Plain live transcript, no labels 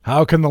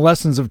How can the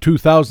lessons of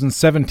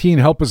 2017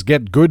 help us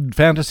get good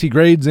fantasy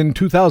grades in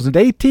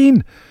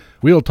 2018?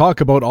 We'll talk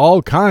about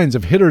all kinds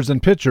of hitters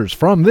and pitchers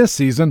from this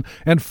season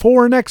and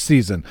for next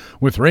season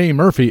with Ray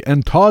Murphy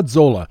and Todd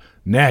Zola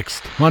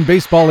next on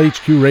Baseball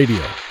HQ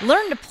Radio.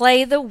 Learn to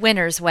play the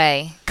winner's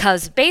way,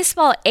 'cause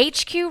Baseball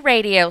HQ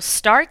Radio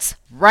starts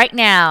right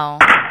now.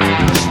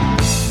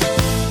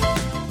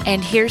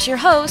 And here's your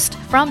host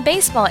from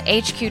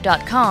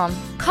BaseballHQ.com,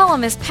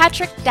 columnist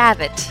Patrick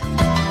Davitt.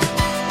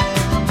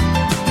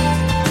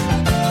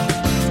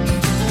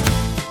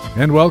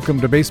 And welcome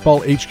to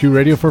Baseball HQ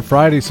Radio for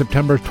Friday,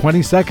 September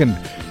 22nd.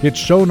 It's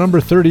show number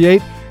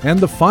 38 and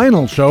the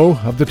final show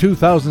of the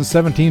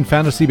 2017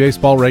 Fantasy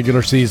Baseball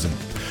regular season.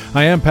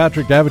 I am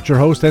Patrick Davitt, your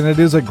host, and it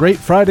is a great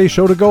Friday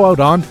show to go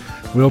out on.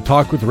 We'll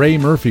talk with Ray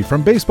Murphy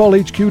from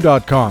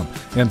BaseballHQ.com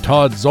and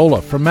Todd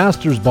Zola from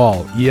Masters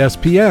Ball,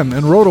 ESPN,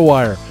 and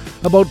RotoWire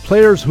about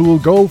players who will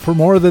go for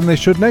more than they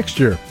should next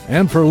year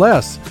and for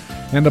less,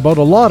 and about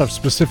a lot of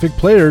specific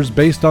players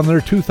based on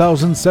their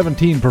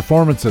 2017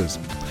 performances.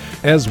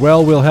 As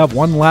well, we'll have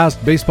one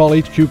last Baseball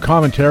HQ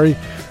commentary,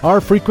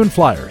 our frequent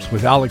flyers,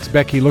 with Alex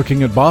Becky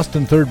looking at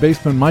Boston third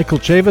baseman Michael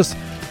Chavis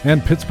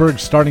and Pittsburgh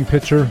starting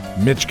pitcher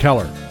Mitch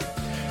Keller.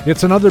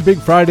 It's another Big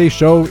Friday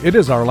show. It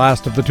is our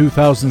last of the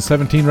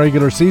 2017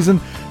 regular season.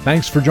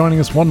 Thanks for joining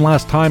us one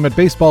last time at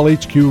Baseball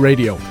HQ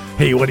Radio.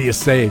 Hey, what do you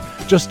say?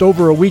 Just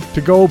over a week to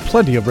go,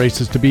 plenty of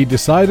races to be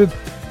decided,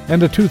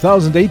 and a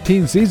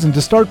 2018 season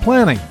to start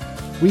planning.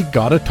 We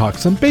gotta talk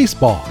some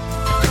baseball.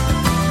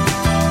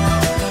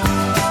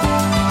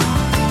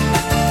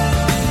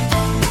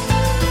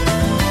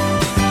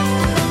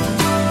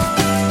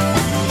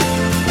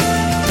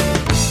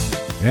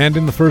 And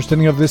in the first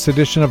inning of this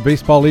edition of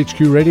Baseball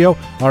HQ Radio,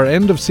 our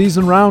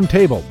end-of-season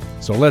roundtable.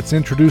 So let's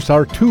introduce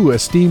our two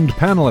esteemed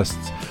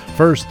panelists.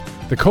 First,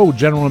 the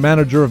co-general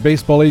manager of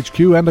Baseball HQ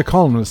and a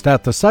columnist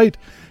at the site.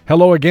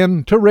 Hello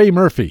again to Ray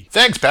Murphy.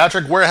 Thanks,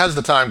 Patrick. Where has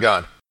the time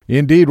gone?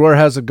 Indeed, where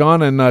has it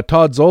gone? And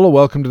Todd Zola,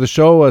 welcome to the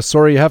show.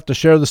 Sorry you have to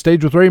share the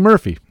stage with Ray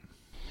Murphy.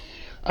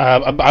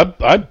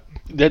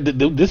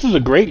 This is a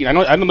great... I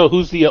don't know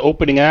who's the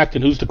opening act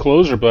and who's the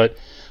closer, but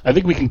I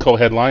think we can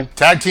co-headline.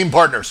 Tag team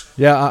partners.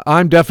 Yeah,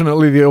 I'm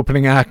definitely the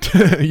opening act.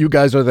 You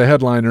guys are the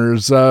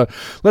headliners.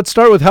 Let's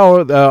start with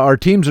how our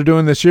teams are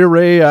doing this year.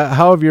 Ray,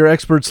 how have your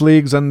experts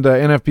leagues and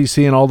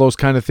NFBC and all those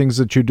kind of things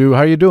that you do,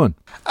 how are you doing?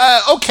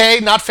 Okay,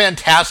 not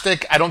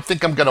fantastic. I don't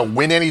think I'm going to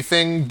win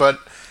anything, but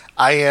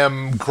I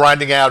am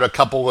grinding out a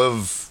couple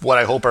of what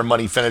I hope are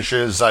money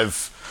finishes. I'm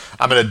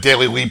in a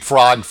daily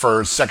leapfrog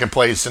for second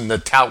place in the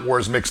Tout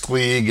Wars Mixed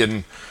League,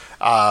 and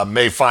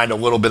may find a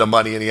little bit of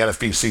money in the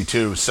NFBC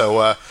too.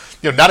 So,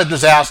 not a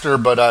disaster,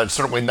 but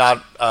certainly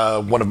not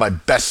one of my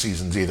best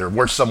seasons either.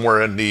 We're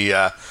somewhere in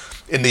the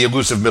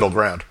elusive middle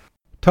ground.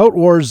 Tout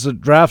Wars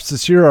drafts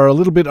this year are a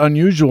little bit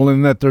unusual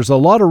in that there's a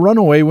lot of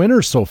runaway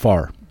winners so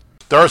far.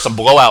 There are some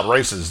blowout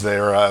races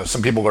there.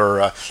 Some people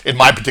are, in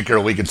my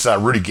particular league, it's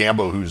Rudy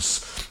Gambo,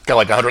 who's got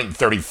like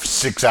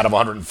 136 out of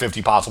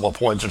 150 possible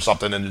points or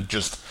something, and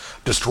just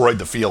destroyed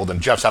the field. And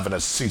Jeff's having a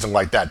season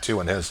like that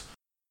too in his.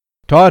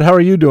 Todd, how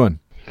are you doing?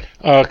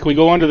 Can we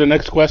go on to the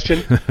next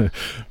question?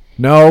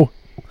 No.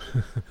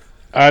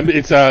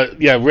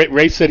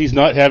 Ray said he's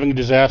not having a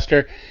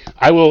disaster.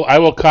 I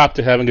will cop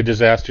to having a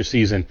disaster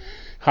season.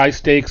 High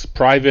stakes,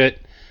 private,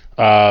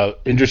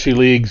 industry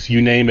leagues,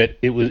 you name it.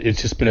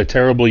 It's just been a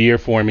terrible year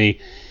for me,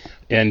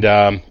 and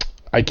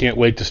I can't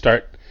wait to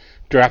start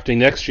drafting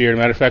next year. As a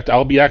matter of fact,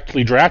 I'll be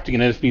actually drafting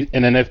in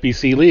an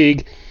FBC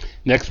league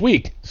next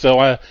week. So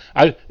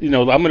I'm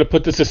going to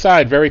put this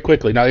aside very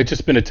quickly. Now, it's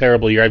just been a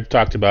terrible year. We've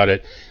talked about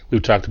it,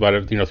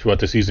 throughout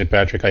the season,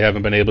 Patrick. I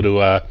haven't been able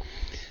to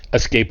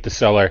escape the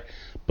cellar.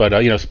 But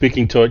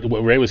speaking to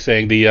what Ray was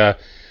saying,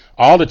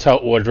 all the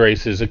Tout Wars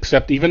races,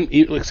 except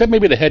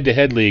maybe the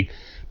head-to-head league,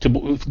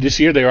 this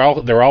year they're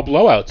all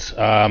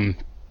blowouts.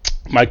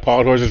 Mike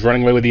Pollhorst is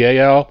running away with the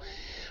AL.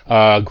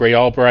 Gray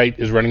Albright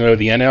is running away with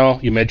the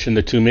NL. You mentioned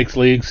the two mixed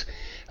leagues.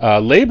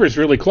 Labor is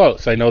really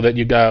close. I know that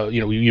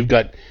you've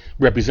got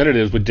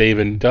representatives with Dave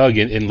and Doug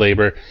in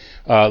Labor.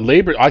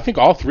 Labor, I think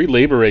all three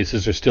Labor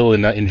races are still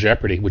in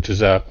jeopardy, which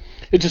is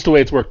it's just the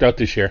way it's worked out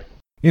this year.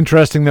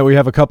 Interesting that we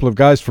have a couple of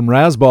guys from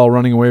Rasball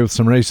running away with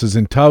some races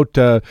in Tout.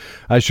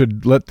 I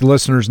should let the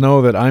listeners know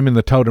that I'm in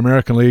the Tout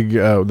American League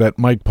that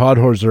Mike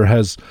Podhorzer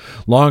has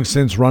long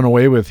since run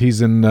away with.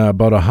 He's in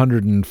about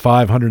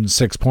 105,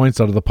 106 points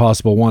out of the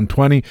possible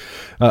 120.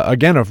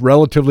 Again, a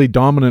relatively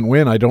dominant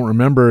win. I don't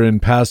remember in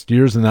past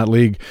years in that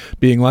league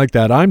being like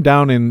that. I'm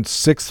down in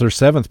 6th or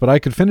 7th, but I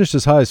could finish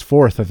as high as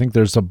 4th. I think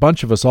there's a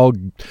bunch of us all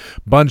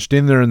bunched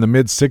in there in the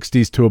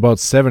mid-60s to about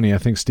 70. I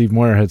think Steve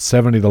Moyer had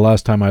 70 the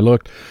last time I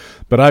looked.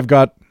 But I've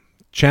got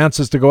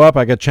chances to go up,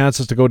 I got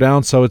chances to go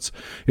down, so it's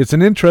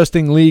an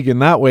interesting league in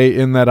that way,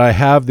 in that I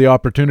have the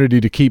opportunity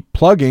to keep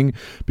plugging,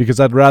 because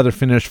I'd rather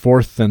finish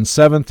 4th than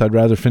 7th, I'd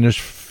rather finish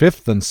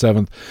 5th than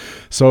 7th,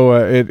 so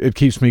it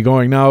keeps me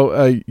going.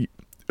 Now,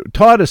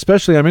 Todd,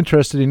 especially, I'm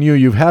interested in you.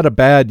 You've had a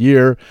bad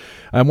year.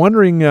 I'm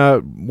wondering,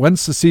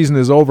 once the season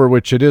is over,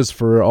 which it is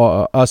for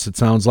us, it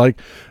sounds like,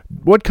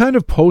 what kind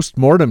of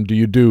post-mortem do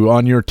you do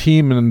on your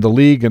team and the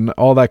league and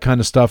all that kind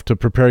of stuff to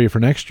prepare you for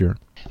next year?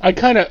 I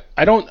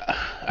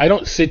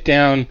don't sit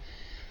down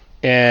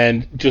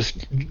and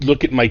just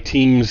look at my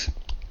teams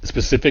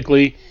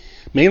specifically,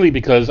 mainly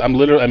because I'm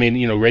literally, I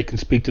mean, Ray can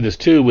speak to this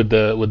too with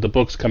the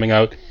books coming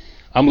out.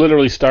 I'm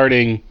actually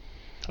starting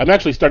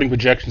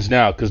projections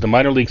now because the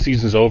minor league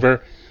season's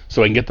over,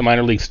 so I can get the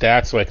minor league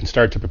stats, so I can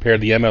start to prepare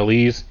the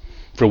MLEs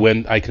for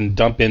when I can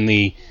dump in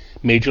the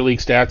major league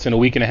stats in a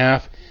week and a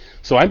half.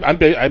 So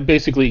I'm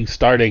basically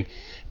starting.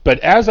 But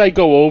as I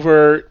go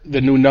over the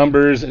new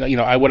numbers,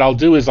 what I'll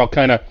do is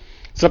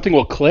something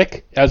will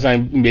click as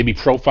I'm maybe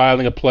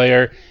profiling a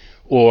player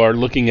or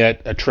looking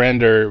at a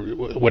trend or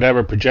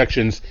whatever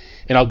projections,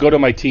 and I'll go to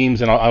my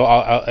teams and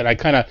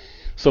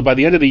so by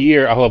the end of the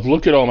year I'll have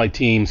looked at all my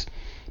teams,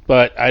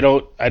 but I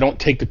don't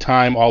take the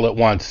time all at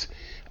once.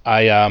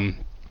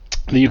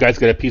 You guys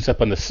got a piece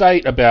up on the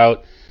site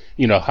about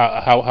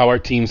how our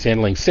team's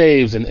handling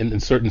saves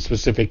and certain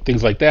specific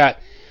things like that,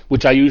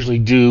 which I usually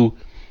do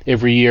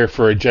every year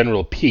for a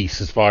general piece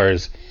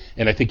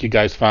and I think you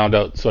guys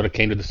sort of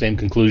came to the same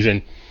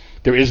conclusion.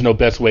 There is no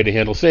best way to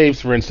handle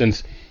saves. For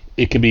instance,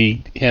 it can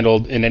be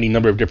handled in any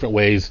number of different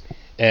ways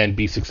and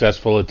be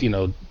successful at,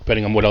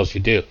 depending on what else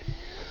you do.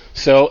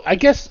 So I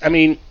guess, to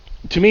me,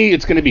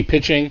 it's going to be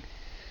pitching.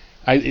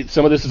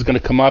 Some of this is going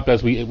to come up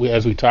as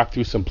we talk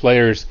through some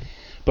players,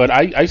 but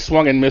I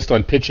swung and missed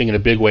on pitching in a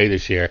big way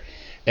this year.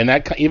 And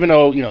that, even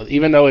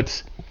though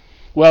it's,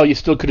 well, you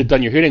still could have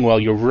done your hitting well,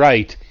 you're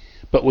right.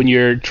 But when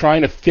you're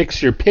trying to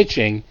fix your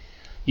pitching,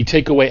 you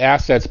take away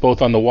assets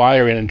both on the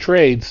wire and in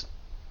trades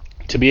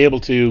to be able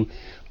to,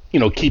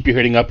 keep your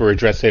hitting up or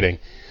address hitting.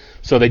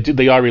 So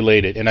they are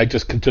related, and I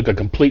just took a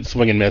complete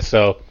swing and miss.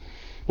 So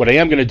what I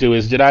am going to do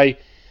is, did I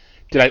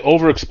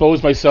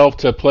overexpose myself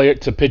to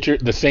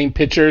the same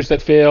pitchers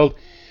that failed?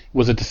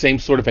 Was it the same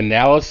sort of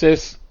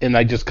analysis, and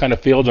I just kind of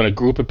failed on a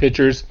group of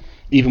pitchers,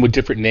 even with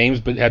different names,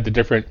 but have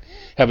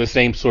the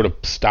same sort of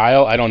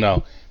style? I don't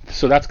know.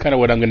 So that's kind of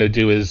what I'm going to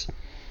do is,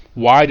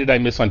 why did I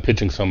miss on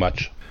pitching so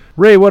much?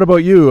 Ray, what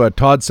about you?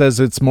 Todd says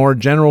it's more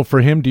general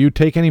for him. Do you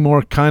take any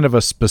more kind of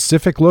a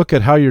specific look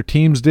at how your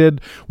teams did,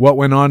 what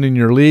went on in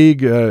your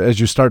league as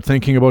you start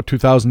thinking about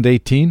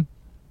 2018?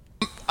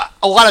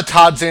 A lot of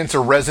Todd's answer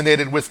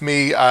resonated with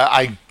me.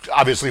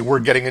 Obviously, we're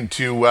getting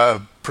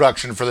into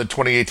production for the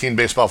 2018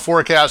 Baseball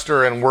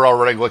Forecaster, and we're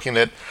already looking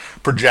at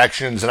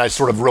projections, and I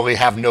sort of really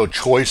have no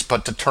choice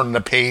but to turn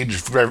the page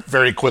very,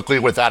 very quickly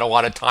without a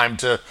lot of time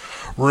to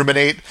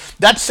ruminate.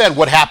 That said,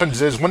 what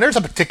happens is when there's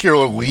a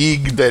particular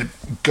league that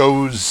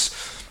goes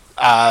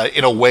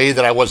in a way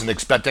that I wasn't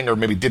expecting or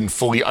maybe didn't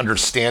fully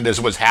understand as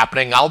it was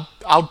happening,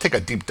 I'll take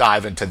a deep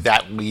dive into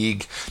that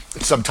league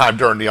sometime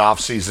during the off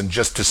season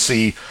just to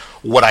see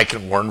what I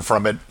can learn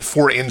from it.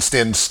 For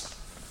instance,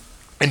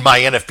 in my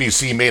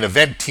NFBC main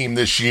event team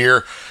this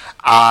year,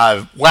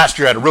 last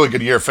year I had a really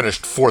good year,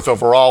 finished 4th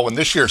overall, and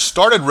this year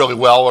started really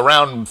well.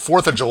 Around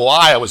 4th of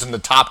July, I was in the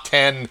top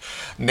 10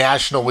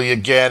 nationally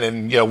again,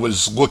 and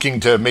was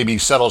looking to maybe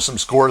settle some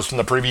scores from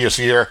the previous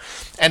year.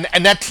 And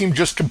that team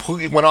just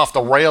completely went off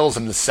the rails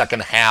in the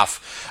second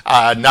half.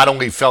 Not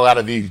only fell out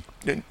of the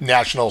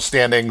national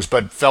standings,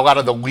 but fell out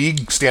of the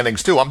league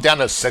standings too. I'm down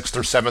to 6th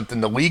or 7th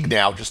in the league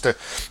now, just a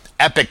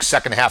epic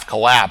second half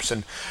collapse,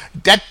 and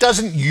that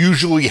doesn't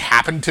usually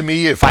happen to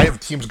me. If I have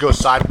teams go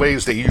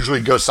sideways, they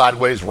usually go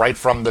sideways right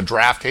from the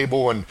draft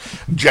table, and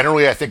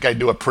generally I think I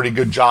do a pretty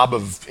good job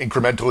of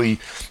incrementally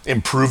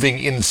improving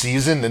in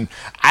season, and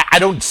I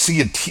don't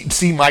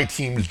see my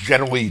teams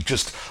generally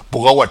just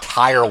blow a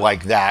tire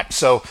like that.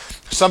 So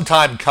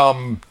sometime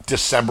come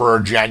December or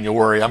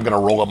January, I'm going to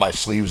roll up my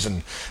sleeves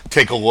and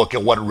take a look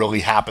at what really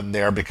happened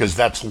there, because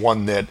that's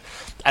one that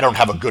I don't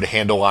have a good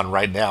handle on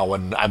right now,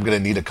 and I'm going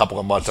to need a couple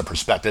of months of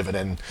perspective and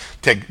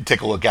then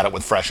take a look at it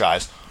with fresh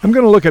eyes. I'm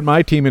going to look at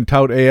my team in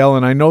Tout AL,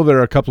 and I know there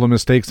are a couple of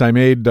mistakes I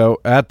made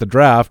at the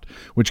draft,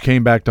 which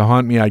came back to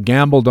haunt me. I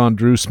gambled on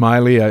Drew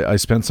Smiley. I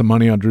spent some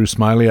money on Drew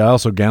Smiley. I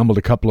also gambled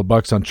a couple of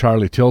bucks on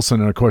Charlie Tilson,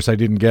 and of course I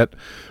didn't get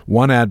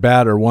one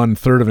at-bat or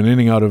 1/3 of an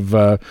inning out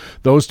of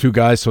those two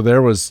guys, so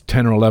there was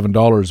 $10 or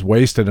 $11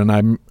 wasted, and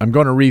I'm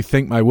going to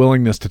rethink my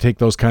willingness to take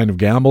those kind of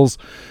gambles,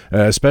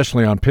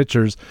 especially on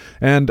pitchers.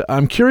 And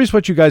I'm curious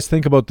what you guys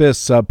think about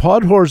this.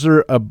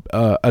 Podhorzer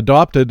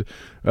adopted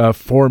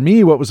for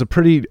me what was a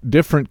pretty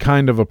different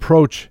kind of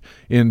approach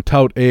in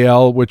Tout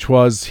AL, which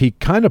was he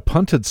kind of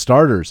punted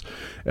starters.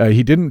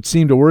 He didn't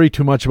seem to worry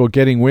too much about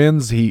getting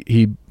wins.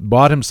 He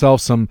bought himself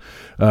some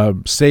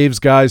saves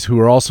guys who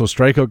are also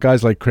strikeout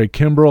guys like Craig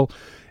Kimbrell,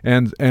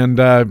 and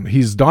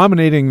he's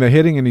dominating the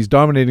hitting and he's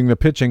dominating the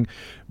pitching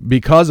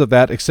because of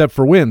that, except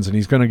for wins, and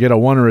he's going to get a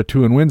 1 or a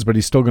 2 in wins, but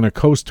he's still going to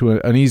coast to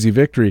an easy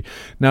victory.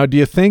 Now, do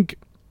you think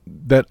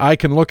that I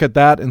can look at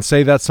that and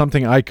say that's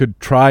something I could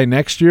try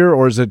next year,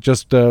 or is it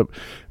just to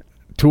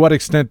what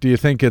extent do you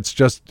think it's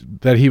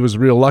just that he was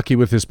real lucky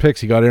with his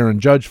picks? He got Aaron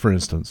Judge, for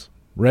instance.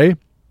 Ray?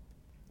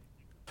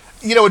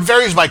 It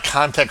varies by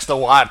context a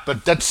lot,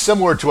 but that's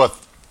similar to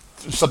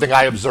something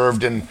I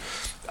observed in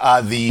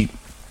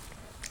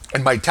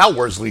my Tout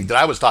Wars league that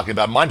I was talking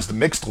about. Mine's the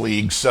mixed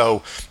league, so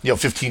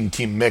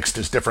 15-team mixed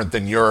is different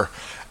than your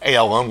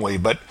AL only.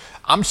 But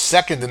I'm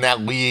second in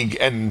that league,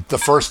 and the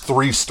first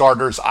 3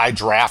 starters I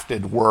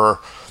drafted were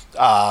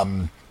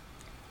Aaron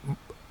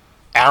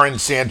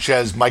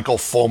Sanchez, Michael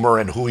Fulmer,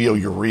 and Julio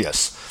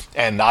Urias.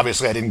 And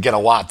obviously I didn't get a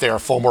lot there.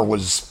 Fulmer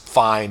was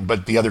fine,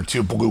 but the other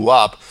 2 blew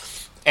up.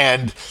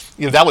 And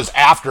that was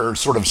after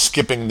sort of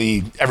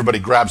skipping everybody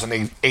grabs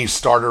an ace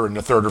starter in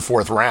the 3rd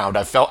or 4th round.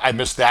 I felt I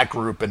missed that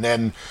group, and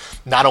then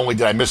not only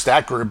did I miss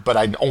that group, but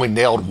I only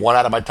nailed 1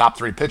 out of my top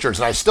 3 pitchers,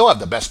 and I still have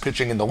the best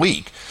pitching in the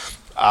league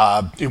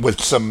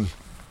with some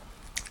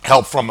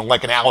help from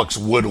like an Alex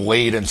Wood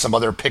late and some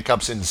other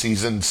pickups in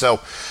season. So,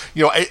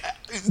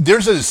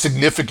 there's a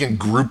significant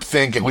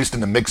groupthink, at least in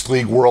the mixed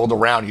league world,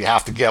 around you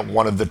have to get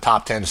one of the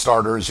top 10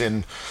 starters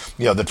in,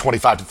 the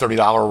 $25 to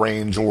 $30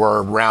 range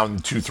or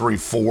round 2, 3,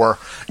 4.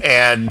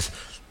 And,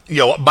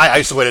 my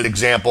isolated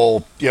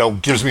example,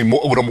 gives me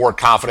a little more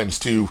confidence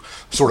to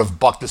sort of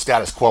buck the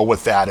status quo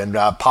with that. And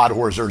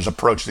Podhorzer's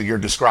approach that you're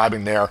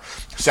describing there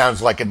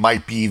sounds like it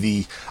might be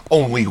the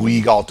only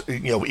league,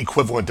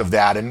 equivalent of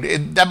that.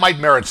 And that might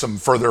merit some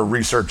further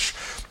research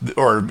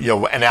or,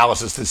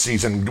 analysis this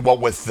season, what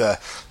with the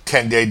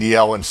 10-day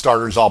DL and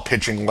starters all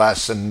pitching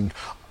less and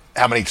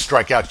how many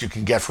strikeouts you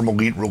can get from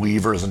elite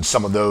relievers and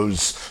some of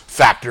those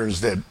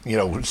factors that,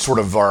 sort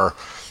of are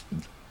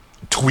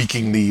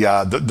tweaking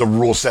the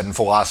rule set and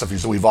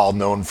philosophies that we've all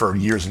known for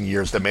years and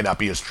years that may not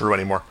be as true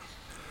anymore.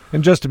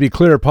 And just to be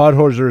clear,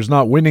 Podhorzer is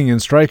not winning in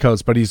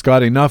strikeouts, but he's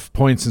got enough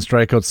points in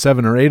strikeouts,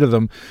 7 or 8 of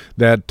them,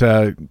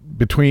 that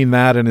between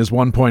that and his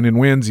 1 point in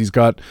wins, he's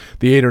got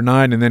the 8 or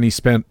 9, and then he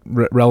spent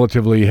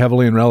relatively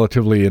heavily and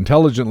relatively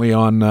intelligently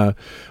on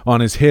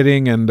his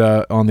hitting and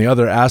on the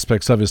other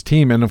aspects of his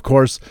team. And of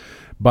course,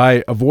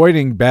 by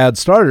avoiding bad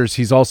starters,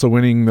 he's also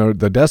winning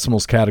the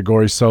decimals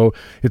category. So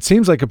it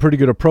seems like a pretty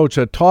good approach.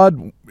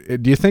 Todd,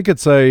 do you think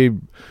it's a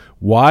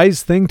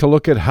wise thing to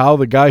look at how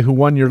the guy who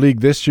won your league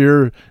this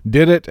year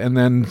did it and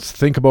then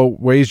think about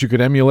ways you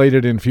could emulate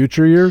it in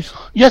future years?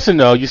 Yes and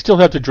no. You still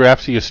have to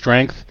draft to your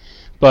strength.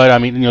 But, I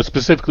mean,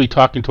 specifically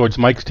talking towards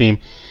Mike's team,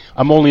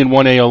 I'm only in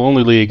one AL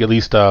only league, at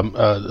least a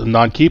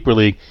non-keeper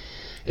league.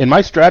 In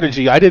my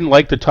strategy, I didn't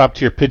like the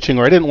top-tier pitching,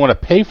 or I didn't want to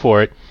pay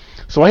for it.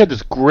 So I had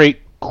this great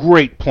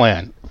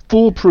plan,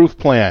 foolproof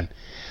plan.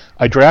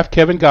 I draft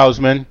Kevin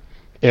Gausman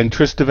and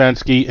Tris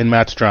Devenski and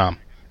Matt Strahm,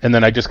 and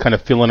then I just kind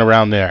of fill in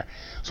around there.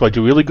 So I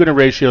do really good in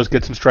ratios,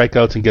 get some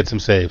strikeouts, and get some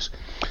saves.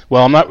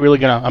 Well, I'm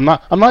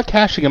not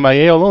cashing in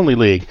my AL only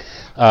league.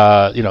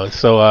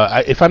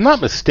 If I'm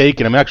not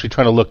mistaken, I'm actually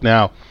trying to look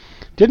now.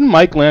 Didn't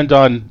Mike land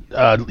on?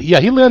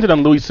 He landed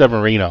on Luis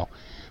Severino,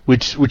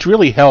 which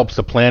really helps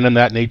the plan in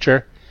that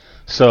nature.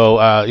 So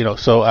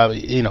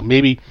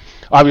maybe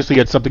obviously he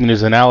had something in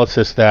his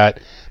analysis that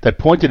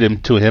pointed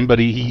him to him, but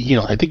he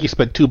I think he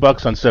spent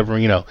 $2 on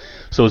Severino.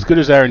 So as good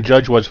as Aaron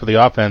Judge was for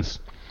the offense,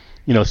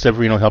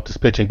 Severino helped his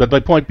pitching. But my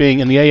point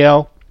being, in the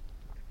AL,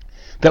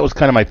 that was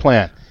kind of my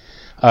plan.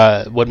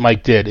 What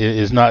Mike did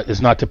is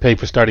not to pay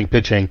for starting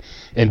pitching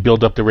and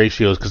build up the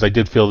ratios, because I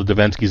did feel the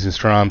Devenskis and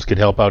Strahms could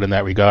help out in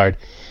that regard.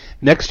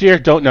 Next year,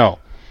 don't know.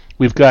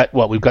 We've got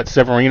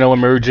Severino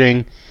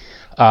emerging.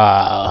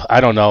 I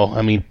don't know.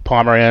 I mean,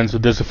 Pomeranz.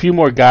 There's a few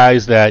more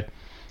guys that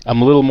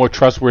I'm a little more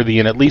trustworthy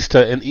in, at least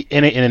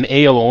in an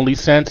AL only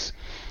sense,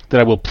 that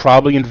I will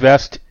probably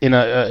invest in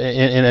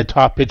a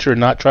top pitcher and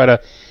not try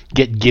to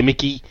get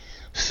gimmicky.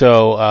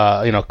 So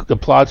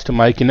applauds to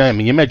Mike. And I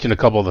mean, you mentioned a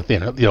couple of the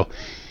things.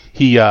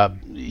 He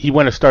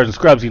went to Stars and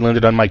Scrubs. He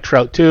landed on Mike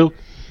Trout too,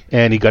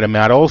 and he got a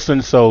Matt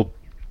Olson. So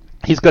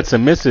he's got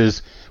some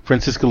misses.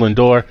 Francisco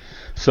Lindor.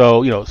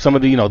 So some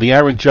of the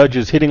Aaron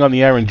Judges, hitting on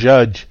the Aaron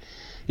Judge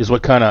is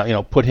what kind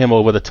of put him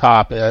over the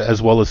top,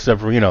 as well as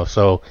Severino.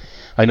 So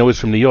I know he's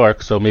from New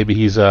York, so maybe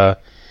he's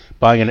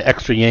buying an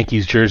extra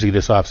Yankees jersey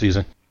this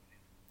offseason.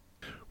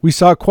 We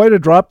saw quite a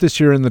drop this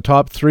year in the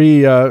top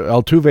 3.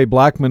 Altuve,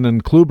 Blackmon,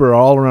 and Kluber are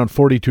all around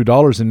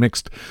 $42 in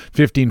mixed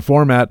 15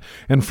 format.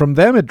 And from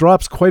them, it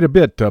drops quite a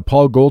bit.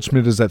 Paul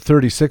Goldschmidt is at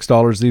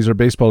 $36. These are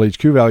Baseball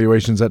HQ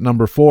valuations at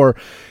number 4.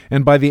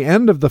 And by the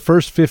end of the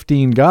first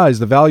 15 guys,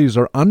 the values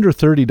are under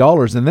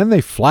 $30, and then they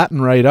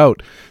flatten right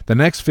out. The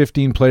next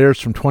 15 players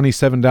from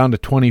 27 down to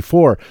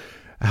 24.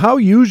 How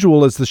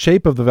usual is the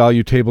shape of the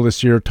value table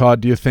this year,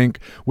 Todd, do you think,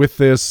 with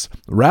this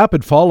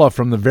rapid fall-off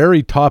from the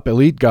very top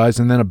elite guys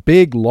and then a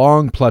big,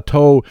 long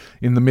plateau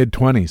in the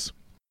mid-20s?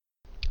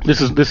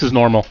 This is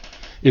normal.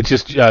 It's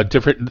just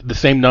different, the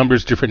same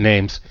numbers, different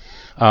names.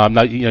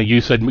 Now,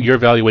 you said your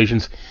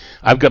valuations.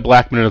 I've got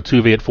Blackmon and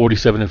Altuve at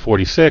 47 and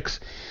 46.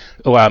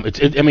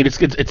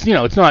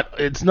 It's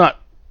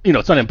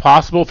not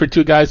impossible for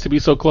two guys to be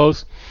so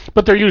close,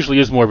 but there usually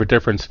is more of a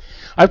difference.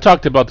 I've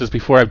talked about this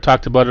before. I've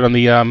talked about it on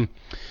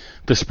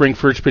the Spring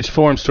First Pitch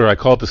Forum store. I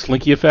call it the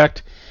Slinky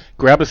effect.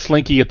 Grab a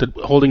Slinky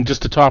holding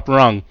just the top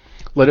rung,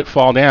 let it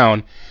fall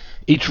down.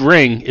 Each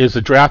ring is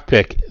a draft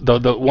pick.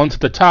 The ones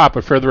at the top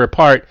are further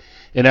apart,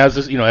 And as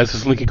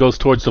this linking goes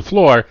towards the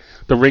floor,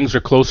 the rings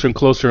are closer and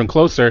closer and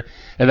closer,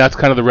 and that's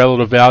kind of the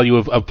relative value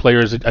of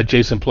players,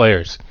 adjacent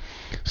players.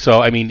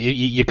 So I mean,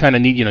 you kind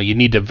of need you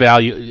need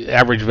to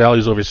average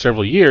values over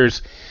several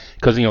years,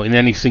 because in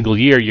any single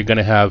year you're going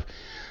to have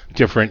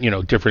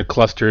different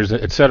clusters,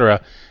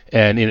 etc.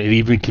 And it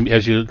even can,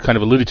 as you kind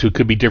of alluded to, it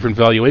could be different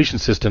valuation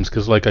systems,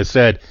 because like I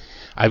said,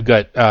 I've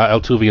got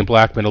Altuve and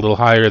Blackman a little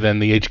higher than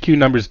the HQ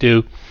numbers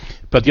do.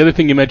 But the other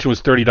thing you mentioned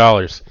was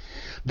 $30.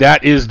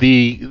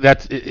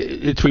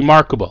 It's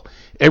remarkable.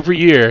 Every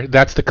year,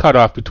 that's the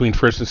cutoff between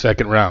first and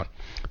second round.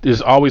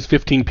 There's always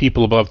 15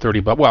 people above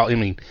 30. But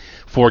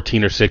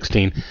 14 or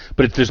 16.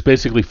 But if there's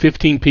basically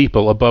 15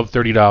 people above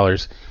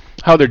 $30.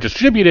 How they're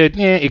distributed,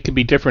 it can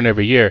be different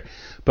every year.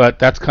 But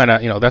that's kind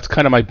of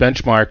my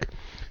benchmark.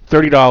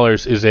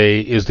 $30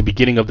 is the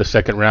beginning of the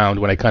second round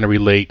when I kind of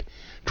relate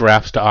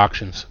drafts to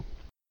auctions.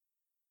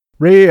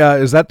 Ray,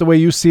 is that the way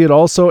you see it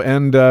also?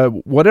 And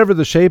whatever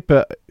the shape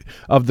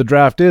of the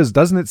draft is,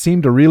 doesn't it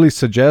seem to really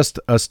suggest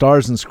a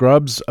stars and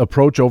scrubs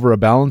approach over a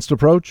balanced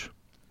approach?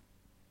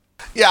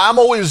 Yeah, I'm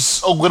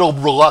always a little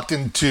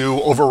reluctant to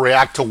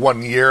overreact to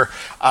 1 year.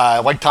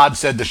 Like Todd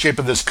said, the shape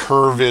of this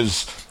curve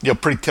is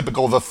pretty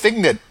typical. The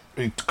thing that,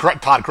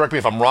 Todd, correct me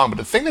if I'm wrong, but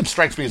the thing that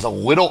strikes me as a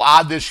little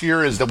odd this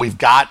year is that we've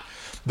got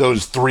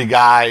those three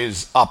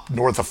guys up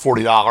north of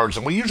 $40,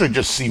 and we usually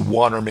just see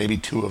one or maybe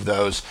two of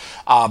those.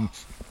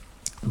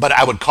 But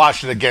I would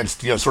caution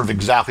against, sort of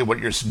exactly what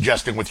you're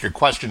suggesting with your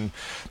question,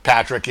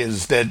 Patrick,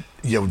 is that,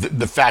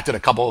 the fact that a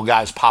couple of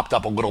guys popped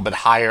up a little bit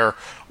higher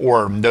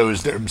or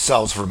nosed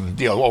themselves from,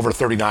 over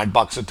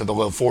 $39 into the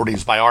low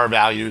 40s by our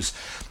values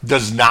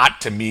does not,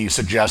 to me,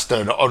 suggest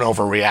an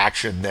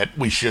overreaction that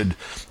we should,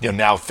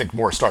 now think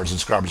more stars and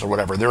scrubs or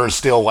whatever. There is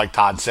still, like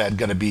Todd said,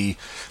 going to be,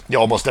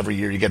 almost every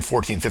year you get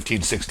 14,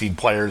 15, 16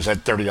 players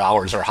at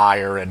 $30 or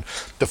higher, and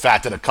the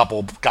fact that a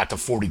couple got to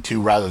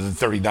 42 rather than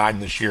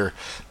 39 this year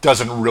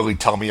doesn't really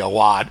tell me a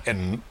lot,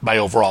 and my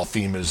overall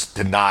theme is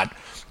to not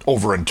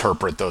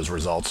overinterpret those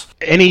results.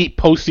 Any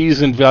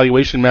postseason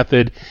valuation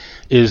method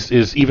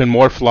is even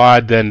more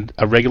flawed than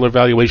a regular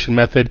valuation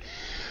method,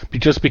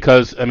 just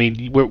because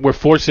we're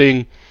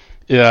forcing,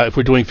 if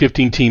we're doing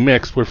 15-team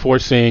mix, we're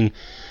forcing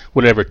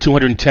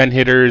 210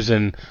 hitters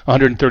and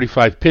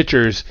 135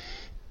 pitchers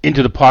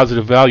into the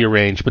positive value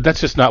range, but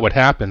that's just not what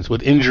happens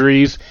with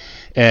injuries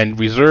and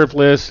reserve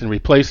lists and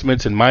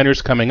replacements and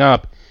minors coming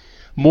up.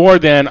 More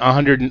than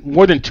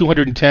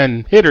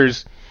 210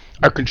 hitters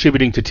are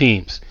contributing to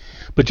teams.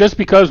 But just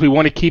because we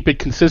want to keep it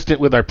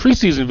consistent with our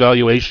preseason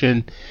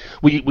valuation,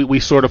 we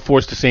sort of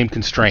force the same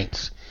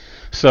constraints.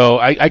 So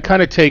I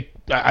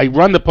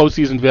run the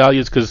postseason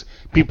values because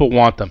people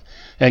want them,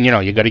 and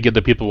you got to give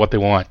the people what they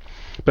want.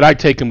 But I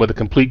take them with a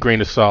complete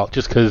grain of salt,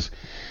 just because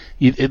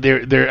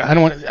they're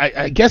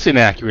I guess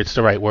inaccurate's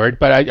the right word,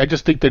 but I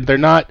just think that they're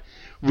not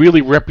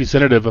really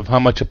representative of how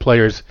much a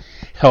player's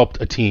helped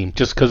a team,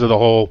 just because of the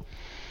whole.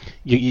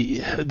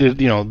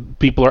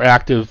 People are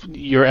active.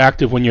 You're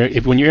active when you're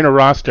in a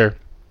roster.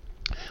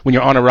 When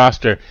you're on a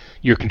roster,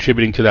 you're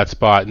contributing to that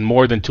spot, and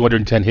more than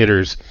 210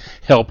 hitters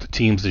helped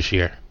teams this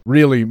year.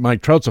 Really,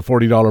 Mike Trout's a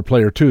 $40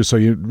 player too, so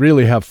you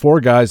really have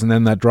four guys, and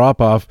then that drop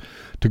off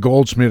to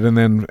Goldschmidt, and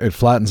then it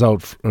flattens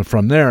out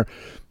from there.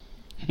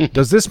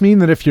 Does this mean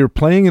that if you're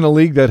playing in a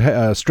league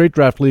a straight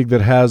draft league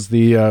that has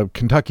the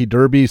Kentucky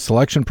Derby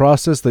selection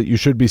process, that you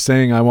should be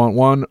saying I want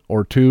 1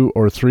 or 2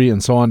 or 3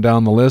 and so on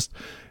down the list,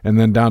 and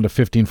then down to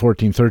 15,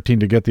 14, 13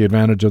 to get the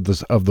advantage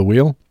of the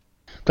wheel?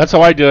 That's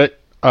how I do it.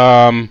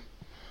 I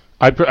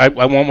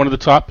want one of the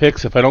top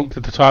picks. If I don't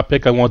get the top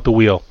pick, I want the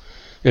wheel.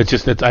 It's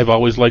just that I've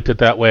always liked it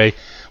that way.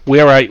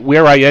 Where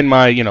I end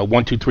my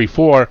 1, 2, 3,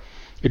 4,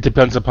 it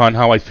depends upon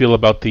how I feel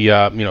about the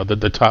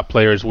the top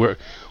players.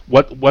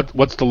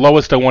 What's the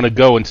lowest I want to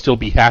go and still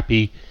be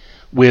happy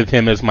with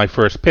him as my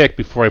first pick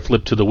before I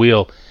flip to the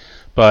wheel.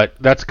 But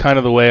that's kind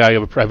of the way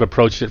I've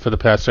approached it for the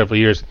past several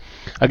years.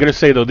 I'm going to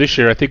say, though, this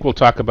year, I think we'll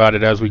talk about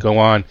it as we go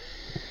on,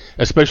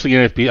 especially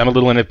NFB. I'm a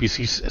little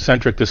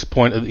NFBC-centric this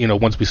point,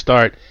 once we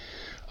start.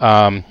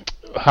 How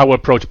I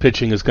approach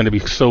pitching is going to be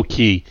so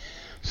key.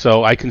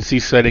 So I can see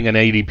setting a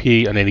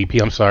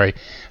KDS,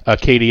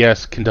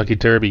 Kentucky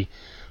Derby,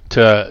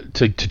 to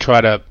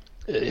try to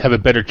have a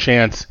better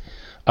chance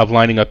of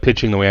lining up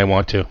pitching the way I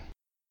want to.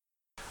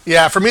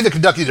 Yeah, for me, the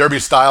Kentucky Derby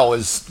style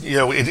is,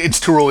 it's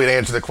too early to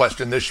answer the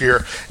question this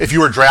year. If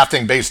you were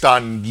drafting based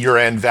on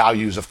year-end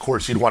values, of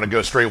course, you'd want to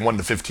go straight 1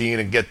 to 15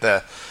 and get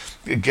the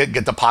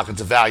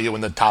pockets of value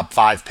in the top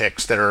 5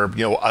 picks that are,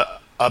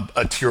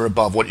 a tier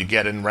above what you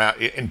get in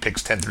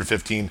picks 10 through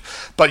 15.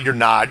 But you're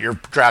not. You're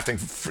drafting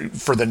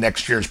for the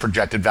next year's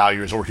projected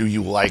values or who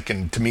you like.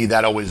 And to me,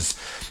 that always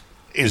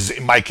is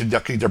my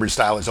Kentucky Derby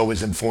style is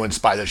always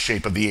influenced by the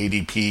shape of the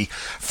ADP.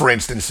 For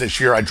instance, this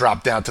year I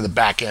dropped down to the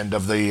back end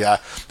of the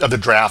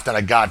draft and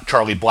I got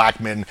Charlie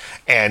Blackman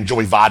and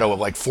Joey Votto at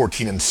like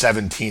 14 and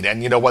 17.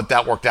 And you know what?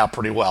 That worked out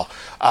pretty well.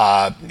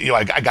 I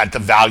got the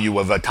value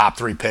of a top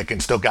 3 pick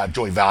and still got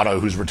Joey Votto,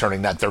 who's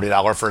returning that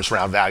 $30 first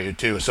round value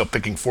too. So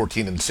picking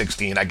 14 and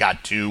 16, I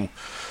got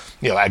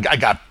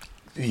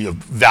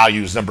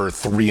values number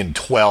 3 and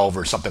 12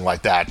 or something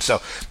like that.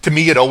 So to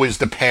me, it always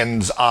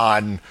depends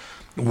on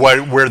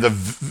where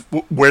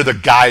the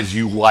guys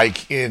you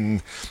like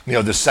in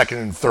the second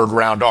and third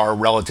round are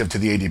relative to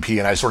the ADP,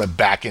 and I sort of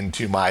back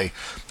into my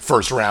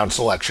first round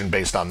selection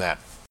based on that.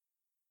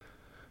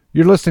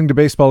 You're listening to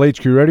Baseball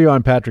HQ Radio.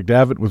 I'm Patrick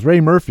Davitt with Ray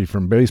Murphy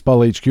from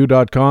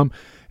BaseballHQ.com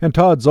and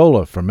Todd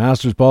Zola from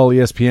Masters Ball,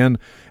 ESPN,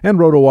 and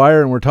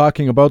RotoWire, and we're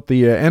talking about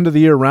the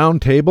end-of-the-year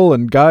roundtable.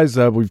 And guys,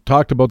 we've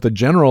talked about the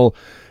general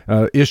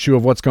issue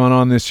of what's gone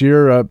on this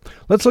year.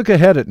 Let's look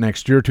ahead at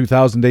next year,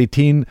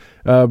 2018.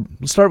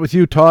 Let's start with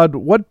you, Todd.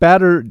 What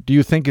batter do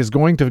you think is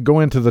going to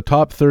go into the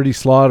top 30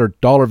 slot or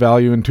dollar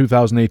value in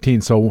 2018?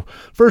 So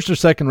first or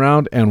second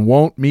round, and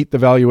won't meet the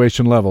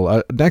valuation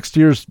level. Next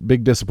year's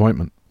big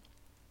disappointment.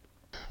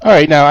 All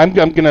right, now I'm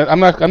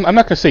not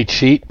gonna say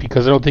cheat,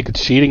 because I don't think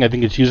it's cheating. I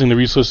think it's using the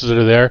resources that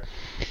are there.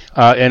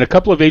 And a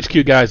couple of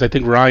HQ guys, I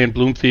think Ryan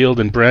Bloomfield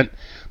and Brent.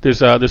 There's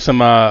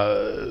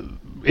some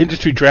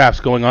industry drafts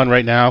going on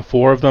right now,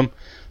 4 of them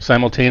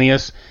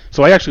simultaneous.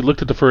 So I actually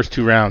looked at the first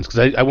 2 rounds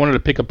because I wanted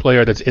to pick a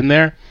player that's in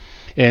there.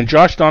 And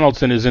Josh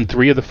Donaldson is in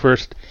 3 of the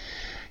first.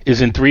 Has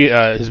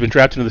been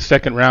drafted into the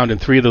second round in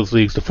 3 of those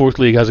leagues. The 4th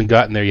league hasn't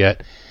gotten there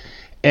yet.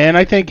 And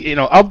I think,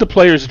 of the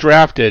players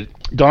drafted,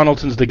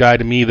 Donaldson's the guy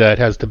to me that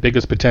has the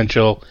biggest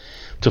potential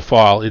to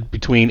fall.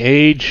 Between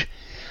age,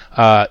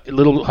 a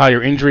little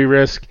higher injury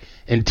risk,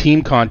 and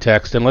team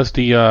context, unless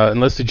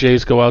the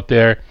Jays go out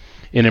there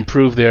and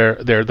improve their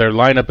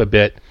lineup a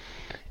bit.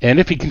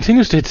 And if he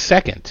continues to hit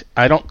second,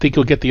 I don't think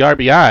he'll get the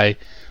RBI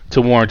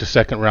to warrant a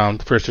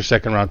first or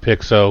second round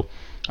pick. So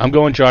I'm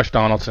going Josh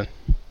Donaldson.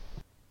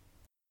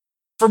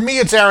 For me,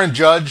 it's Aaron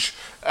Judge.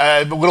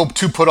 A little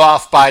too put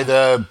off by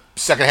the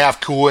second half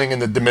cooling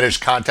and the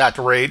diminished contact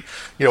rate.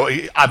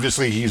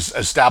 Obviously he's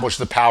established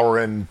the power,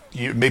 and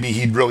maybe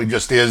he really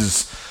just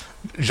is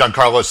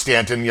Giancarlo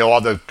Stanton.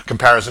 All the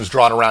comparisons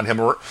drawn around him,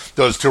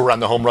 those two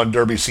around the home run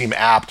derby, seem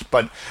apt.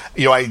 But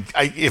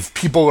if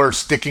people are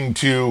sticking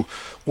to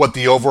what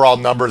the overall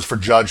numbers for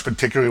Judge,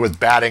 particularly with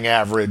batting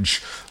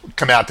average,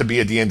 come out to be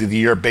at the end of the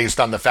year, based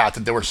on the fact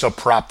that they were so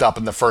propped up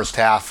in the first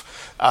half,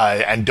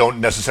 and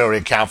don't necessarily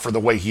account for the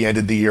way he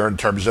ended the year in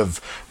terms of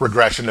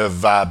regression of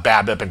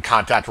BABIP and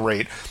contact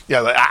rate.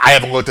 I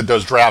haven't looked at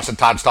those drafts that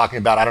Todd's talking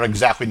about. I don't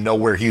exactly know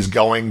where he's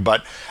going,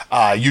 but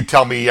you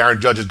tell me Aaron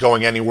Judge is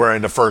going anywhere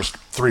in the first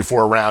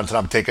 3-4 rounds, and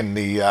I'm taking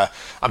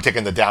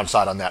the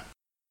downside on that.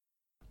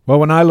 Well,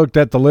 when I looked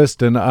at the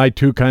list, and I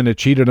too kind of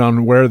cheated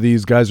on where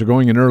these guys are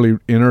going in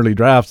early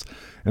drafts,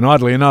 and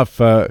oddly enough,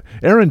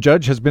 Aaron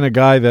Judge has been a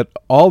guy that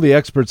all the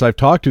experts I've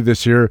talked to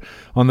this year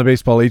on the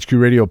Baseball HQ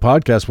Radio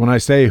podcast, when I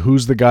say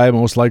who's the guy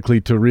most likely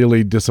to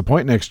really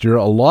disappoint next year,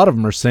 a lot of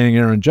them are saying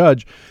Aaron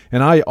Judge.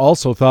 And I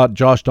also thought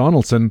Josh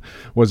Donaldson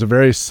was a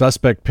very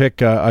suspect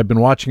pick. I've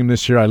been watching him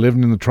this year. I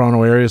lived in the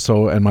Toronto area,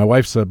 and my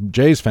wife's a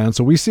Jays fan,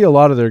 so we see a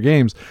lot of their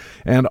games.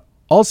 And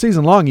all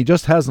season long, he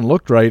just hasn't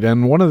looked right.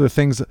 And one of the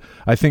things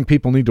I think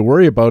people need to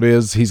worry about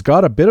is he's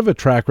got a bit of a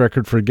track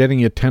record for getting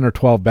you 10 or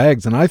 12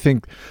 bags, and I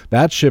think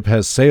that ship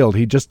has sailed.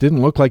 He just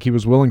didn't look like he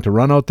was willing to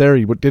run out there.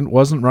 He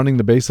wasn't running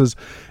the bases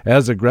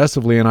as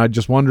aggressively, and I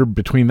just wonder,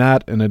 between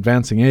that and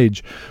advancing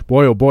age,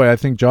 boy, oh boy, I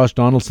think Josh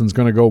Donaldson's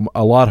going to go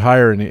a lot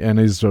higher, and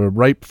is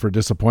ripe for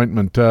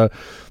disappointment.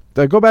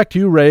 Go back to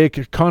you, Ray.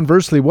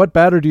 Conversely, what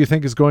batter do you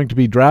think is going to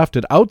be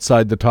drafted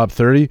outside the top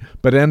 30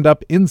 but end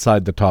up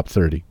inside the top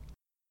 30?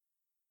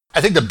 I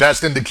think the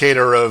best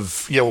indicator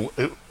of,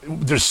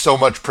 there's so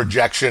much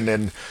projection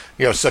and,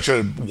 such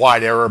a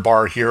wide error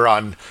bar here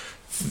on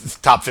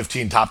top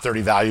 15, top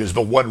 30 values,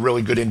 but one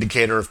really good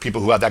indicator of people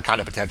who have that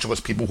kind of potential is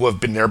people who have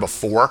been there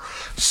before.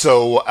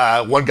 So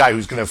one guy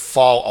who's going to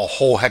fall a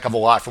whole heck of a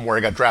lot from where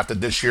he got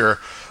drafted this year,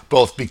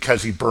 both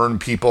because he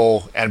burned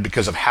people and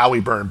because of how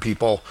he burned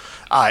people,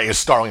 is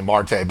Starling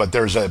Marte. But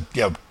there's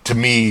to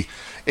me,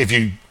 if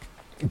you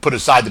put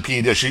aside the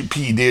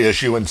PED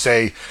issue and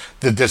say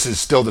that this is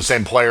still the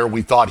same player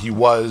we thought he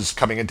was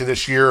coming into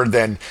this year,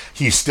 then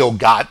he's still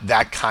got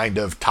that kind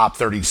of top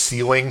 30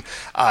 ceiling,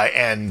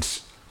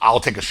 and I'll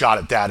take a shot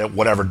at that at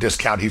whatever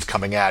discount he's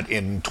coming at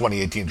in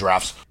 2018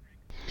 drafts.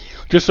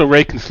 Just so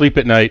Ray can sleep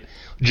at night,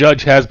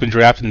 Judge has been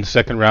drafted in the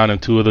second round in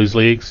 2 of those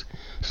leagues,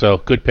 so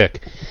good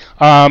pick.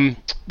 The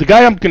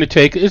guy I'm going to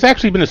take has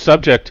actually been a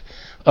subject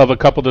of a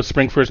couple of the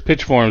spring first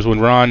pitch forums when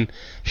Ron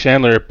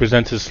Chandler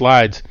presents his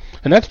slides,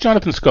 and that's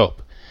Jonathan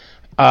Scope.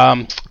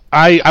 I'm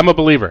a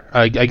believer.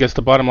 I guess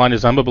the bottom line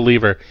is I'm a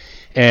believer,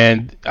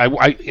 and I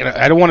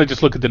don't want to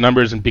just look at the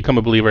numbers and become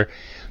a believer.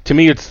 To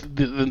me, it's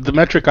the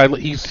metric.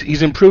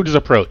 He's improved his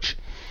approach.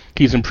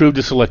 He's improved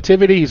his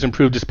selectivity. He's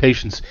improved his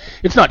patience.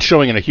 It's not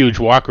showing in a huge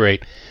walk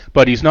rate,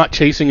 but he's not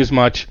chasing as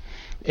much.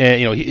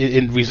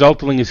 And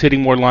resulting is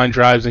hitting more line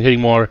drives and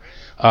hitting more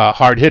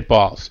hard hit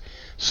balls.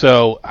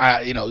 So,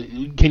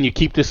 can you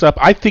keep this up?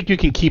 I think you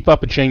can keep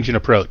up a change in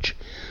approach.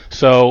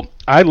 So,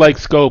 I like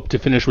Scope to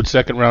finish with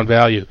second round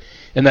value,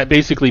 and that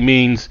basically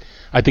means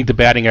I think the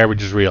batting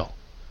average is real.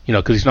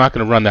 Because he's not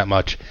going to run that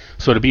much.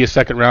 So to be a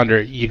second rounder,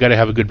 you got to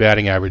have a good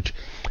batting average,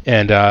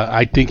 and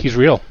I think he's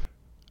real.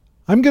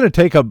 I'm going to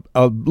take a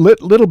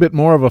little bit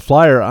more of a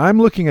flyer. I'm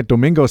looking at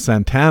Domingo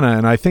Santana,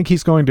 and I think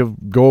he's going to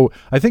go.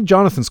 I think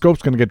Jonathan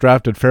Scope's going to get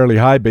drafted fairly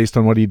high based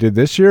on what he did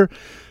this year.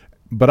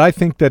 But I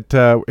think that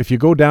if you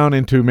go down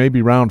into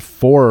maybe round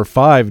 4 or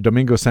 5,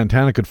 Domingo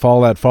Santana could fall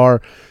that far.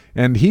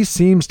 And he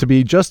seems to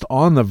be just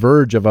on the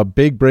verge of a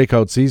big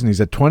breakout season.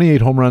 He's at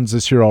 28 home runs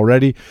this year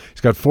already.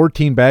 He's got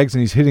 14 bags,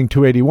 and he's hitting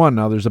 .281.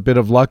 Now, there's a bit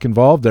of luck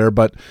involved there,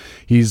 but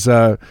he's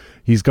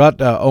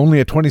got only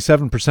a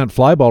 27%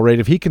 fly ball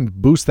rate. If he can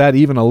boost that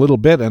even a little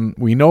bit, and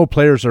we know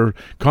players are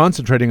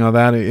concentrating on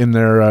that in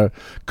their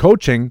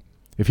coaching,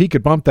 if he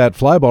could bump that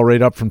fly ball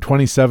rate up from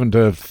 27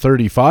 to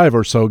 35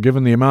 or so,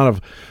 given the amount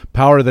of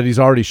power that he's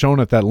already shown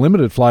at that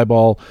limited fly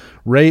ball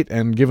rate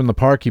and given the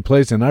park he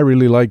plays in, I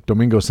really like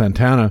Domingo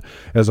Santana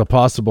as a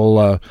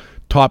possible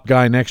top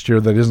guy next year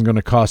that isn't going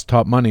to cost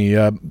top money.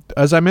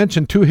 As I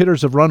mentioned, 2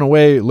 hitters have run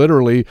away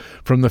literally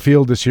from the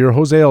field this year,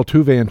 Jose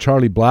Altuve and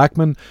Charlie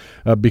Blackmon,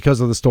 because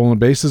of the stolen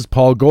bases.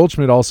 Paul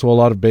Goldschmidt also a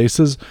lot of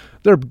bases.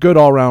 They're good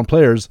all-around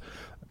players.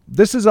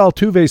 This is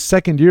Altuve's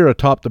second year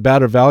atop the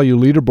batter value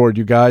leaderboard,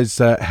 you guys.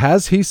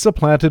 Has he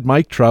supplanted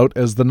Mike Trout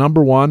as the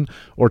number 1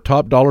 or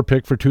top dollar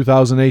pick for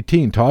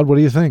 2018? Todd, what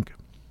do you think?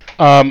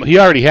 He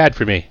already had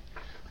for me.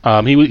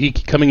 He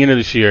coming into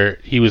this year,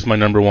 he was my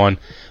number 1,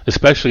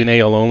 especially in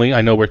AL only. I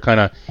know we're kind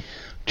of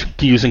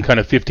using kind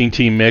of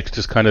 15-team mix,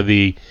 just kind of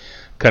the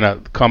kind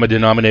of common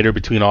denominator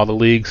between all the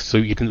leagues, so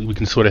we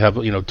can sort of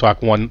have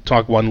talk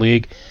one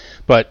league,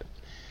 but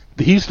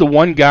he's the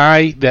one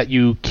guy that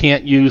you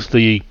can't use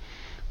the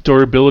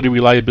durability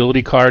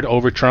reliability card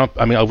over Trump.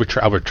 I mean over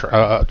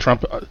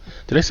Trump.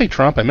 Did I say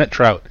Trump? I meant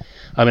Trout.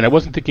 I mean I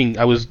wasn't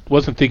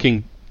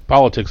thinking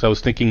politics. I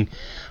was thinking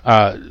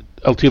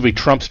Altuve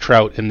trumps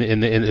Trout in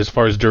as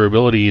far as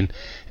durability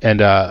and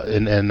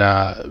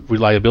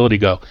reliability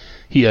go.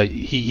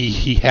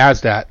 He has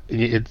that.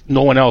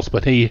 No one else,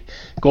 but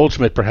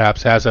Goldschmidt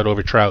perhaps has that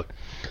over Trout.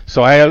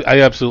 So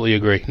I absolutely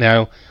agree.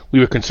 Now we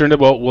were concerned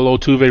about will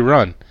Altuve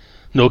run.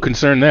 No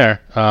concern there,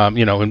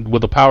 and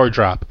with a power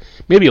drop,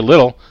 maybe a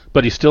little,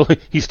 but he's still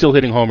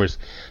hitting homers.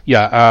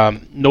 Yeah,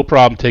 no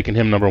problem taking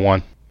him number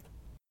 1.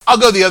 I'll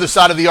go the other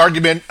side of the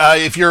argument.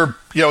 If you're,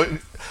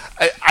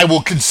 I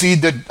will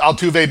concede that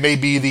Altuve may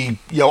be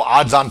the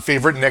odds-on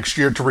favorite next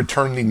year to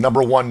return the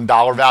number 1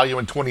 dollar value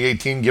in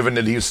 2018, given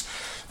that he's,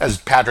 as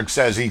Patrick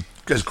says, he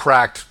has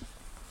cracked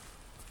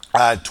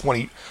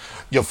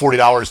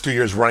 $40 2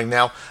 years running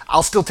now.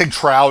 I'll still take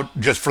Trout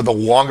just for the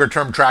longer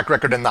term track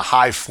record and the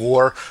high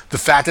floor. The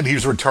fact that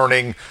he's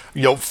returning,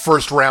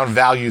 first round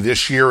value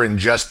this year and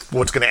just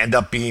what's going to end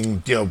up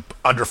being,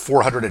 under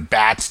 400 at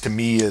bats to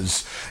me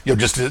is,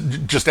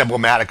 just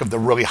emblematic of the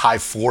really high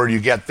floor you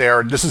get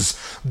there. This is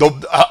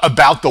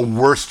about the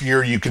worst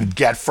year you could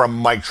get from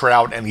Mike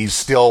Trout, and he's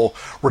still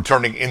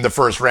returning in the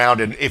first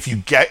round. And if you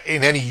get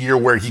in any year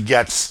where he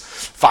gets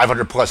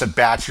 500 plus at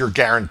bats, you're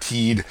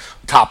guaranteed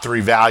top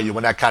 3 value,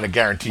 and that kind of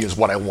guarantee is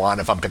what I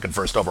want if I'm picking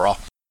first overall.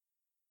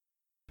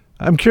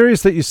 I'm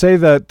curious that you say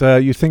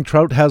that you think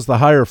Trout has the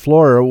higher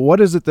floor.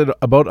 What is it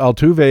about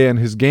Altuve and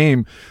his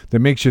game that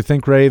makes you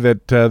think, Ray,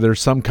 that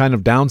there's some kind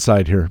of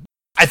downside here?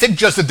 I think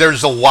just that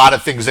there's a lot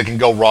of things that can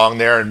go wrong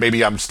there, and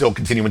maybe I'm still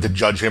continuing to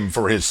judge him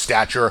for his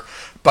stature.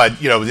 But,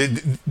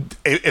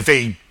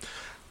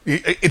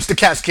 it's the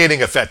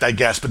cascading effect, I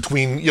guess,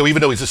 between,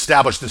 even though he's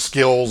established the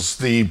skills,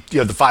 the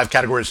 5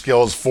 category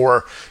skills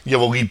for,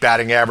 elite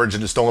batting average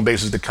and the stolen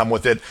bases that come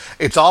with it,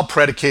 it's all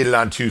predicated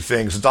on 2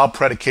 things. It's all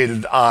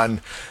predicated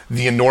on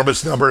the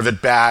enormous number of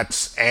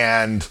at-bats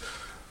and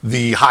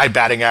the high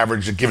batting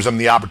average that gives him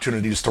the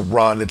opportunities to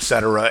run,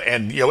 etc.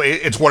 And,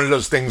 it's one of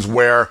those things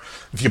where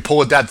if you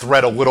pull at that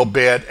thread a little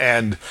bit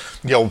and,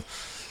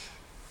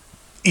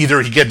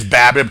 either he gets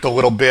BABIP'd a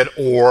little bit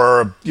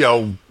or,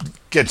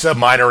 gets a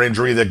minor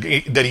injury that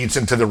eats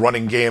into the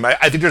running game.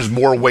 I think there's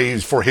more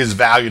ways for his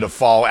value to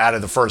fall out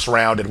of the first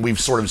round, and we've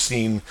sort of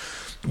seen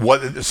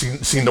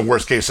the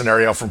worst case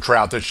scenario from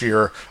Trout this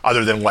year,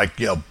 other than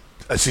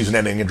a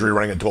season-ending injury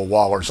running into a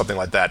wall or something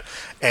like that,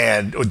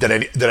 and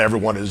that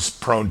everyone is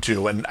prone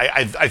to. And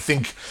I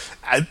think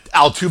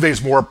Altuve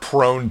is more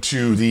prone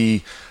to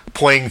the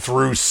playing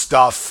through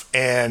stuff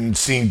and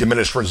seeing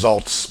diminished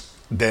results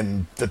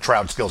than the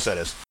Trout skill set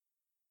is.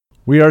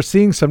 We are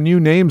seeing some new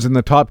names in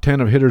the top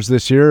 10 of hitters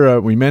this year.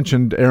 We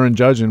mentioned Aaron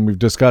Judge, and we've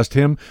discussed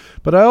him.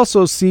 But I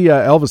also see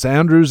Elvis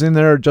Andrus in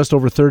there, just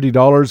over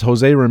 $30.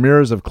 Jose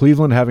Ramirez of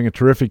Cleveland having a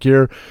terrific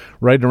year,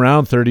 right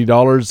around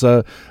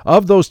 $30.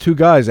 Of those 2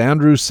 guys,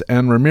 Andrus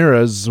and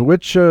Ramirez,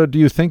 which do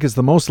you think is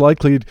the most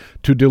likely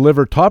to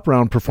deliver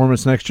top-round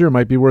performance next year?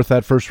 Might be worth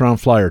that first-round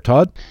flyer.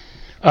 Todd?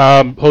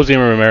 Jose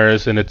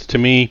Ramirez, and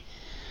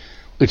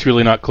it's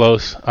really not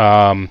close.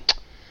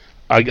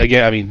 I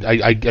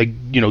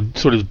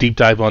sort of deep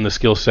dive on the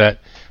skill set.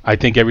 I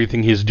think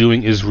everything he's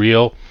doing is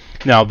real.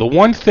 Now, the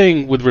one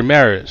thing with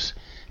Ramirez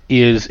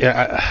is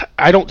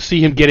I don't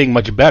see him getting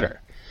much better.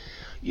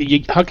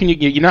 How can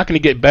you're not going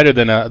to get better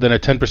than a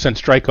 10%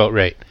 strikeout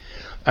rate.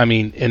 I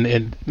mean,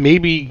 and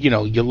maybe you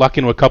luck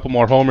into a couple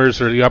more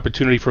homers or the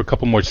opportunity for a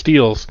couple more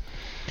steals,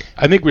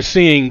 I think we're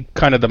seeing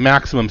kind of the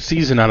maximum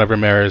season out of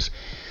Ramirez,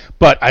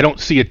 but I don't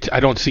see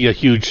a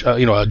huge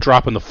a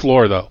drop in the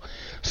floor though.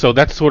 So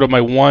that's sort of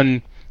my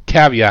one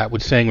caveat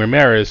with saying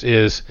Ramirez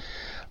is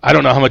I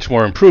don't know how much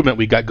more improvement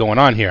we got going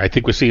on here. I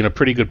think we're seeing a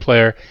pretty good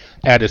player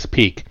at his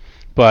peak.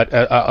 But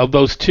of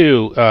those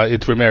two,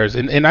 it's Ramirez.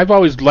 And I've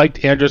always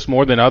liked Andrus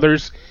more than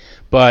others.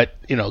 But,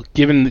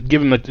 given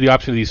the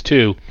option of these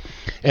two,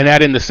 and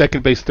add in the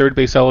second base, third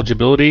base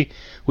eligibility,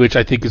 which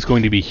I think is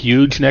going to be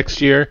huge next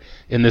year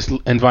in this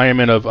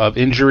environment of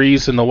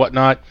injuries and the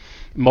whatnot,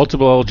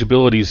 multiple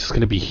eligibilities is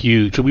going to be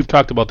huge. And we've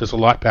talked about this a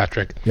lot,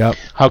 Patrick. Yep.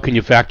 How can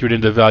you factor it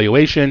into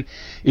evaluation?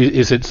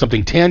 Is it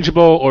something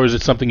tangible, or is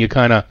it something you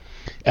kind of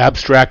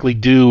abstractly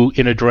do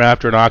in a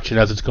draft or an auction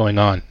as it's going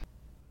on?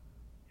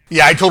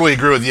 Yeah, I totally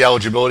agree with the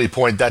eligibility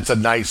point. That's a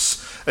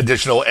nice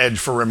additional edge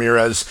for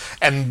Ramirez.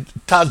 And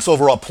Todd's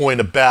overall point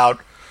about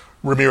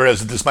Ramirez,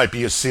 that this might be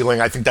his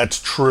ceiling, I think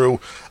that's true.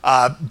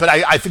 But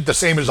I think the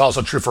same is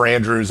also true for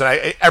Andrews.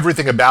 And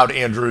everything about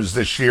Andrews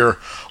this year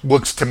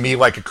looks to me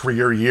like a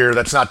career year.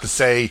 That's not to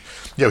say,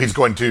 he's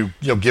going to,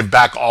 give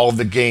back all of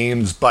the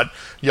games, but,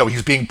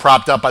 he's being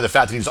propped up by the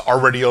fact that he's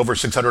already over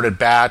 600 at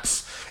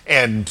bats.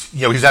 And,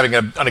 he's having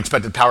an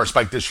unexpected power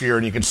spike this year,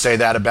 and you can say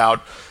that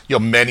about,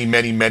 many,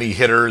 many, many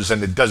hitters,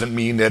 and it doesn't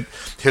mean that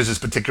his is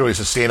particularly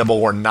sustainable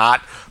or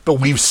not.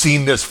 But we've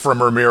seen this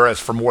from Ramirez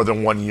for more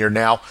than 1 year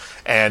now,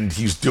 and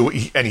he's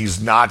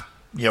not,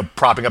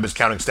 propping up his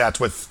counting stats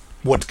with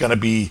what's going to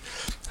be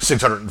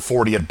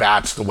 640 at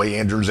bats the way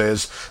Andrews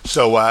is.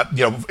 So,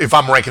 if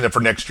I'm ranking it for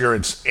next year,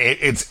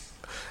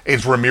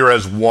 it's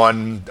Ramirez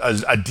one,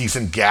 a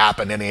decent gap,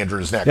 and then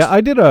Andrews next. Yeah,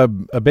 I did a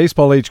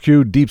Baseball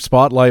HQ deep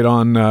spotlight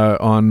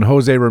on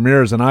Jose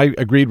Ramirez, and I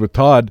agreed with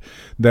Todd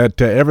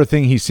that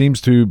everything he seems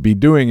to be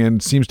doing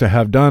and seems to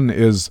have done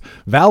is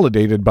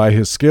validated by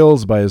his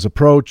skills, by his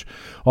approach,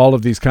 all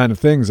of these kind of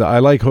things. I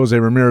like Jose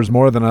Ramirez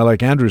more than I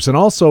like Andrews. And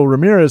also,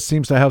 Ramirez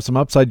seems to have some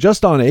upside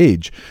just on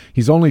age.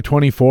 He's only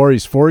 24.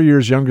 He's 4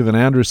 years younger than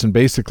Andrews and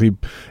basically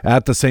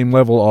at the same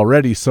level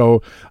already.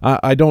 So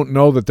I don't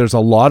know that there's a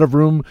lot of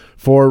room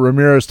for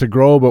Ramirez to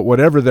grow, but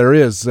whatever there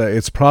is,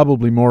 it's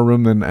probably more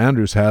room than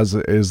Andrews has,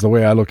 is the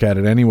way I look at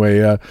it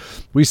anyway.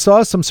 We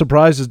saw some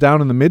surprises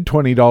down in the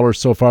mid-$20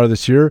 so far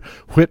this year.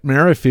 Whit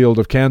Merrifield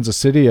of Kansas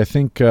City, I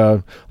think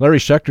Larry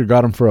Schechter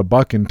got him for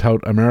 $1 in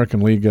Tout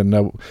American League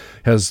and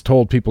has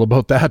told people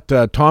about that.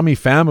 Tommy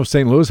Pham of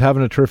St. Louis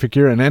having a terrific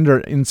year, and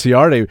Ender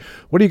Inciarte.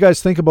 What do you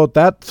guys think about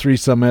that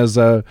threesome as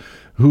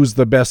who's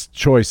the best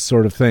choice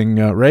sort of thing,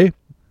 Ray?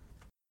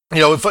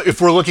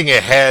 If we're looking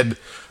ahead,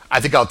 I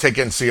think I'll take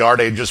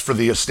Inciarte just for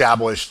the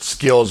established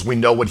skills. We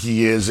know what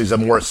he is. He's a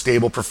more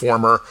stable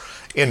performer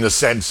in the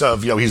sense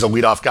of, he's a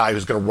leadoff guy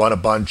who's going to run a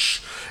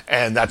bunch,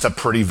 and that's a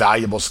pretty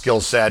valuable skill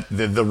set.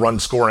 The run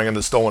scoring and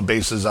the stolen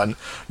bases on,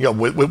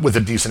 with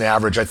a decent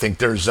average. I think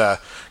there's a,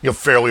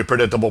 fairly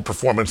predictable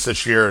performance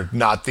this year,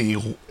 not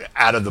the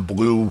out of the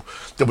blue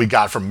that we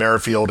got from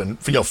Merrifield. And,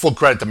 full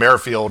credit to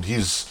Merrifield.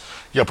 He's,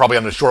 probably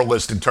on the short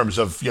list in terms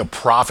of,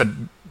 profit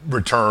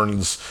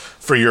returns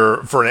for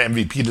an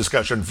MVP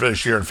discussion for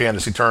this year in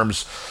fantasy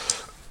terms.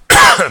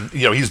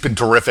 He's been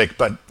terrific,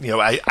 but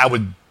I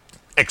would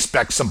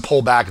expect some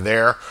pullback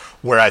there,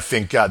 where I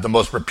think the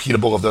most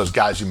repeatable of those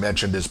guys you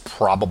mentioned is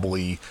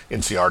probably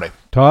Inciarte.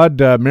 Todd,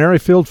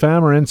 Merrifield,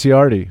 Pham, or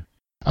Inciarte?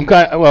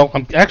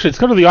 Actually, it's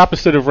kind of the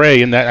opposite of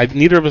Ray in that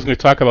neither of us are going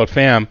to talk about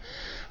Pham,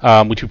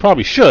 which we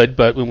probably should,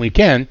 but when we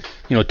can,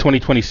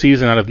 2020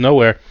 season out of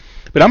nowhere.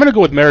 But I'm going to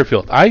go with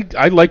Merrifield.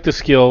 I like the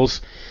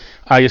skills.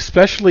 I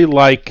especially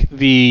like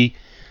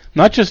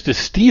not just the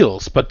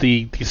steals, but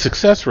the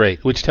success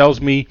rate, which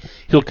tells me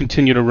he'll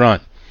continue to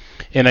run.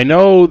 And I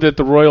know that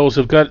the Royals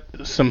have got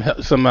some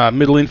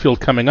middle infield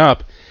coming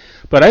up,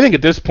 but I think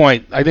at this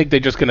point, I think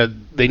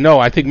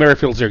I think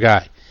Merrifield's their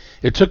guy.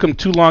 It took them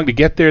too long to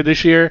get there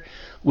this year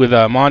with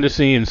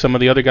Mondesi and some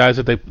of the other guys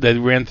that they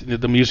ran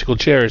the musical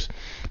chairs.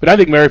 But I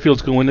think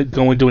Merrifield's going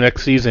into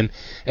next season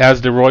as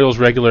the Royals'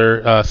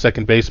 regular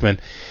second baseman.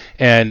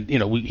 And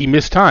he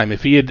missed time.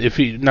 If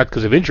he not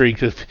because of injury,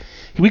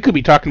 we could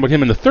be talking about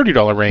him in the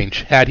 $30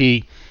 range had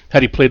he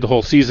played the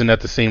whole season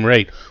at the same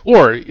rate.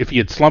 Or if he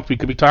had slumped, we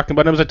could be talking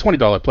about him as a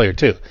 $20 player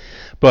too.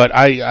 But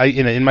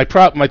in my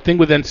thing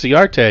with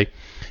Inciarte,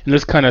 and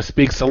this kind of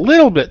speaks a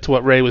little bit to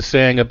what Ray was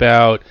saying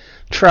about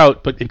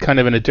Trout, but kind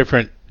of in a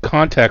different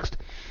context.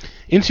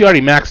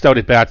 Inciarte maxed out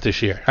at bats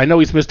this year. I know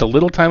he's missed a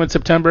little time in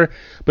September,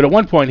 but at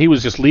one point he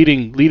was just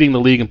leading the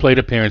league in plate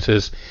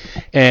appearances,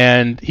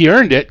 and he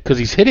earned it because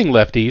he's hitting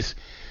lefties.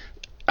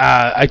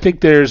 I think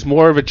there's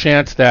more of a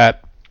chance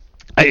that,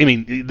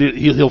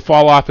 he'll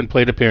fall off in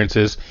plate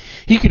appearances.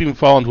 He could even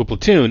fall into a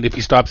platoon if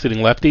he stops hitting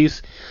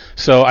lefties.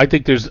 So I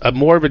think there's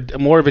more of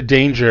a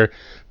danger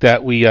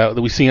that we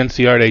see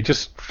Inciarte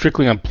just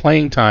strictly on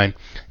playing time.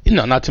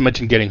 Not to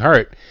mention getting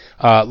hurt,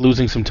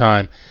 losing some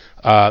time.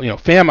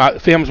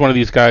 Pham's one of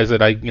these guys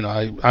that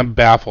I'm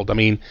baffled.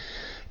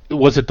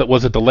 Was it the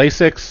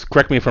LASIX?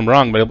 Correct me if I'm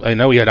wrong, but I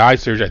know he had eye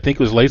surgery. I think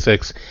it was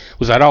LASIX.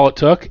 Was that all it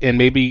took? And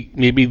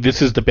maybe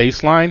this is the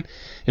baseline,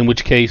 in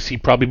which case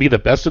he'd probably be the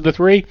best of the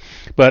three,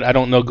 but I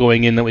don't know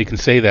going in that we can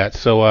say that.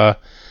 So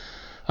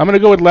I'm going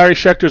to go with Larry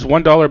Schechter's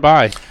 $1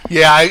 buy.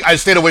 Yeah, I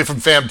stayed away from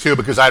Pham too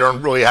because I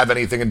don't really have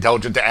anything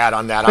intelligent to add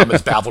on that. I'm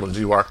as baffled as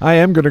you are. I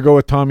am going to go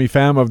with Tommy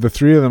Pham of the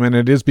three of them, and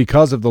it is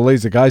because of the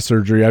LASIK eye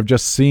surgery. I've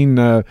just seen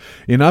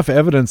enough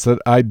evidence that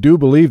I do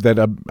believe that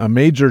a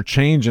major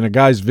change in a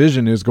guy's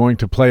vision is going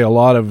to pay a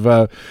lot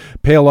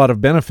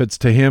of benefits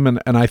to him,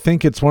 and I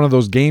think it's one of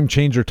those game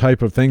changer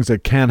type of things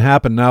that can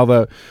happen. Now,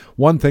 the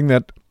one thing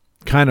that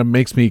kind of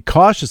makes me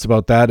cautious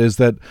about that is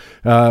that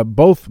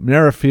both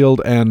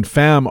Merrifield and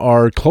Pham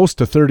are close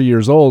to 30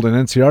 years old, and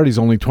NCRT's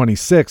only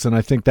 26, and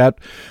I think that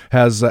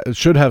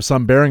should have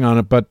some bearing on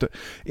it. But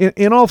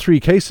in all three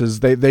cases,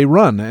 they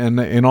run, and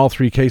in all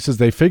three cases,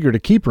 they figure to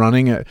keep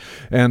running.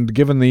 And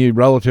given the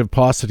relative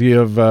paucity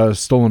of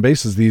stolen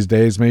bases these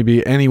days,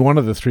 maybe any one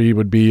of the three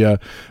would be a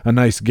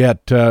nice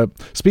get.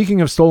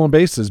 Speaking of stolen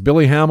bases,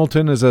 Billy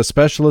Hamilton is a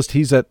specialist.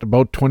 He's at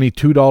about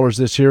 $22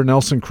 this year.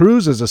 Nelson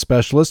Cruz is a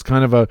specialist,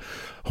 kind of a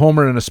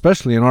homer and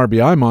especially an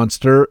RBI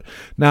monster.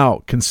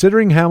 Now,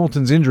 considering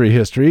Hamilton's injury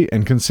history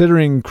and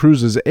considering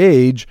Cruz's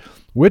age,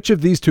 which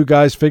of these two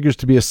guys figures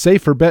to be a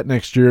safer bet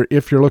next year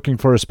if you're looking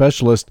for a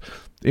specialist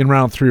in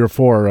round 3 or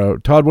 4?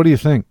 Todd, what do you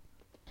think?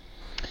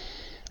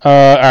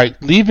 All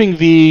right, leaving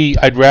the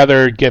I'd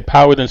rather get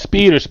power than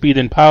speed or speed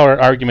than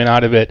power argument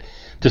out of it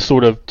to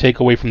sort of take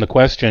away from the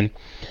question,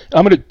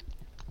 I'm going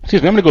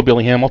to go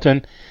Billy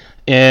Hamilton.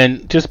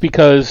 And just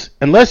because,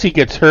 unless he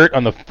gets hurt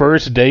on the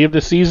first day of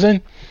the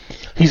season,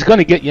 he's going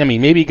to get,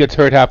 maybe he gets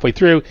hurt halfway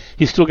through,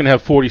 he's still going to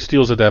have 40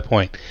 steals at that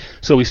point.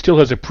 So he still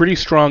has a pretty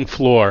strong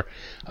floor,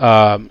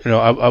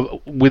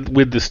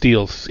 with the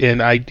steals.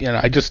 And I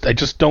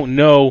just don't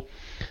know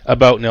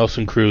about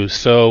Nelson Cruz.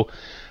 So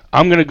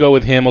I'm going to go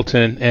with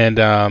Hamilton and,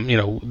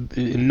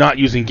 not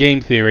using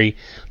game theory,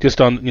 just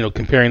on,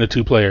 comparing the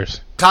two players.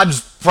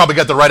 Todd's probably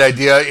got the right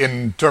idea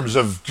in terms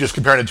of just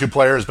comparing the two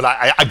players, but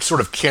I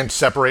sort of can't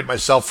separate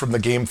myself from the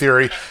game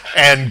theory.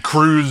 And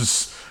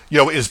Cruz,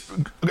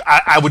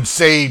 I would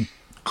say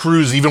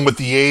Cruz, even with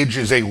the age,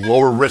 is a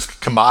lower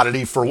risk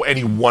commodity for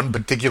any one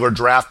particular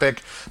draft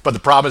pick. But the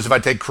problem is if I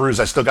take Cruz,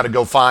 I still got to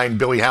go find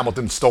Billy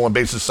Hamilton's stolen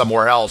bases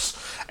somewhere else.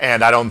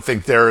 And I don't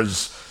think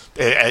there's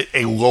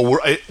a lower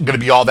going to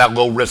be all that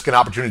low risk and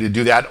opportunity to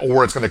do that,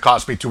 or it's going to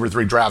cost me 2 or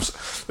 3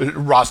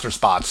 roster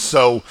spots.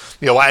 So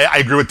I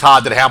agree with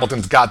Todd that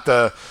Hamilton's got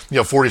the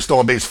 40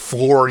 stolen base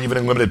floor even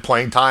in limited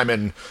playing time,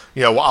 and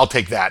I'll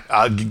take that.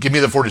 Give me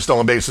the 40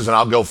 stolen bases and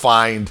I'll go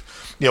find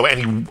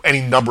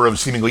any number of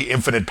seemingly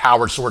infinite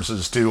power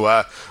sources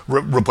to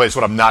replace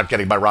what I'm not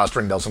getting by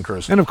rostering Nelson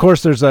Cruz. And of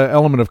course, there's an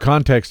element of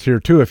context here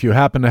too. If you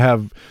happen to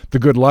have the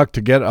good luck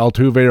to get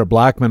Altuve or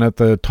Blackmon at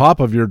the top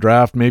of your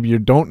draft, maybe you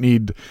don't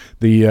need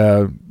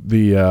the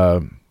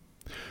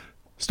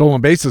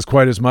stolen bases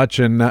quite as much,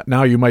 and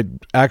now you might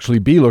actually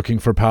be looking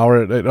for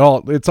power.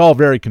 It's all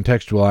very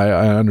contextual.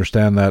 I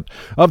understand that.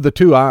 Of the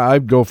two,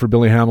 I'd go for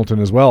Billy Hamilton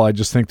as well. I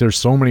just think there's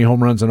so many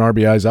home runs and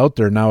RBIs out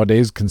there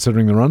nowadays,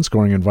 considering the run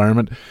scoring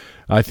environment.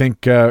 I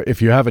think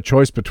if you have a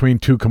choice between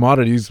two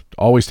commodities,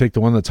 always take the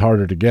one that's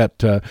harder to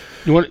get.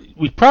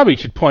 We probably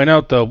should point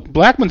out, though,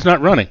 Blackmon's not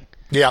running.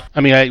 Yeah.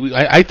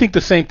 I think the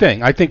same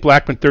thing. I think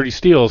Blackmon 30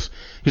 steals.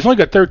 He's only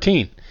got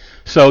 13.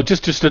 So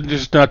just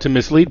not to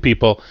mislead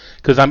people,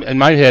 because I'm in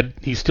my head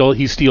he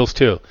steals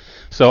too.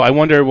 So I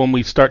wonder when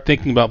we start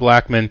thinking about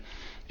Blackmon,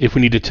 if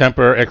we need to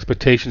temper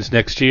expectations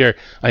next year.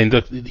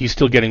 He's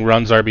still getting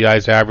runs,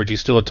 RBIs, average. He's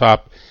still a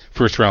top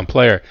first round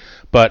player.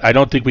 But I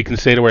don't think we can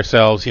say to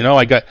ourselves,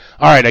 I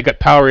got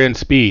power and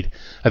speed.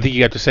 I think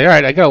you have to say, all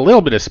right, I got a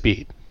little bit of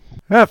speed.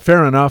 Yeah,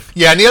 fair enough.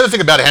 Yeah, and the other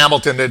thing about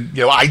Hamilton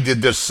that I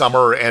did this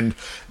summer, and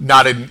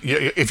not in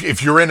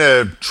if you're in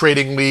a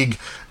trading league.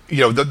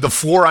 The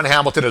floor on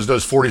Hamilton is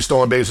those 40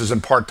 stolen bases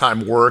and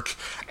part-time work.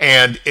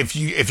 And if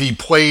he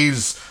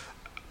plays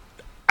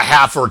a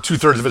half or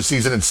 2/3 of a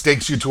season and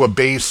stakes you to a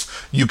base,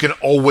 you can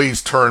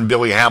always turn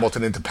Billy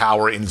Hamilton into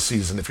power in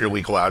season if your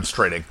legal odds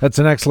trading. That's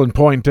an excellent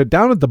point.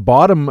 Down at the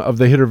bottom of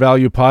the hitter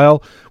value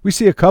pile, we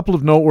see a couple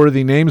of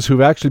noteworthy names who've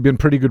actually been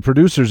pretty good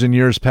producers in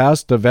years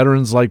past.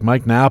 Veterans like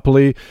Mike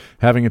Napoli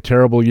having a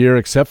terrible year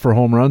except for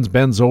home runs.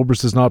 Ben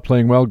Zobrist is not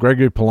playing well.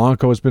 Gregory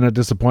Polanco has been a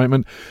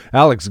disappointment.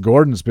 Alex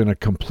Gordon's been a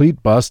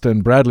complete bust,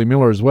 and Bradley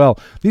Miller as well.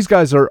 These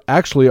guys are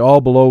actually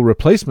all below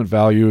replacement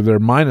value. They're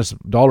minus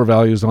dollar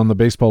values on the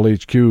Baseball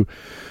HQ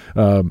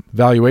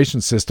valuation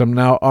system.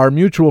 Now, our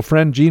mutual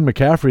friend Gene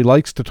McCaffrey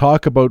likes to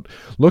talk about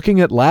looking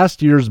at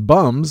last year's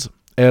bums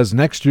as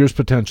next year's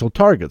potential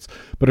targets.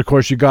 But of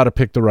course, you got to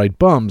pick the right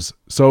bums.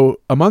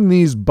 So among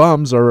these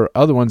bums, or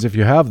other ones if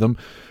you have them,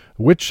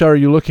 which are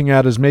you looking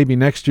at as maybe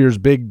next year's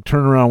big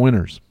turnaround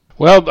winners?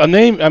 Well, a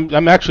name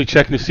I'm actually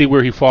checking to see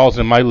where he falls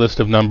in my list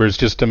of numbers,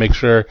 just to make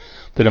sure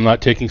that I'm not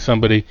taking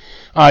somebody.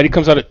 He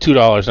comes out at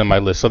 $2 on my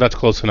list, so that's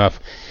close enough.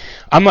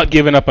 I'm not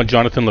giving up on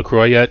Jonathan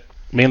LaCroix yet.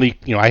 Mainly,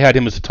 I had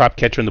him as the top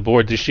catcher on the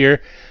board this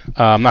year.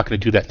 I'm not going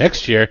to do that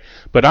next year,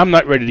 but I'm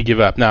not ready to give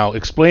up. Now,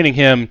 explaining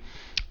him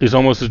is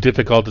almost as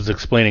difficult as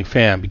explaining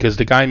Pham, because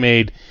the guy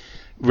made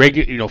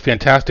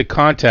fantastic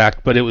contact,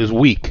 but it was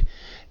weak.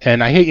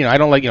 And I hate, I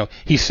don't like,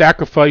 he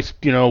sacrificed,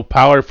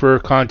 power for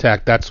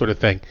contact, that sort of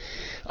thing.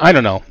 I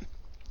don't know.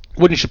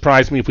 Wouldn't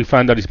surprise me if we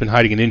found out he's been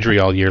hiding an injury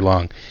all year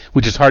long,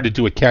 which is hard to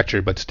do at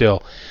catcher, but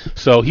still.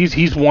 So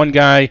he's one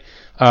guy.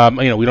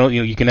 We don't.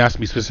 You can ask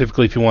me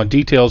specifically if you want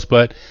details,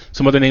 but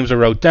some other names I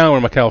wrote down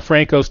were Maikel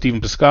Franco, Stephen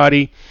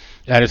Piscotty,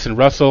 Addison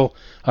Russell,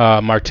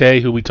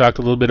 Marte, who we talked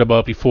a little bit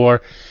about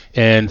before,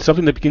 and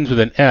something that begins with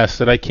an S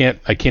that I can't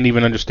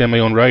even understand my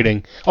own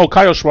writing. Oh,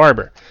 Kyle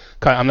Schwarber.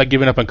 I'm not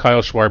giving up on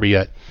Kyle Schwarber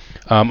yet.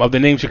 Of the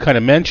names you kind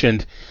of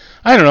mentioned,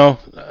 I don't know.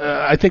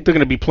 I think they're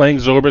going to be playing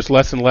Zobrist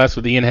less and less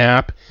with Ian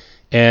Happ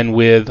and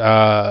with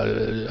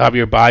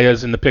Javier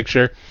Baez in the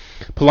picture.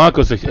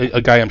 Polanco's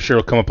a guy I'm sure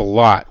will come up a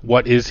lot.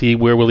 What is he?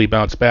 Where will he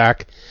bounce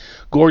back?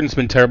 Gordon's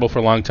been terrible for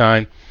a long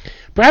time.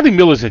 Bradley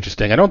Miller's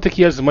interesting. I don't think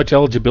he has as much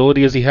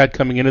eligibility as he had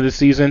coming into the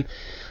season,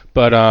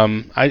 but I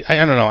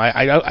don't know.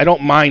 I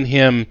don't mind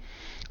him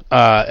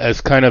as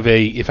kind of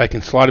if I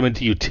can slot him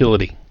into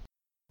utility.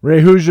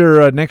 Ray, who's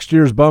your next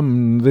year's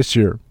bum this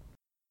year?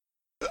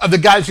 The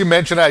guys you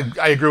mentioned,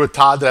 I agree with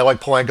Todd that I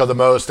like Polanco the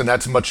most, and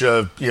that's much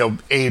of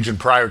age and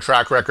prior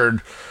track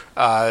record.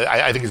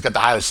 I think he's got the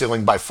highest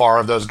ceiling by far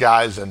of those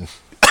guys, and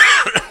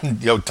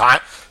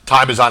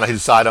time is on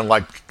his side,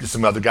 unlike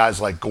some other guys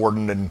like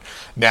Gordon and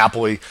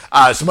Napoli.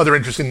 Some other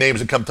interesting names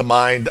that come to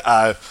mind.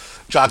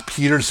 Jock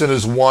Peterson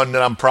is one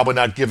that I'm probably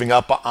not giving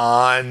up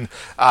on.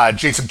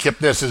 Jason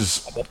Kipnis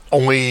is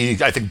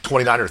only, I think,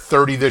 29 or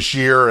 30 this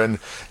year, and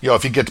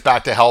if he gets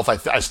back to health,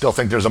 I still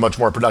think there's a much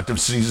more productive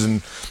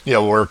season,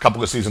 or a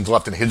couple of seasons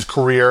left in his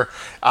career.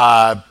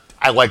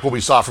 I like what we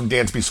saw from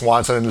Dansby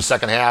Swanson in the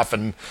second half,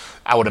 and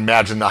I would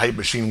imagine the hype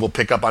machine will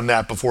pick up on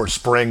that before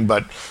spring.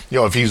 But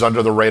if he's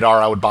under the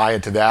radar, I would buy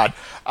into that.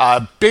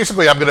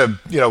 Basically, I'm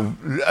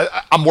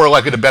more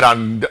likely to bet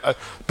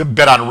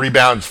on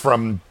rebounds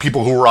from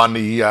people who are on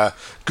the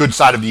good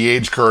side of the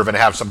age curve and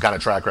have some kind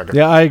of track record.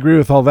 Yeah, I agree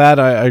with all that.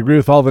 I agree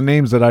with all the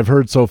names that I've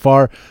heard so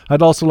far.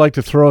 I'd also like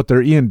to throw out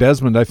there Ian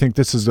Desmond. I think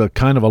this is a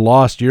kind of a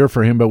lost year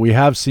for him, but we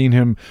have seen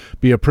him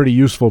be a pretty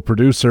useful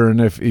producer,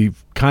 and if he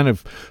kind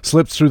of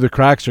slips through the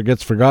cracks or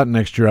gets forgotten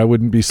next year, I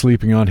wouldn't be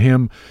sleeping on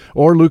him,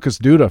 or Lucas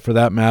Duda for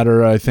that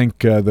matter. I think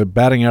the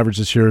batting average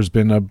this year has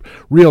been a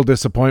real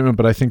disappointment,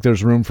 but I think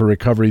there's room for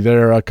recovery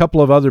there. A couple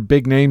of other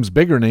bigger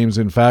names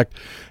in fact,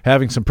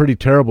 having some pretty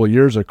terrible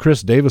years are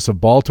Chris Davis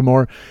of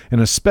Baltimore, and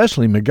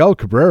especially Miguel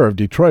Cabrera of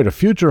Detroit, a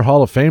future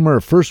Hall of Famer,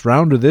 a first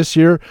rounder this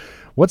year.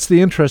 What's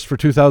the interest for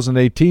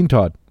 2018,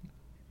 Todd?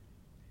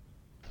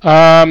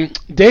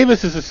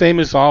 Davis is the same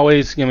as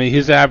always.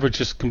 His average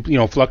just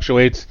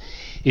fluctuates.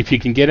 If you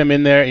can get him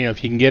in there,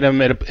 if you can get him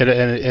at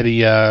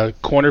a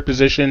corner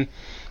position,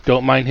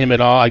 don't mind him at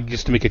all.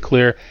 Just to make it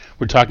clear,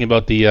 we're talking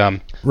about the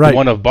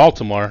one of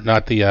Baltimore,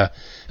 not the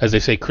as they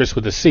say, Chris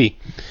with a C.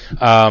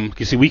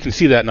 You see, we can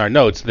see that in our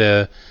notes.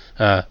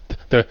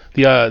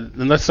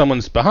 Unless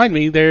someone's behind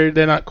me, they're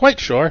not quite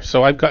sure.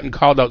 So I've gotten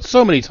called out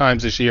so many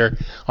times this year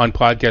on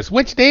podcasts.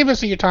 Which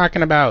Davis are you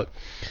talking about?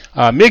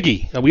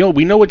 Miggy.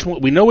 We know which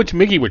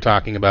Miggy we're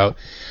talking about.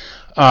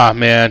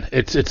 Man,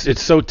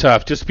 it's so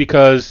tough just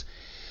because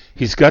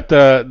he's got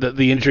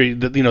the injury,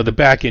 the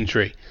back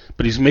injury,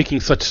 but he's making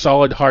such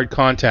solid hard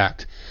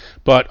contact.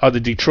 But are the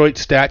Detroit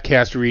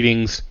StatCast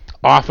readings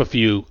off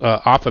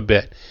a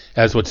bit,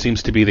 as what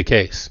seems to be the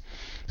case?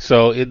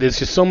 So there's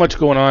just so much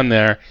going on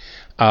there.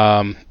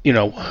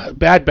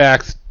 Bad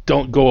backs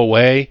don't go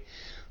away.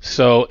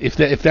 So if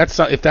that's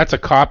a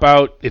cop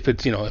out, if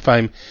it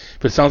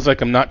sounds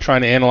like I'm not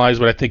trying to analyze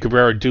what I think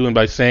Cabrera doing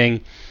by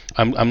saying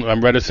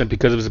I'm reticent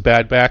because of his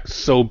bad back,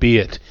 so be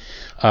it.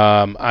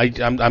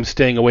 I'm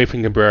staying away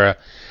from Cabrera.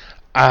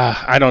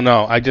 I don't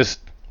know.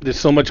 There's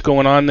so much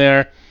going on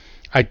there.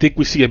 I think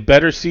we see a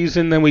better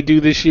season than we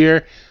do this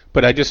year,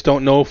 but I just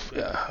don't know if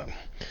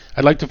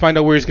I'd like to find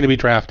out where he's going to be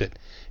drafted.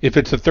 If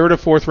it's the third or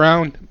fourth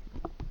round,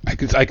 I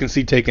can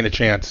see taking a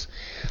chance.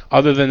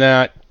 Other than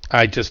that,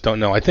 I just don't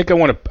know. I think I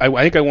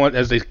want,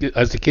 as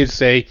the kids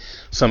say,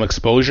 some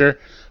exposure.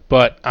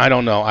 But I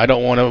don't know. I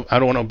don't want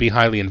to be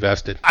highly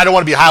invested. I don't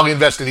want to be highly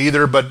invested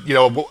either. But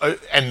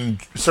and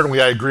certainly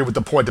I agree with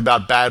the point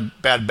about bad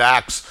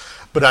backs.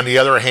 But on the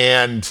other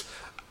hand,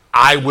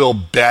 I will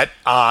bet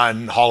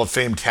on Hall of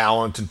Fame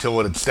talent until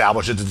it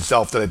establishes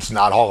itself that it's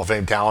not Hall of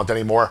Fame talent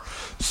anymore.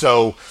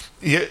 So,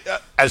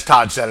 as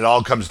Todd said, it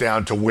all comes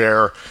down to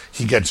where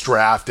he gets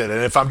drafted.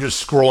 And if I'm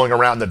just scrolling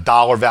around the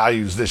dollar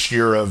values this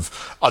year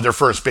of other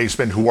first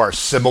basemen who are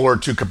similar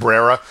to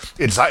Cabrera,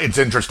 it's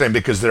interesting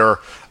because there are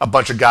a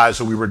bunch of guys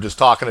who we were just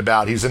talking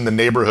about. He's in the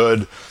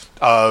neighborhood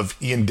of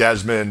Ian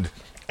Desmond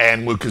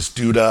and Lucas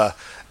Duda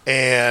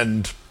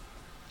and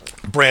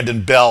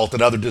Brandon Belt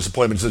and other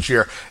disappointments this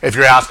year. If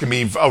you're asking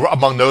me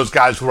among those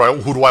guys,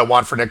 who do I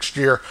want for next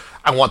year?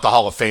 I want the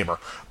Hall of Famer.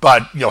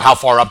 But, how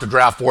far up the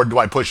draft board do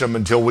I push him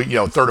until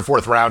third or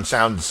fourth round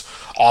sounds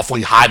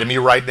awfully high to me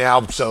right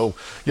now. So,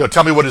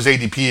 tell me what his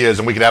ADP is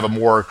and we could have a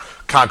more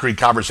concrete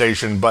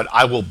conversation. But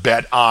I will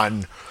bet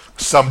on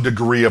some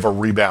degree of a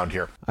rebound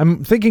here.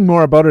 I'm thinking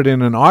more about it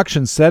in an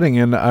auction setting,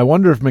 and I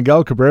wonder if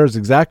Miguel Cabrera is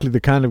exactly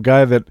the kind of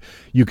guy that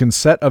you can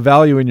set a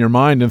value in your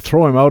mind and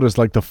throw him out as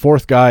like the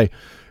fourth guy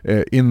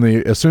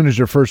as soon as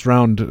your first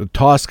round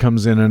toss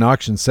comes in an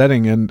auction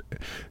setting, and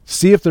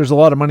see if there's a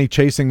lot of money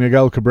chasing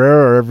Miguel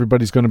Cabrera, or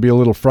everybody's going to be a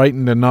little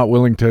frightened and not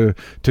willing to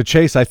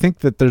chase. I think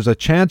that there's a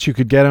chance you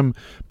could get him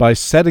by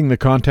setting the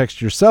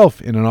context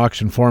yourself in an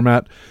auction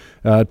format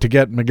to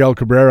get Miguel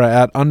Cabrera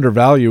at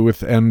undervalue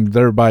and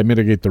thereby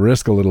mitigate the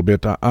risk a little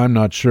bit. I'm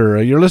not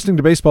sure. You're listening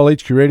to Baseball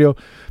HQ Radio.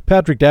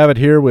 Patrick Davitt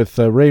here with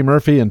Ray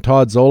Murphy and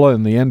Todd Zola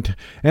in the end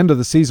of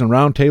the season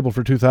roundtable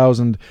for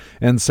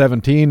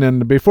 2017.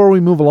 And before we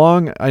move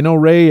along, I know,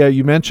 Ray,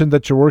 you mentioned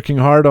that you're working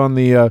hard on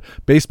the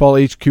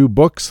Baseball HQ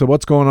books. So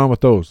what's going on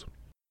with those?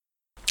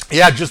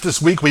 Yeah, just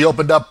this week we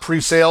opened up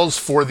pre-sales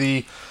for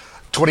the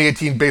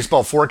 2018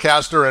 Baseball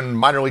Forecaster and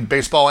Minor League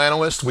Baseball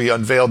Analyst. We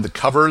unveiled the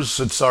covers.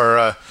 It's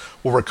our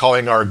what we're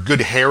calling our good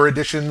hair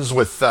editions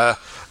with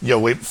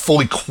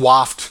fully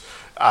coiffed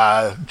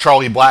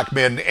Charlie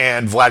Blackmon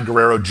and Vlad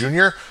Guerrero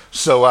Jr.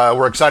 So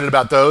we're excited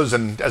about those.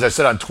 And as I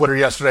said on Twitter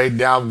yesterday,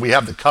 now we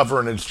have the cover,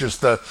 and it's just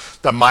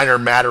the minor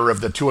matter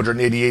of the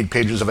 288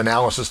 pages of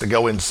analysis to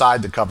go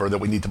inside the cover that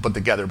we need to put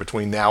together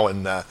between now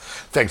and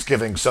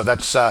Thanksgiving. So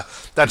that's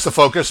the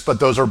focus.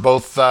 But those are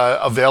both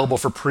available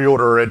for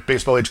pre-order at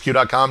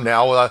BaseballHQ.com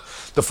now.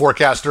 The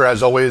Forecaster,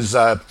 as always,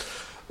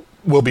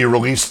 will be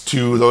released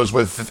to those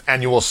with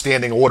annual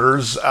standing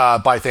orders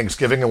by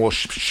Thanksgiving, and we'll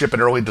ship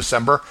in early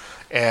December.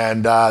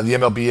 And the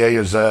MLBA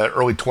is an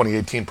early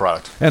 2018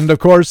 product. And, of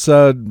course,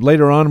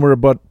 later on, we're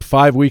about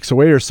 5 weeks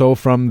away or so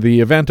from the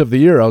event of the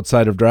year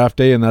outside of Draft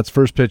Day, and that's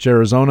First Pitch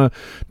Arizona.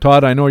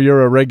 Todd, I know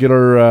you're a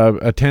regular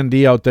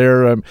attendee out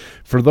there.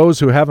 For those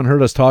who haven't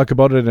heard us talk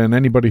about it, and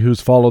anybody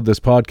who's followed this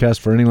podcast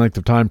for any length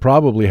of time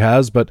probably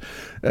has, but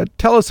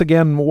tell us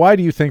again, why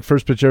do you think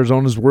First Pitch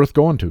Arizona is worth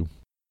going to?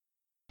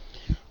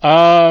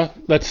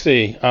 Let's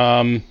see.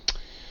 How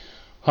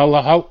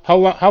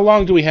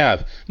long do we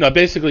have? No,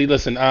 basically,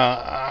 listen.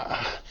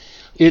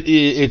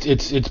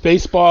 It's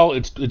baseball.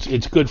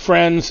 It's good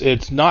friends.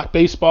 It's not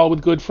baseball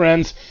with good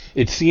friends.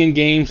 It's seeing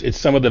games. It's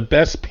some of the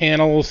best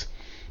panels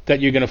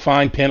that you're going to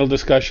find. Panel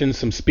discussions,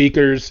 some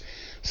speakers,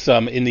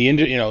 some in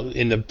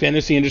the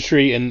fantasy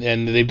industry,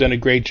 and they've done a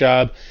great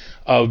job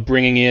of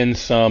bringing in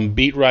some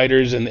beat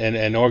writers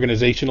and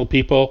organizational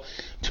people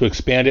to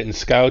expand it, and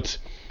scouts.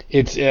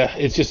 It's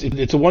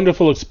a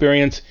wonderful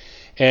experience,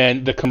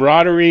 and the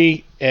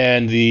camaraderie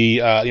and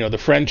the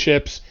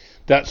friendships,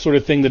 that sort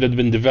of thing that have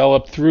been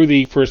developed through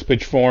the First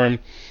Pitch Forum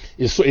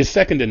is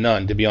second to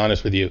none, to be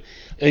honest with you.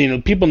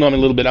 And, people know me a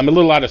little bit. I'm a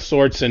little out of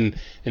sorts in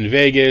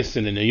Vegas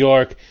and in New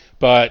York,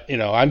 but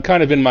I'm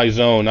kind of in my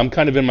zone. I'm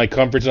kind of in my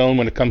comfort zone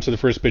when it comes to the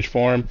First Pitch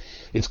Forum.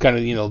 It's kind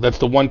of that's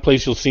the one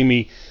place you'll see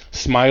me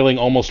smiling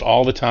almost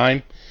all the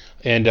time,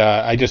 and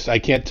I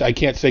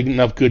can't say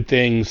enough good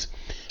things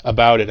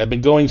about it. I've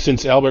been going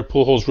since Albert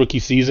Pujols' rookie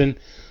season.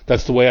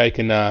 That's the way I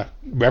can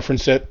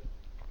reference it.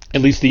 At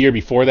least the year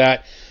before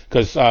that,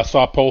 because saw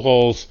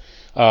Pujols,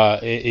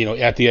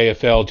 at the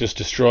AFL just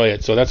destroy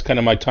it. So that's kind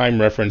of my time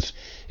reference,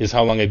 is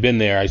how long I've been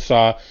there. I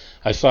saw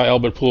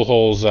Albert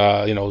Pujols,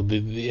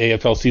 the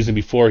AFL season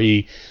before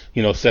he,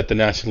 set the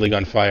National League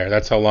on fire.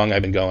 That's how long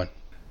I've been going.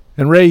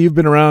 And Ray, you've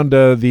been around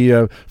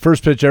the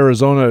First Pitch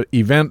Arizona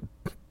event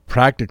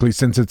practically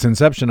since its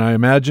inception, I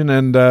imagine.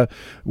 And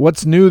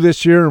what's new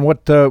this year, and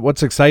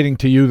what's exciting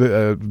to you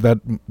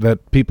that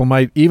people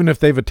might, even if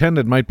they've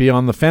attended, might be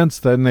on the fence,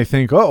 then they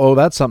think, oh,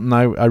 that's something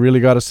I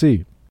really got to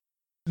see?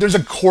 There's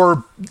a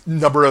core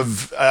number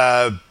of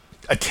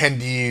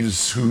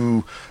attendees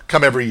who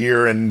come every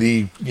year, and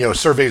the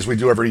surveys we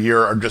do every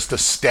year are just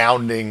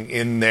astounding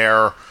in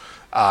their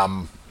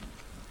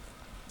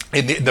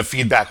in the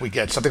feedback we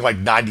get. Something like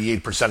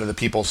 98% of the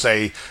people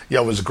say,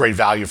 it was a great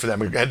value for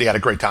them. They had a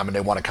great time and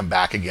they want to come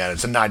back again.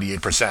 It's a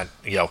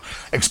 98%,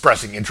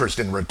 expressing interest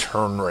in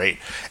return rate.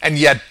 And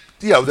yet,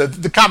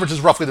 the conference is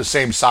roughly the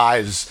same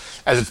size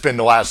as it's been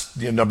the last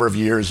number of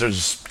years.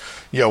 There's,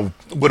 a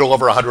little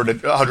over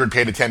 100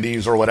 paid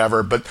attendees or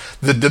whatever, but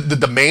the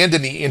demand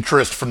and the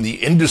interest from the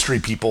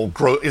industry people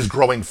is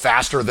growing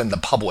faster than the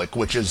public,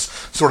 which is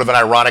sort of an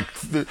ironic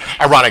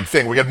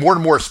thing. We get more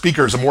and more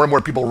speakers and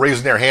more people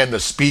raising their hand to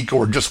speak,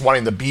 or just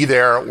wanting to be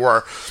there,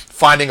 or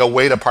finding a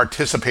way to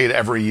participate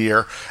every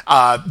year.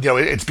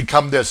 It's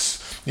become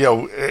this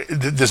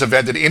this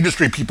event that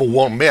industry people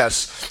won't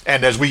miss.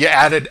 And as we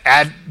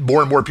add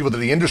more and more people to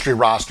the industry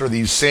roster,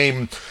 these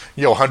same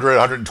 100,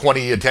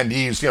 120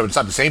 attendees, it's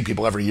not the same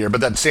people every year,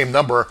 but that same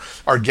number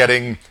are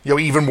getting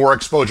even more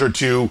exposure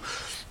to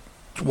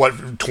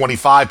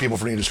 25 people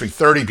from the industry,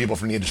 30 people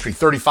from the industry,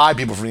 35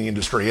 people from the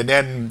industry, and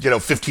then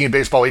 15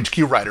 Baseball HQ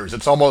writers.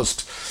 It's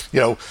almost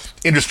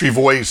industry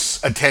voice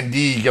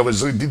attendee.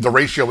 The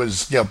ratio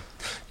is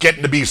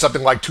getting to be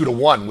something like 2 to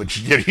 1, which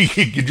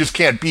you just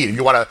can't beat. If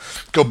you want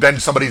to go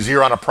bend somebody's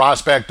ear on a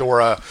prospect,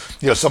 or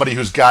somebody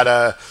who's got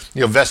a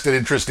vested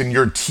interest in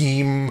your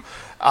team,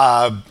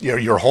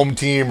 your home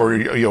team, or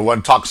you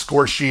want to talk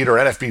score sheet or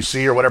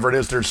NFBC or whatever it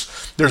is.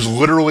 There's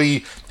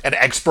literally an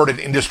expert and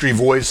industry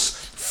voice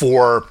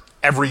for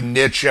every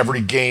niche,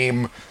 every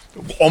game,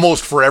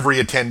 almost for every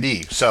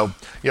attendee. So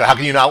how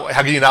can you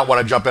not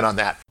want to jump in on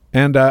that?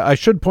 And I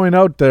should point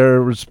out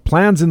there was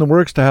plans in the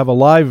works to have a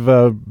live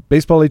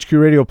Baseball HQ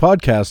Radio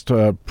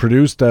podcast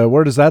produced.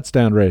 Where does that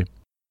stand, Ray?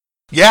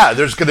 Yeah,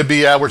 there's going to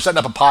be, we're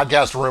setting up a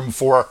podcast room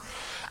for,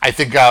 I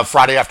think,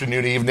 Friday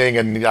afternoon, evening,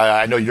 and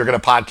I know you're going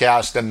to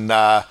podcast, and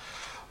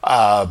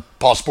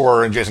Paul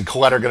Sporer and Jason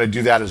Collette are going to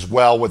do that as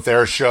well with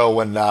their show,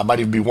 and might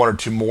even be one or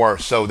two more.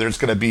 So there's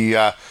going to be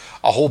a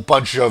whole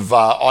bunch of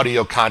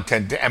audio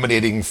content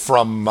emanating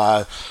from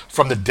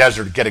the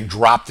desert, getting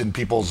dropped in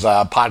people's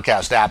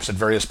podcast apps at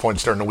various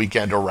points during the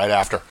weekend or right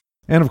after.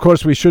 And, of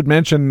course, we should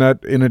mention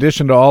that in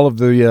addition to all of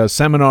the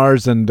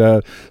seminars and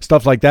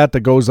stuff like that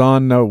goes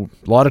on, a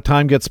lot of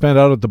time gets spent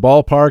out at the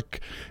ballpark,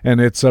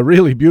 and it's a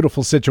really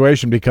beautiful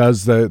situation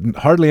because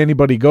hardly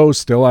anybody goes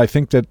still. I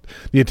think that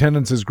the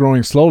attendance is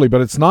growing slowly,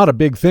 but it's not a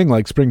big thing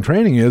like spring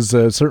training is.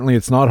 Certainly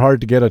it's not hard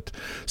to get a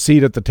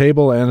seat at the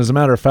table, and as a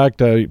matter of fact,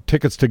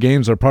 tickets to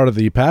games are part of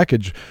the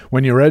package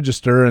when you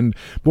register, and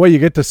boy, you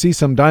get to see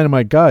some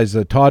dynamite guys.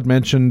 Todd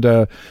mentioned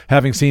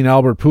having seen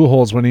Albert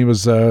Pujols when he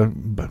was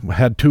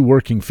had two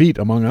working feet,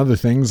 among other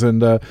things,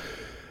 and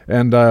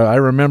I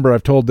remember,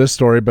 I've told this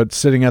story, but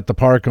sitting at the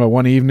park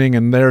one evening,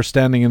 and they're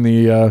standing in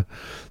the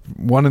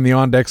one in the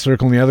on-deck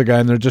circle and the other guy,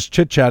 and they're just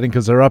chit-chatting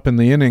because they're up in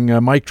the inning,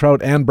 Mike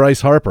Trout and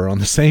Bryce Harper on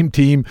the same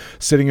team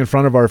sitting in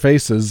front of our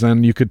faces,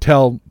 and you could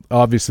tell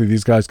obviously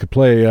these guys could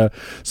play.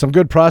 Some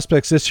good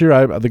prospects this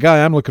year. The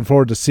guy I'm looking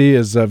forward to see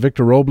is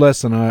Victor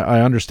Robles, and I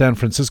understand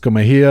Francisco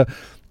Mejia,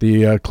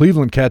 the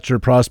Cleveland catcher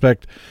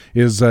prospect,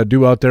 is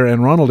due out there,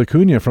 and Ronald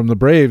Acuna from the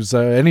Braves.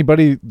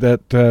 Anybody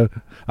that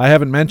I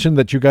haven't mentioned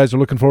that you guys are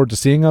looking forward to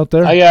seeing out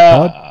there? I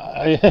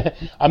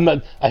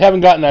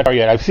haven't gotten that far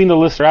yet. I've seen the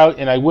list out,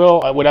 and I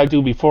will. What I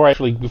do before I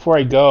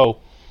go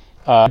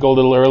a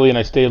little early and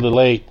I stay a little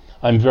late.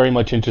 I'm very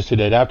much interested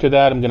in it. After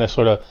that, I'm going to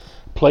sort of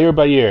player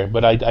by ear,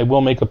 but I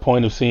will make a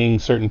point of seeing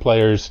certain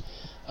players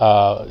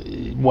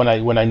when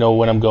I know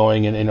when I'm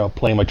going and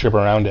playing my trip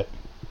around it.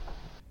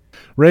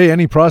 Ray,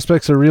 any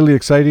prospects are really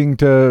exciting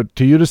to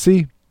you to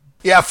see?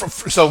 Yeah,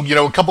 so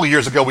a couple of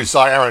years ago we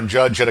saw Aaron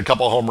Judge hit a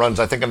couple of home runs,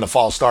 I think, in the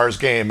Fall Stars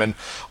game, and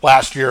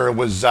last year it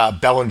was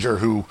Bellinger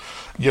who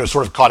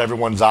sort of caught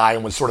everyone's eye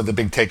and was sort of the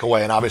big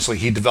takeaway, and obviously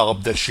he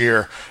developed this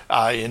year,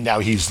 and now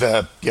he's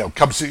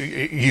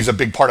he's a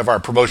big part of our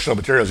promotional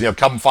materials.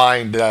 Come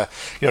find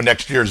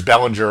next year's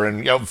Bellinger,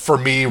 and for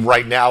me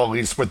right now, at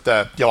least with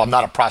the I'm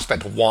not a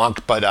prospect wonk,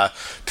 but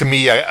to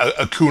me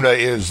Acuna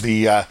is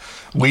the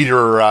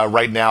leader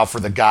right now for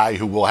the guy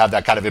who will have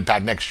that kind of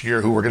impact next year,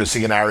 who we're going to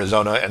see in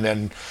Arizona, and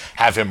then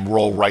have him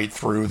roll right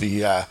through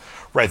the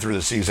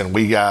season.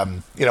 We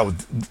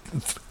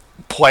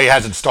play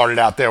hasn't started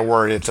out there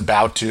where it's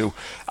about to.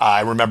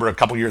 I remember a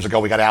couple years ago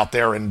we got out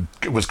there and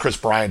it was Chris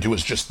Bryant who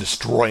was just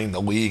destroying the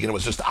league, and it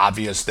was just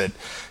obvious that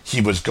he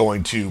was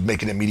going to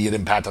make an immediate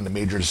impact on the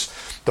majors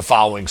the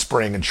following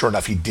spring, and sure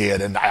enough he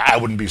did. And I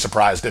wouldn't be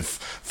surprised if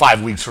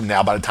 5 weeks from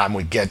now, by the time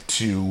we get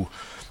to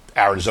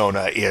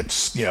Arizona,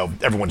 it's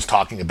everyone's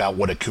talking about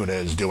what Acuna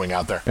is doing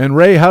out there. And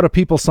Ray, how do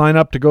people sign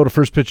up to go to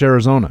First Pitch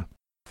Arizona?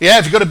 Yeah,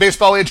 if you go to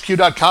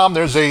BaseballHQ.com,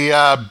 there's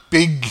a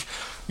big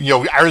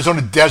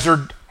Arizona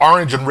desert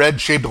orange and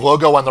red shaped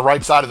logo on the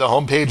right side of the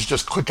homepage.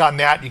 Just click on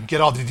that. You can get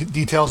all the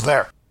details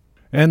there.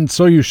 And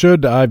so you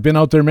should. I've been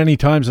out there many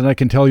times, and I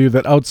can tell you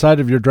that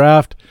outside of your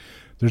draft,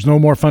 there's no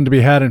more fun to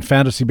be had in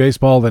fantasy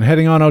baseball than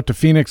heading on out to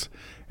Phoenix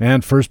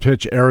and First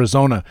Pitch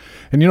Arizona.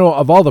 And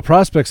of all the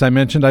prospects I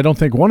mentioned, I don't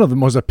think one of them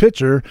was a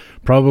pitcher,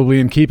 probably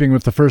in keeping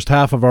with the first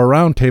half of our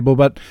roundtable,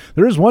 but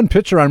there is one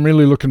pitcher I'm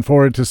really looking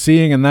forward to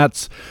seeing, and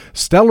that's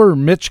stellar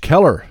Mitch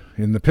Keller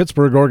in the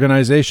Pittsburgh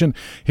organization.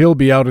 He'll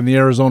be out in the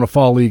Arizona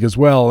Fall League as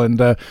well.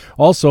 And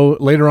also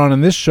later on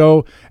in this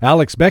show,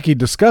 Alex Becky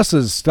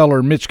discusses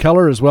stellar Mitch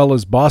Keller as well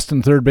as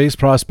Boston third base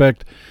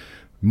prospect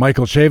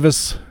Michael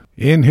Chavis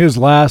in his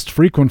last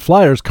frequent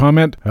Flyers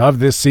comment of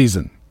this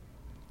season.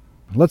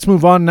 Let's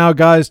move on now,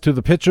 guys, to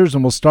the pitchers,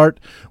 and we'll start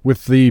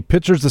with the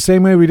pitchers the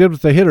same way we did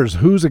with the hitters.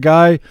 Who's a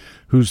guy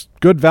whose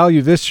good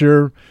value this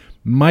year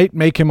might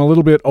make him a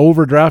little bit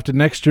overdrafted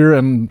next year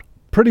and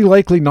pretty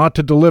likely not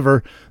to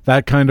deliver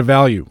that kind of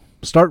value?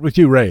 Start with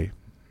you, Ray.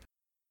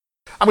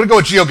 I'm going to go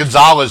with Gio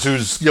Gonzalez,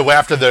 who's,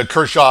 after the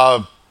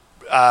Kershaw,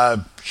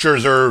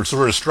 Scherzer,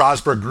 sort of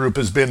Strasburg group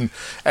has been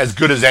as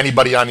good as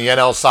anybody on the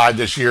NL side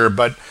this year,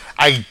 but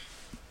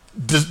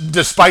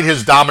despite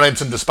his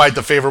dominance and despite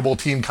the favorable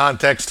team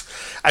context,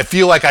 I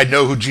feel like I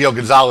know who Gio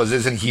Gonzalez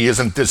is, and he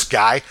isn't this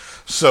guy.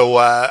 So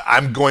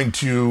I'm going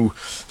to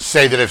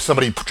say that if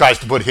somebody tries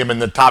to put him in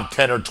the top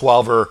 10 or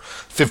 12 or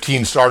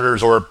 15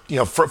 starters, or,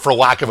 for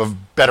lack of a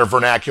better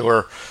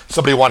vernacular,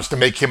 somebody wants to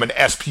make him an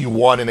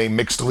SP1 in a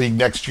mixed league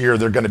next year,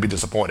 they're going to be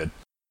disappointed.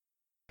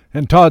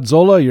 And Todd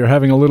Zola, you're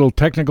having a little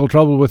technical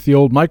trouble with the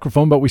old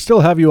microphone, but we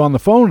still have you on the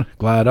phone.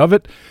 Glad of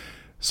it.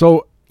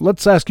 So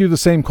let's ask you the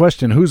same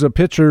question. Who's a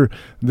pitcher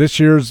this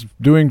year's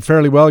doing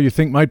fairly well you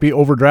think might be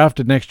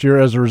overdrafted next year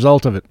as a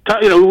result of it?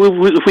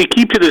 If we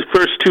keep to the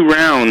first 2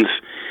 rounds,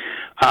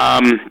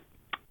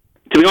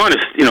 to be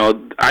honest,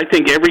 I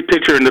think every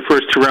pitcher in the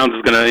first 2 rounds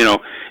is gonna earn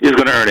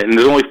it. And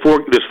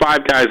there's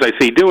 5 guys I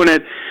see doing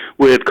it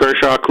with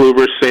Kershaw,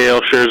 Kluber,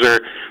 Sale, Scherzer,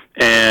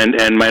 and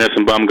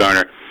Madison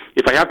Bumgarner.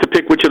 If I have to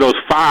pick which of those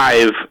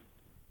 5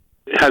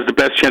 has the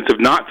best chance of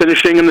not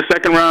finishing in the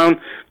second round,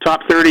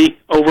 top 30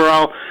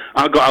 overall,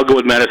 I'll go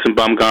with Madison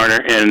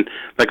Bumgarner. And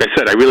like I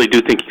said, I really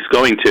do think he's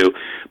going to.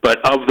 But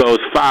of those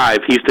 5,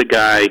 he's the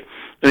guy,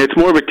 and it's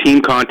more of a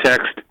team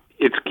context.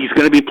 He's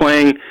going to be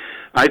playing,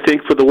 I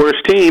think, for the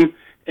worst team,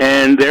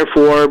 and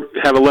therefore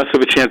have a less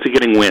of a chance of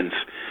getting wins.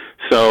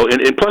 So,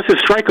 and plus his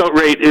strikeout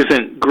rate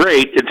isn't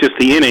great. It's just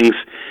the innings,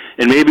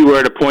 and maybe we're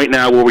at a point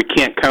now where we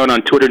can't count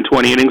on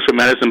 220 innings from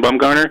Madison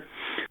Bumgarner.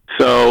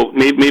 So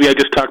maybe I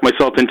just talked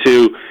myself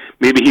into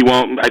maybe he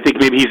won't. I think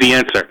maybe he's the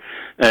answer.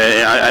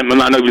 I'm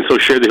not even so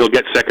sure that he'll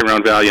get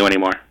second-round value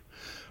anymore.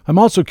 I'm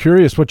also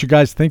curious what you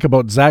guys think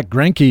about Zach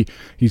Greinke.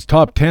 He's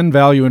top 10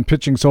 value in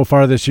pitching so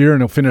far this year,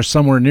 and he'll finish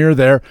somewhere near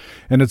there.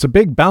 And it's a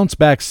big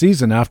bounce-back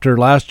season after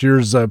last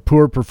year's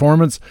poor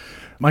performance.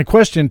 My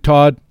question,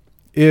 Todd,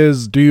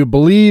 is do you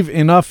believe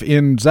enough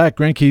in Zach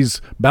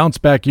Greinke's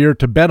bounce-back year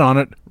to bet on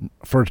it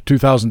for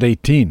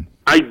 2018?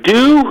 I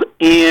do,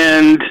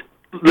 and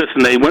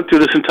listen, they went through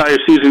this entire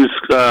season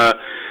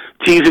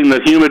teasing the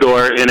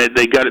humidor, and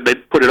they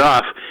put it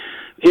off.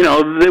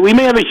 We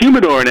may have a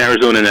humidor in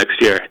Arizona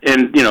next year,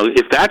 and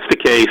if that's the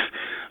case,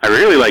 I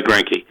really like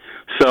Greinke.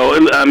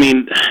 So I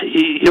mean,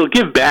 he'll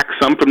give back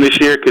some from this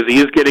year because he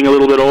is getting a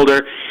little bit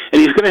older,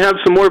 and he's going to have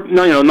some more.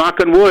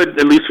 Knock on wood,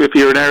 at least if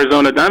you're an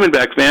Arizona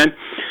Diamondbacks fan,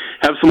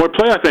 have some more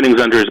playoff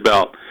innings under his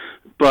belt.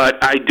 But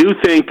I do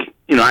think,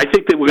 I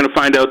think that we're going to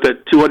find out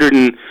that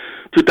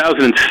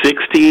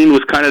 2016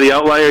 was kind of the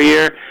outlier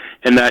year,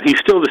 and that he's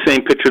still the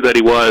same pitcher that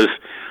he was.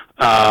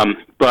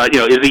 But,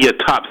 is he a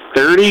top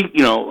 30,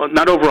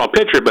 not overall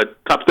pitcher,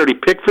 but top 30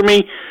 pick for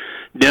me?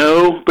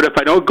 No, but if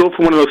I don't go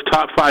for one of those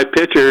top 5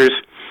 pitchers,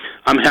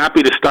 I'm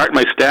happy to start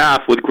my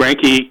staff with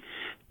Greinke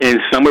in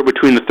somewhere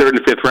between the 3rd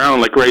and 5th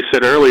round. Like Ray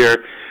said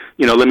earlier,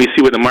 let me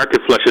see what the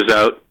market flushes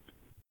out.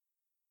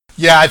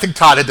 Yeah, I think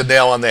Todd hit the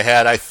nail on the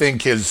head. I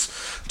think his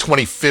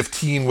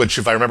 2015, which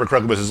if I remember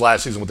correctly was his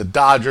last season with the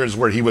Dodgers,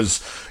 where he was,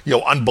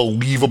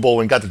 unbelievable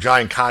and got the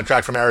giant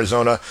contract from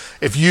Arizona.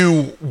 If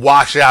you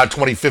wash out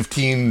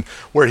 2015,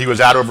 where he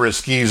was out over his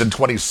skis, and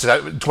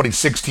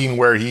 2016,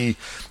 where he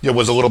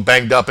was a little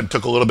banged up and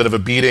took a little bit of a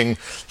beating,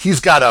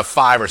 he's got a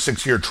 5 or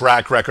 6 year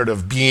track record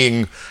of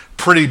being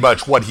pretty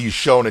much what he's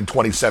shown in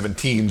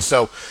 2017.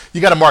 So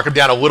you got to mark him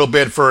down a little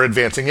bit for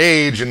advancing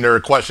age, and there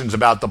are questions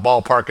about the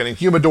ballpark and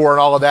humidor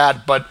and all of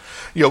that. But,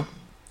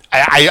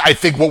 I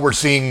think what we're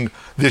seeing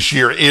this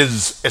year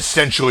is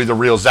essentially the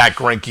real Zach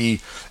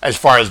Greinke as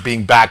far as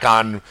being back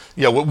on,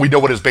 we know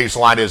what his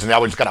baseline is, and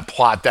now we just got to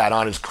plot that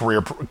on his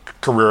career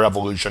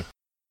evolution.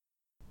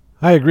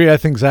 I agree. I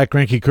think Zach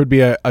Greinke could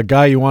be a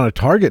guy you want to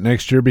target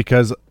next year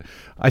because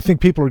I think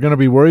people are going to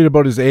be worried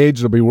about his age.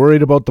 They'll be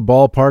worried about the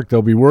ballpark.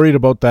 They'll be worried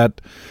about that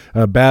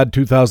bad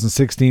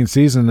 2016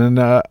 season. And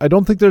I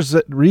don't think there's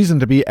a reason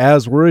to be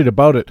as worried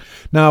about it.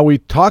 Now, we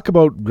talk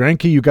about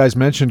Greinke. You guys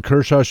mentioned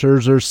Kershaw,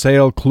 Scherzer,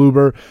 Sale,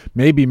 Kluber,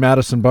 maybe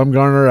Madison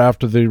Bumgarner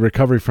after the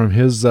recovery from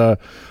his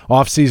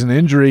offseason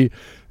injury.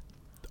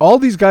 All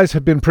these guys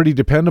have been pretty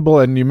dependable,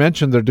 and you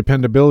mentioned their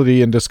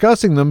dependability in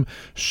discussing them.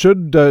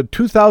 Should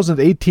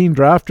 2018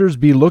 drafters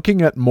be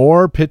looking at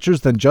more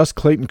pitchers than just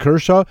Clayton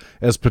Kershaw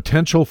as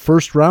potential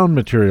first-round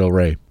material,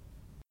 Ray?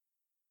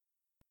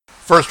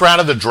 First round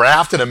of the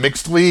draft in a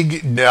mixed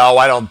league? No,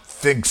 I don't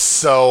think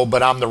so,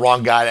 but I'm the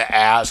wrong guy to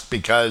ask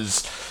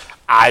because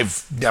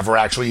I've never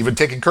actually even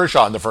taken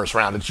Kershaw in the first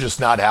round. It's just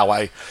not how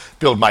I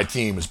build my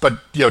teams. But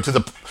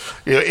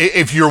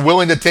if you're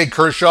willing to take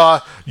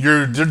Kershaw,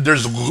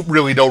 there's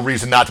really no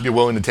reason not to be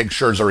willing to take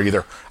Scherzer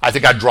either. I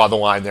think I'd draw the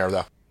line there,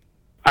 though.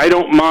 I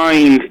don't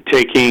mind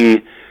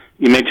taking.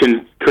 You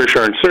mentioned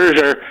Kershaw and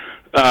Scherzer,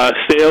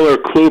 Sale or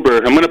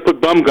Kluber. I'm going to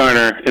put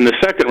Bumgarner in the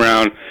second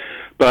round,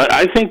 but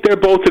I think they're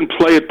both in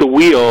play at the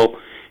wheel.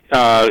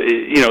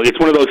 It's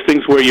one of those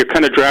things where you're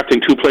kind of drafting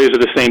 2 players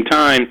at the same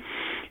time,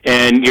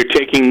 and you're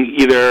taking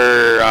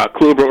either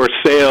Kluber or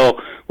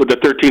Sale with the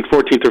 13th,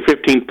 14th, or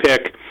 15th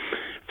pick,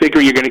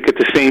 figure you're going to get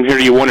the same hitter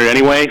you wanted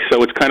anyway.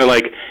 So it's kind of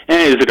like,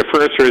 is it a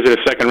first or is it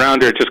a second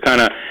rounder? It's just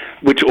kind of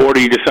which order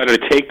you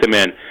decided to take them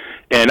in.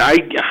 And I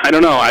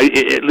don't know.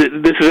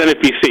 This is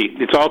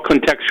NFBC. It's all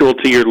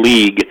contextual to your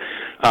league.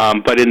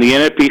 But in the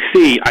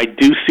NFBC, I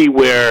do see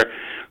where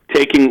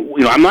taking,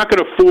 I'm not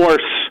going to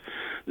force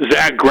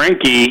Zach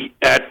Greinke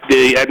at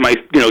my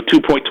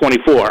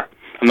 2.24.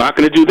 I'm not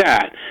going to do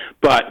that.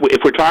 But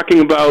if we're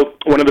talking about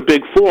one of the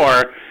big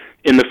 4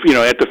 in the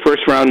at the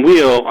first round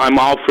wheel, I'm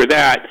all for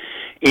that.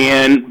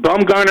 And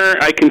Bumgarner,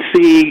 I can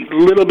see a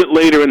little bit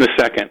later in the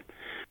second.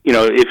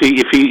 If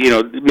he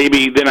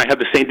maybe then I have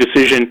the same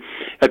decision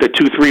at the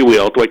 2-3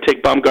 wheel. Do I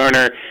take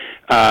Bumgarner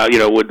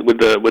with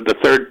the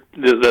third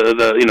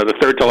the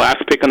third to last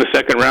pick on the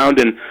second round,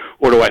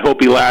 or do I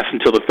hope he lasts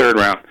until the third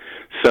round?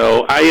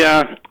 So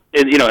again,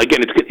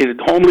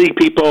 it's home league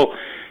people.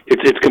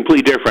 It's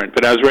completely different.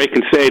 But as Ray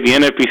can say, the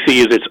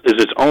NFBC is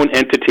its own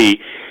entity,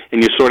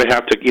 and you sort of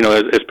have to,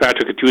 as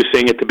Patrick was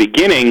saying at the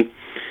beginning,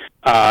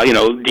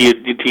 do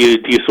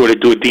you sort of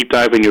do a deep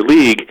dive in your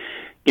league?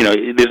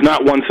 There's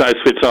not one size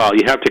fits all.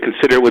 You have to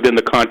consider it within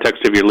the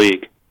context of your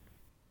league.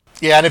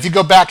 Yeah, and if you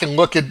go back and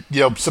look at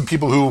some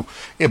people who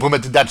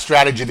implemented that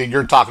strategy that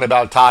you're talking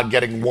about, Todd,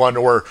 getting one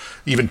or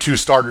even two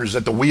starters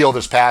at the wheel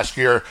this past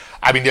year,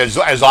 I mean, as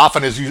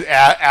often as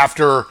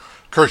after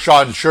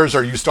Kershaw and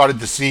Scherzer, you started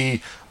to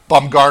see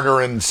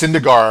Bumgarner and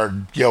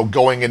Syndergaard,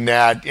 going in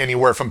that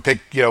anywhere from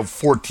pick,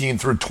 14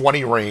 through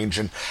 20 range,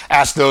 and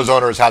ask those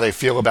owners how they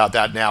feel about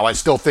that now. I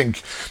still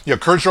think,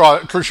 Kershaw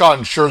and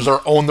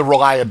Scherzer own the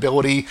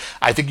reliability.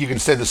 I think you can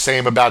say the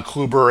same about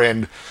Kluber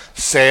and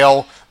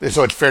Sale,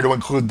 so it's fair to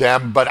include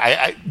them. But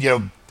I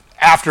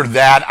after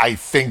that, I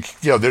think,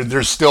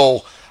 there's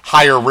still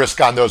higher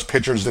risk on those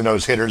pitchers than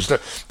those hitters.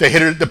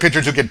 The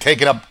pitchers who get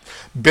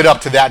bid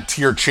up to that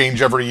tier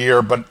change every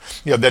year, but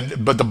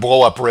but the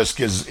blow up risk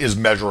is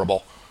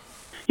measurable.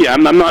 Yeah,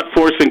 I'm not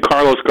forcing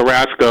Carlos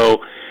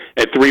Carrasco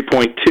at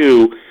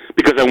 3.2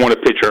 because I want a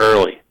pitcher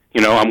early.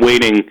 I'm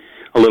waiting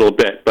a little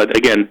bit. But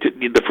again,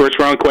 the first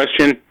round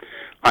question,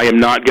 I am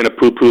not going to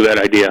poo-poo that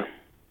idea.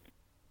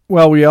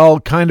 Well, we all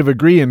kind of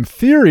agree in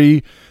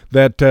theory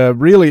that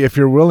really, if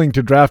you're willing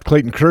to draft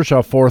Clayton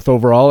Kershaw 4th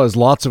overall, as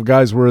lots of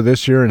guys were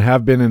this year and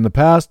have been in the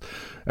past,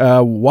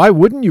 why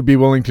wouldn't you be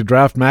willing to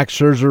draft Max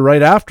Scherzer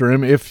right after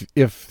him if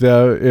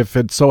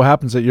it so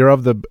happens that you're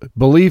of the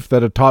belief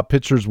that a top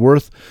pitcher's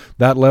worth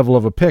that level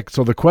of a pick?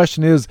 So the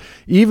question is,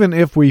 even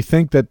if we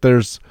think that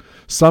there's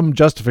some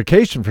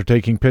justification for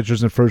taking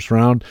pitchers in first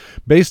round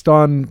based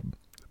on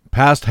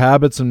past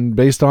habits and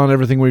based on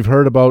everything we've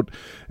heard about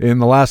in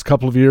the last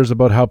couple of years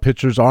about how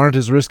pitchers aren't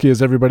as risky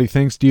as everybody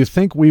thinks, do you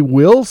think we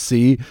will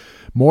see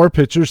more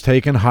pitchers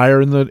taken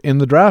higher in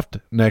the draft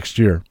next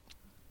year?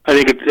 I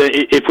think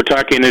if we're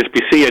talking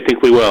NFBC, I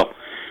think we will.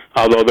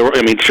 Although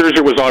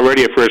Scherzer was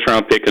already a first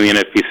round pick in the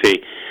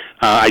NFBC.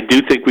 I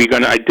do think we're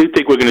going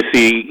to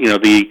see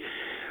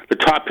the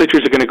top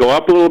pitchers are going to go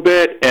up a little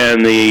bit,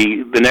 and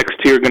the next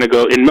tier are going to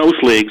go in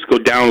most leagues go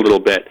down a little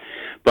bit.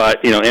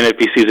 But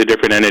NFBC is a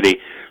different entity.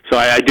 So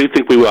I do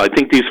think we will. I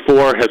think these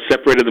four have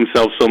separated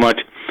themselves so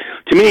much.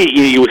 To me,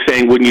 you were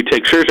saying, wouldn't you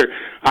take Scherzer?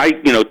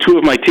 Two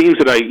of my teams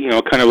that I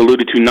kind of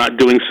alluded to not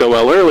doing so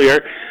well earlier,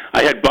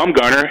 I had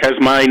Bumgarner as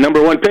my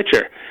number one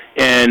pitcher,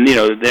 and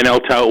then El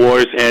Tout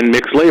Wars and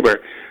Mixed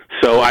Labor.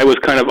 So I was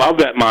kind of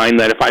that mind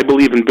that if I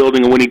believe in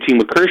building a winning team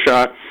with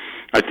Kershaw,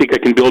 I think I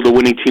can build a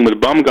winning team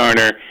with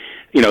Bumgarner.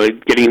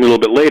 Getting a little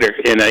bit later,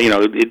 and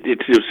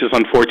it's just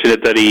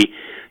unfortunate that he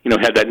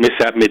had that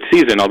mishap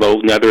mid-season. Although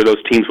neither of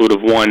those teams would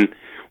have won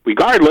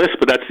regardless,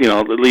 but that's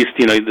at least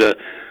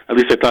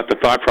I thought the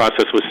thought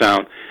process was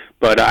sound.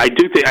 But I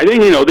think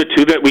the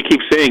two that we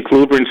keep saying,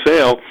 Kluber and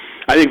Sale,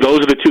 I think those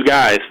are the two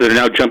guys that are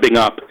now jumping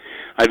up.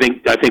 I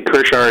think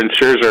Kershaw and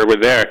Scherzer were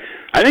there.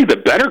 I think the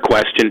better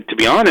question, to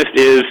be honest,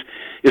 is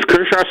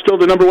Kershaw still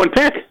the number one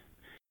pick?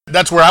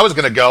 That's where I was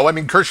going to go. I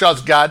mean,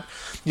 Kershaw's got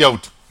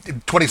in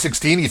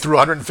 2016, he threw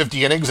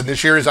 150 innings, and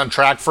this year he's on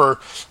track for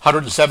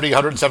 170,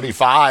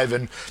 175.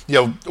 And,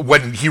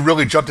 when he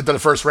really jumped into the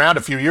first round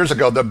a few years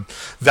ago, the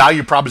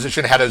value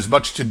proposition had as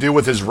much to do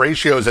with his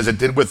ratios as it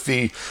did with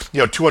the,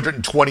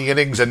 220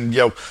 innings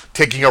and,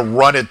 taking a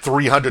run at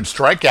 300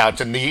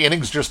 strikeouts. And the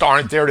innings just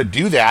aren't there to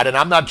do that. And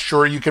I'm not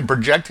sure you can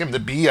project him to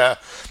be a,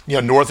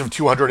 north of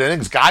 200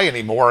 innings guy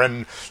anymore.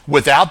 And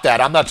without that,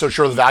 I'm not so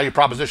sure the value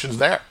proposition's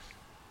there.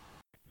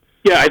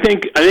 Yeah, I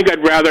think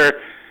I'd rather...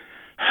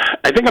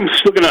 I think I'm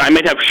still I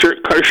might have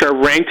Kershaw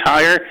ranked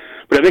higher,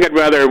 but I think I'd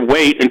rather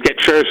wait and get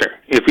Scherzer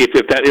if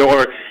that,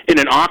 or in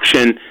an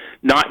auction,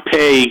 not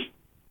pay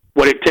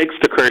what it takes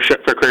for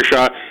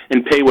Kershaw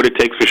and pay what it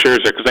takes for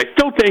Scherzer. Because I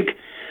still think,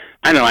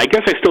 I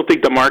guess I still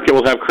think the market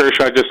will have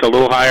Kershaw just a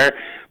little higher,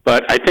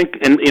 but I think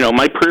in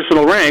my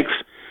personal ranks,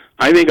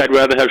 I think I'd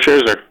rather have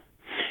Scherzer.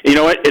 And you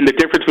know what? And the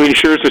difference between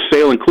Scherzer,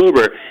 Sale, and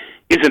Kluber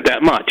isn't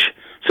that much.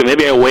 So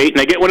maybe I wait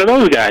and I get one of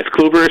those guys,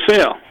 Kluber or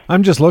Sale.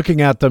 I'm just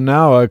looking at them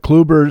now.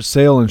 Kluber,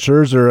 Sale, and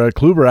Scherzer.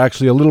 Kluber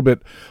actually a little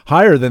bit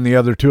higher than the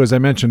other two, as I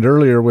mentioned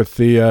earlier, with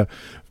the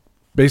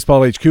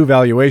Baseball HQ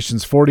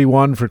valuations,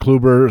 41 for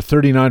Kluber,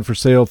 39 for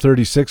Sale,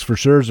 36 for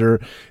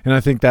Scherzer. And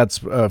I think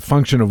that's a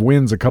function of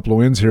wins, a couple of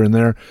wins here and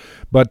there.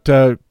 But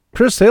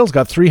Chris Sale's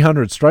got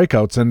 300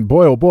 strikeouts, and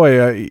boy, oh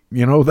boy,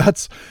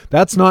 that's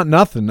not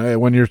nothing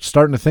when you're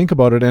starting to think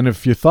about it. And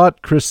if you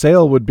thought Chris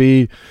Sale would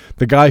be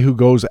the guy who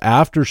goes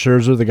after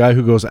Scherzer, the guy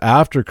who goes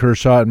after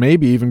Kershaw, and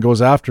maybe even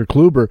goes after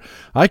Kluber,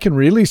 I can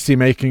really see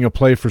making a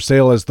play for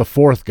Sale as the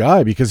fourth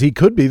guy, because he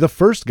could be the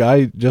first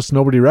guy, just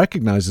nobody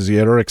recognizes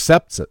yet or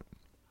accepts it.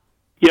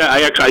 Yeah, I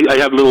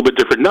have a little bit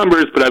different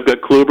numbers, but I've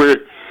got Kluber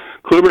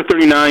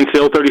 39,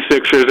 Sale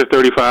 36, Scherzer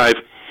 35,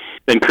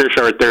 then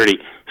Kershaw at 30.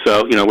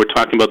 So, we're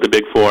talking about the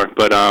big four.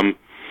 But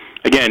I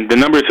again, the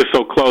numbers are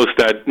so close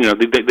that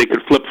they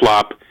could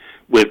flip-flop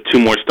with 2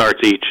 more starts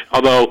each.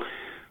 Although,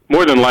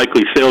 more than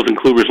likely, Sales and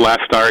Kluber's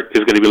last start is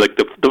going to be like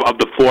of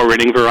the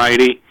 4-inning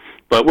variety,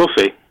 but we'll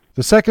see.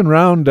 The second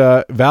round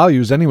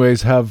values,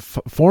 anyways, have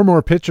 4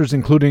 more pitchers,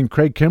 including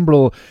Craig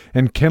Kimbrell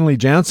and Kenley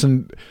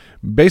Jansen.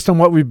 Based on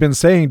what we've been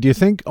saying, do you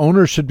think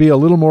owners should be a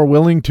little more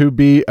willing to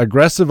be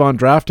aggressive on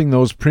drafting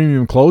those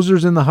premium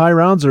closers in the high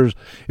rounds, or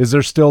is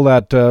there still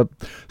that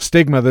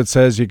stigma that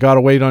says you got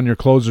to wait on your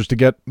closers to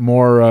get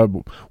more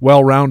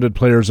well-rounded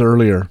players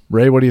earlier?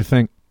 Ray, what do you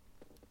think?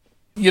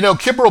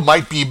 Kimbrel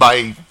might be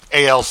my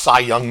AL Cy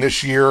Young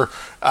this year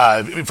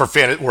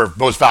or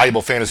most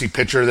valuable fantasy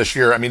pitcher this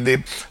year. I mean,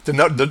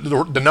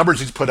 the numbers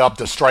he's put up,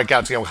 the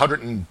strikeouts,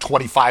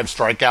 125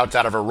 strikeouts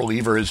out of a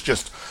reliever is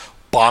just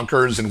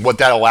bonkers, and what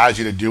that allows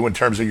you to do in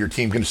terms of your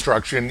team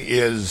construction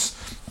is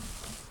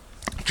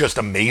just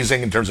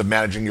amazing in terms of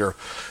managing your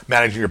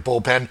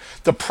bullpen.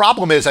 The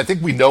problem is, I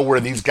think we know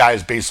where these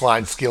guys'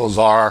 baseline skills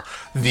are.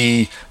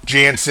 The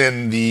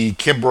Jansen, the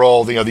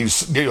Kimbrel,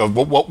 these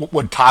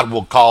what Todd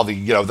will call the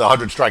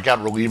 100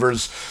 strikeout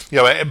relievers.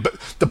 But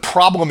the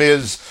problem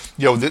is,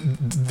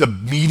 the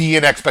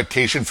median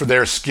expectation for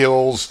their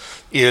skills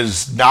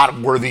is not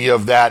worthy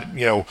of that,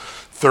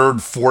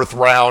 third, fourth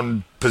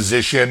round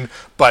position,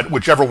 but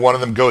whichever one of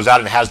them goes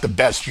out and has the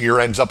best year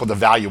ends up with a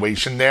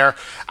valuation there.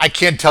 I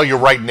can't tell you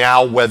right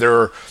now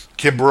whether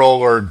Kimbrel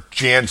or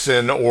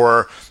Jansen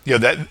or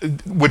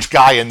which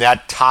guy in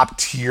that top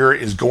tier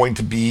is going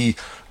to be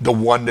the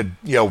one that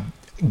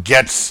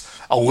gets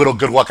a little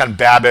good luck on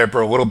BABIP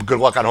or a little good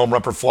luck on home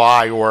run per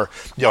fly, or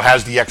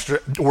has the extra,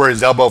 where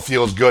his elbow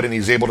feels good and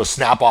he's able to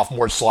snap off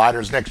more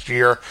sliders next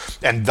year,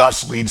 and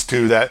thus leads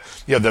to that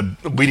the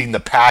leading the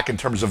pack in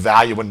terms of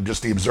value and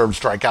just the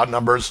observed strikeout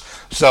numbers.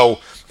 So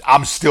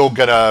I'm still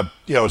gonna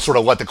sort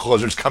of let the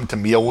closers come to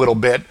me a little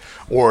bit,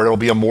 or it'll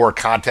be a more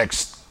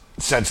context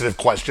sensitive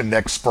question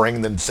next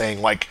spring than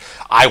saying like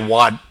I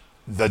want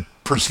the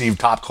perceived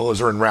top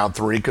closer in round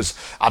 3, because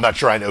I'm not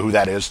sure I know who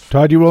that is.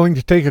 Todd, you willing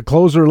to take a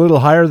closer a little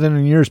higher than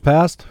in years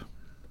past?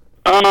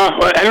 I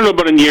don't know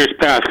about in years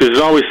past, because there's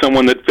always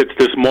someone that fits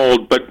this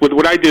mold. But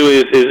what I do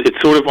is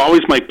it's sort of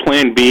always my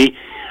plan B.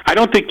 I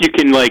don't think you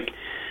can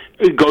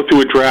go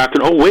through a draft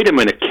and wait a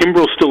minute,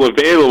 Kimbrel's still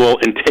available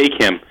and take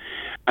him.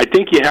 I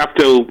think you have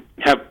to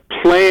have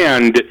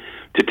planned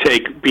to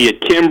take, be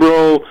it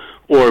Kimbrel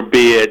or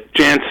be it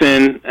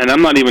Jansen, and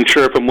I'm not even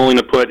sure if I'm willing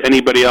to put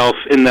anybody else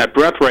in that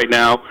breath right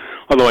now.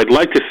 Although I'd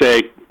like to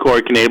say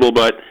Corey Knebel,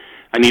 but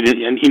he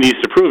needs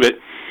to prove it.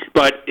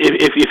 But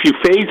if you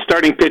fade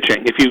starting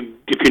pitching, if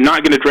you're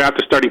not going to draft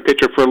a starting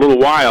pitcher for a little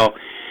while,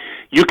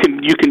 you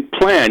can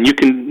plan, you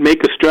can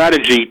make a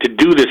strategy to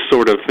do this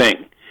sort of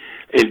thing,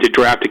 and to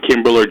draft a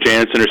Kimbrel or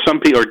Jansen or some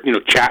people,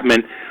 or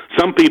Chapman.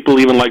 Some people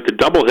even like to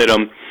double hit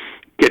them,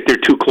 get their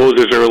 2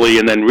 closers early,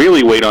 and then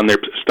really wait on their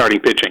starting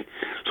pitching.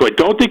 So I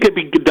don't think it'd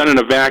be done in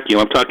a vacuum.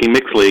 I'm talking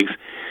mixed leagues.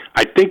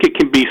 I think it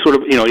can be sort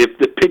of, if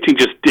the pitching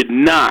just did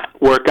not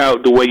work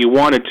out the way you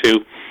wanted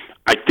to,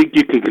 I think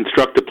you can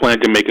construct a plan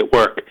to make it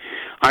work.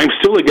 I'm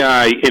still a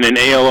guy in an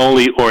AL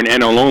only or an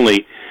NL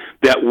only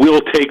that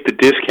will take the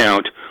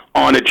discount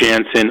on a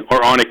Jansen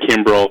or on a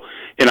Kimbrel,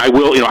 and I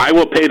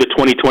will pay the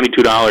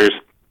 $22.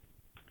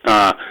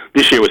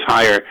 This year was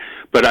higher,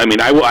 but I mean,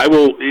 I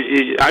will.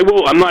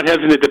 I'm not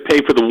hesitant to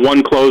pay for the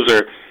one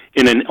closer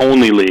in an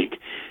only league.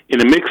 In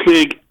a mixed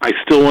league, I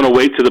still want to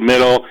wait to the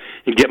middle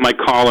and get my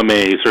column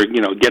A's, or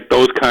get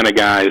those kind of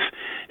guys,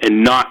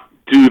 and not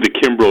do the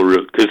Kimbrel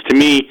route. Because to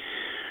me,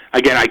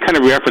 again, I kind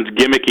of referenced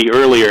gimmicky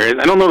earlier.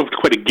 I don't know if it's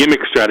quite a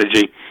gimmick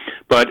strategy,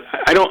 but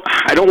I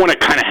don't want to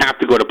kind of have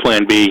to go to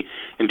Plan B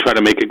and try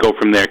to make it go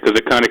from there, because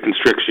it kind of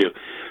constricts you.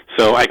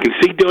 So I can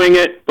see doing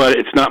it, but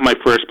it's not my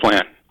first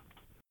plan.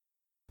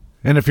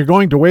 And if you're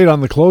going to wait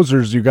on the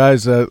closers, you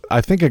guys, I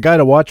think a guy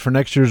to watch for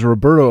next year's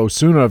Roberto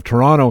Osuna of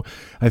Toronto.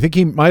 I think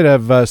he might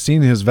have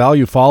seen his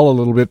value fall a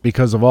little bit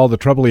because of all the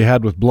trouble he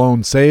had with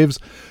blown saves,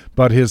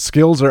 but his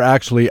skills are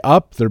actually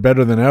up. They're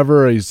better than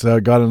ever. He's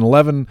got an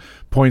 11.7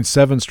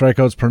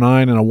 strikeouts per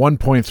 9 and a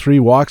 1.3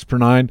 walks per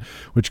 9,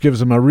 which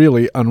gives him a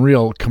really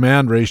unreal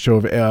command ratio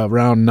of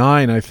around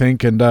 9, I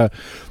think. And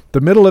the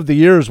middle of the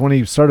year is when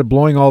he started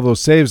blowing all those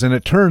saves, and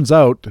it turns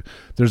out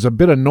there's a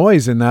bit of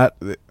noise in that,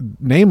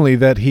 namely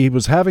that he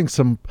was having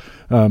some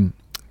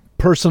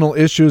personal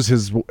issues.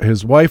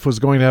 His wife was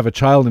going to have a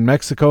child in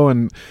Mexico,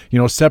 and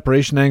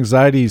separation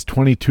anxiety. He's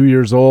 22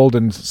 years old,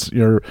 and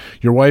your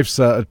wife's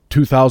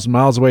 2,000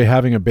 miles away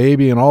having a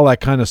baby, and all that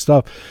kind of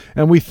stuff.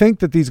 And we think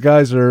that these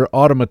guys are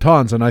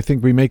automatons, and I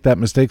think we make that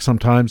mistake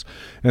sometimes.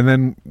 And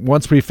then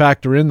once we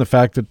factor in the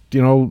fact that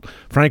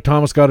Frank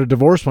Thomas got a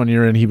divorce one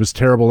year and he was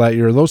terrible that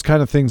year, those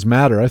kind of things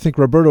matter. I think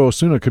Roberto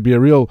Osuna could be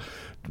a real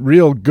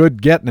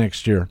good get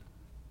next year.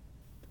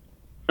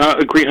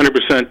 Agree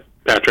 100%,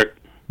 Patrick.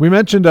 We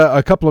mentioned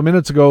a couple of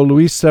minutes ago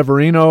Luis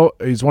Severino.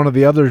 He's one of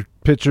the other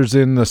pitchers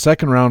in the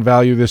second round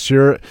value this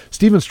year.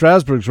 Steven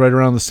Strasburg's right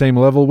around the same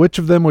level. Which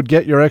of them would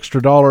get your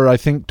extra dollar? I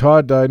think,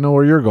 Todd, I know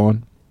where you're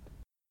going.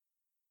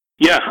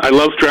 Yeah, I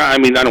love I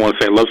don't want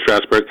to say I love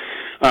Strasburg.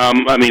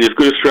 I mean, as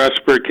good as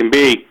Strasburg can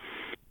be,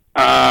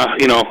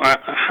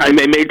 I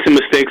made some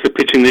mistakes of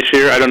pitching this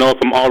year. I don't know if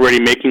I'm already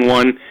making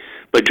one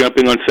by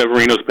jumping on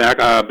Severino's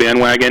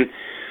bandwagon,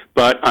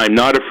 but I'm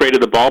not afraid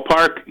of the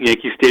ballpark.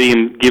 Yankee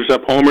Stadium gives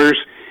up homers.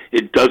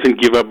 It doesn't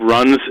give up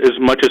runs as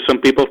much as some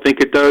people think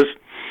it does.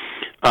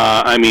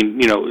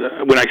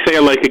 When I say I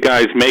like a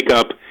guy's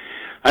makeup,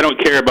 I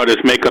don't care about his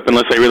makeup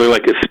unless I really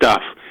like his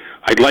stuff.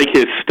 I like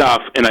his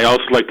stuff, and I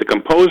also like the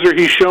composure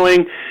he's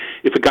showing.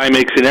 If a guy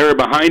makes an error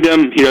behind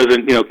him, he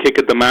doesn't, kick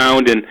at the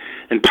mound and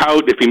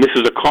pout. If he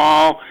misses a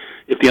call,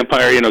 if the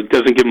umpire,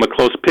 doesn't give him a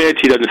close pitch,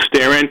 he doesn't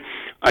stare in.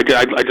 I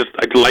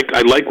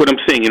like what I'm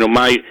seeing.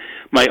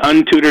 My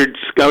untutored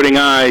scouting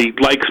eye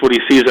likes what he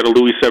sees out of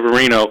Luis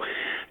Severino,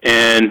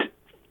 and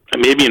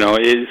maybe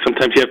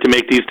sometimes you have to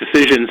make these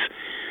decisions.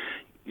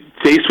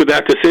 Faced with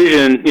that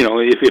decision,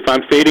 if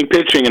I'm fading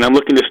pitching and I'm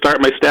looking to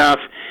start my staff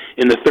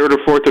in the third or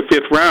fourth or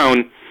fifth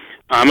round,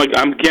 I'm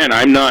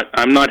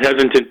not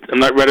hesitant. I'm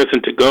not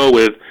reticent to go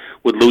with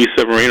Luis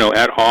Severino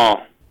at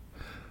all.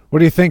 What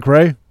do you think,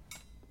 Ray?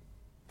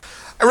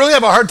 I really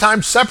have a hard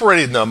time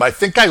separating them. I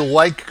think I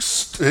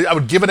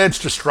would give an edge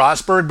to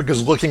Strasburg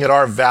because looking at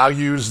our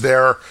values,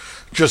 they're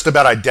just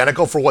about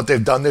identical for what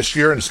they've done this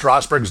year, and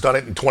Strasburg's done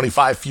it in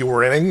 25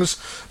 fewer innings.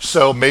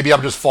 So maybe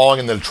I'm just falling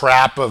in the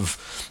trap of,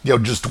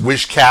 just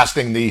wish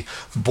casting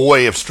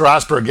boy, if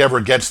Strasburg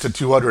ever gets to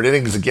 200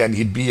 innings again,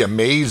 he'd be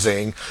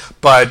amazing.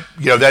 But,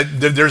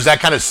 there's that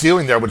kind of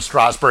ceiling there with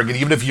Strasburg, and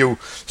even if you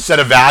set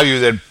a value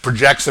that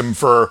projects him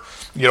for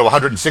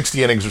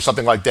 160 innings or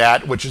something like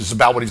that, which is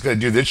about what he's going to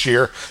do this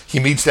year, he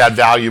meets that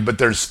value, but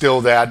there's still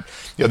that,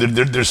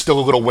 there's still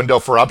a little window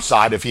for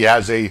upside if he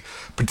has a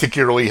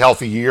particularly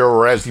healthy year,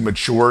 or as he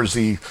matures,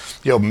 he,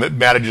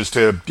 manages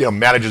to,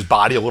 manage his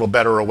body a little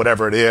better or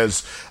whatever it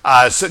is.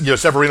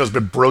 Severino's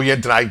been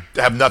brilliant, and I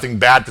have nothing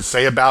bad to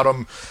say about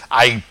him.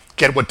 I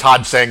get what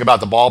Todd's saying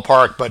about the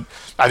ballpark, but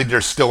I think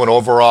there's still an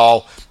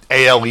overall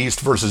AL East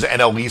versus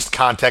NL East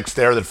context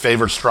there that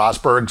favors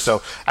Strasburg.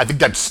 So I think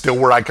that's still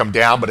where I come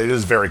down, but it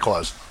is very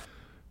close.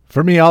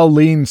 For me, I'll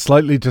lean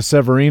slightly to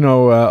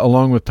Severino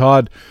along with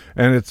Todd,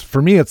 and it's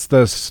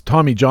the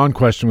Tommy John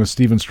question with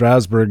Steven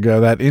Strasburg.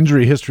 That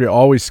injury history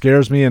always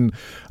scares me, and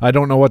I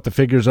don't know what the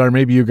figures are.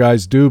 Maybe you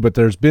guys do, but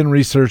there's been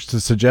research to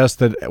suggest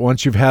that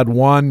once you've had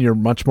one, you're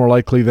much more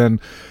likely than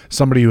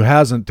somebody who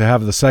hasn't to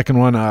have the second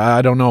one.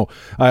 I don't know.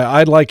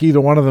 I'd like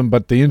either one of them,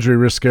 but the injury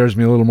risk scares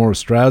me a little more with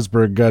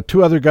Strasburg.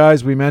 Two other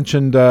guys we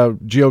mentioned,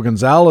 Gio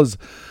Gonzalez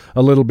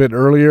a little bit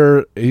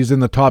earlier. He's in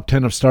the top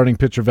 10 of starting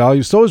pitcher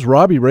value. So is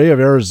Robbie Ray of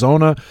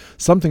Arizona.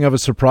 Something of a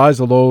surprise,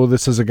 although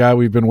this is a guy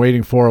we've been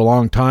waiting for a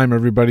long time.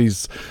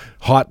 Everybody's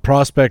hot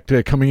prospect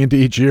coming into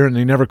each year, and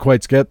he never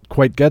quite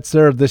gets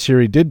there. This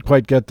year he did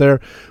quite get there.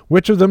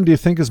 Which of them do you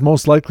think is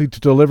most likely to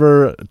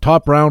deliver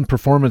top round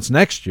performance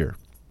next year?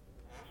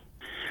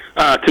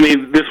 To me,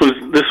 this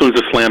one's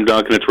a slam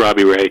dunk, and it's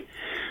Robbie Ray.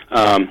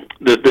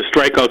 The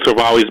strikeouts have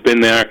always been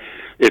there.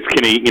 It's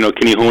can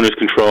he hone his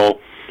control?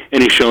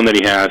 And he's shown that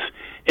he has.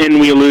 And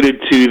we alluded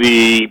to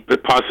the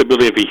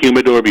possibility of a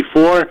humidor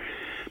before.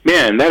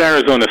 Man, that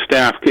Arizona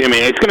staff,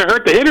 it's going to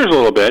hurt the hitters a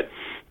little bit.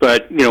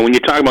 But, when you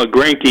talk about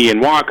Greinke and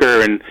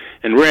Walker and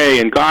Ray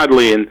and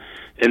Godley and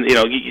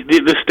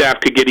this staff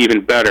could get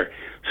even better.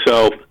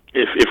 So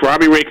if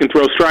Robbie Ray can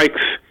throw strikes,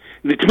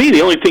 to me,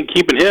 the only thing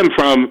keeping him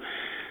from,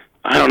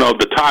 I don't know,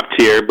 the top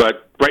tier,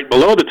 but right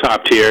below the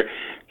top tier,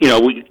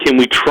 can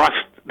we trust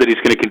that he's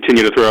going to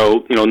continue to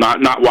throw,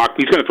 not walk.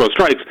 He's going to throw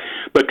strikes,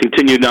 but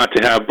continue not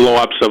to have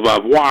blow-ups of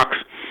walks,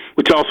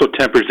 which also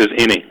tempers his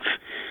innings.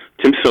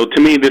 So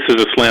to me, this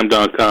is a slam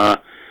dunk. I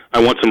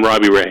want some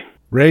Robbie Ray.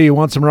 Ray, you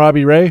want some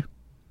Robbie Ray?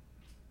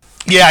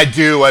 Yeah, I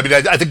do. I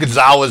think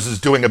Gonzalez is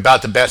doing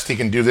about the best he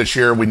can do this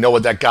year. We know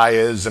what that guy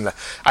is, and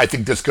I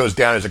think this goes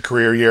down as a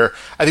career year.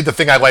 I think the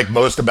thing I like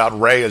most about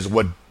Ray is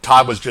what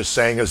Todd was just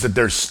saying, is that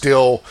there's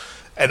still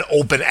an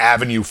open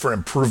avenue for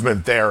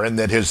improvement there, and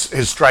that his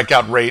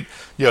strikeout rate,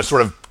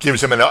 sort of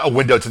gives him a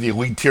window to the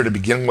elite tier to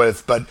begin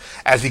with. But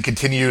as he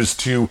continues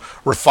to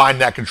refine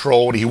that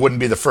control, he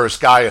wouldn't be the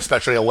first guy,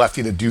 especially a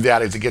lefty, to do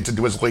that as he gets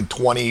into his late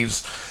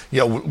 20s,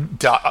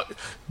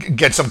 to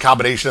get some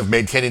combination of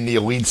maintaining the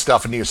elite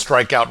stuff and the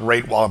strikeout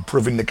rate while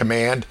improving the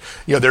command.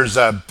 There's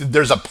a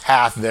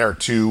path there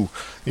to,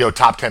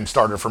 top 10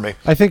 starter for me.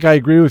 I think I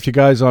agree with you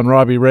guys on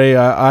Robbie Ray.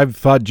 I've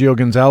thought Gio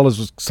Gonzalez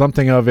was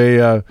something of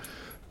a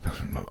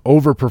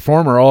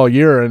overperformer all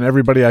year, and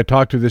everybody I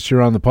talked to this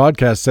year on the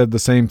podcast said the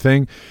same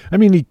thing.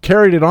 He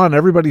carried it on.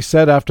 Everybody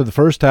said after the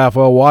first half,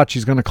 well, watch,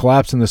 he's going to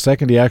collapse in the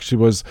second. He actually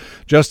was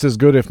just as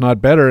good, if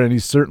not better, and he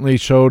certainly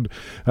showed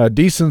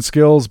decent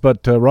skills,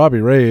 but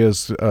Robbie Ray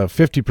is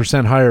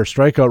 50% higher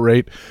strikeout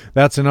rate.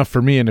 That's enough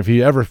for me, and if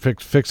he ever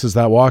fixes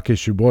that walk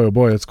issue, boy, oh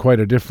boy, it's quite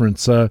a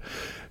difference.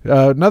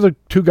 Another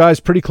two guys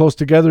pretty close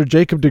together,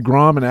 Jacob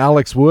deGrom and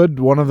Alex Wood.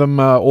 One of them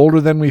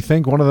older than we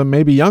think, one of them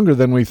maybe younger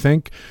than we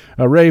think.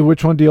 Ray,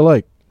 which one do you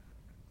like?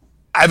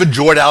 I've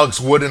enjoyed Alex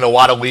Wood in a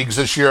lot of leagues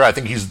this year. I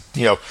think he's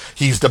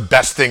the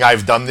best thing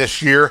I've done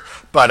this year,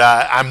 but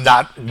I'm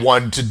not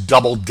one to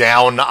double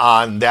down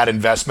on that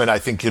investment. I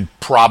think it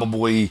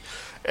probably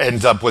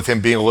ends up with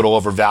him being a little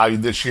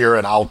overvalued this year,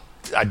 and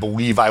I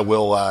believe I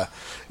will.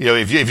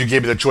 If you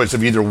gave me the choice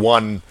of either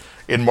one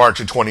in March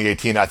of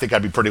 2018, I think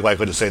I'd be pretty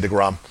likely to say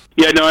DeGrom.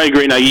 Yeah, no, I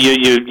agree. Now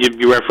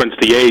you referenced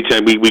the age,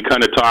 and we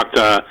kind of talked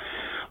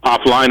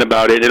offline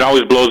about it. It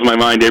always blows my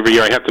mind every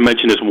year. I have to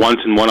mention this once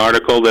in one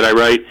article that I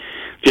write.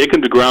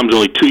 Jacob DeGrom's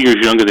only 2 years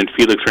younger than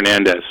Felix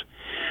Hernandez.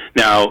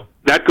 Now,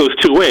 that goes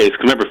two ways,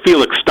 because remember,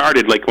 Felix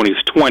started like when he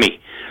was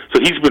 20, so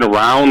he's been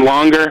around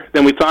longer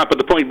than we thought, but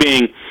the point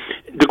being,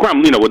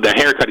 DeGrom, with the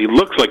haircut, he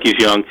looks like he's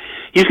young.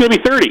 He's going to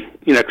be 30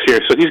 next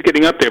year, so he's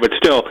getting up there, but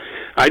still,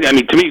 I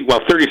mean, to me,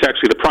 30 is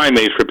actually the prime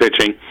age for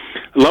pitching.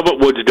 Love what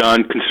Wood's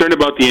done, concerned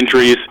about the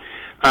injuries.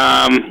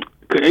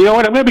 You know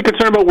what, I'm going to be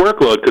concerned about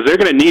workload, because they're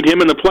going to need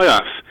him in the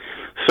playoffs.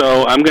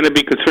 So I'm going to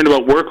be concerned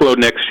about workload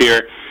next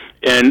year.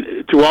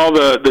 And through all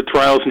the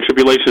trials and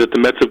tribulations that the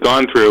Mets have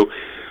gone through,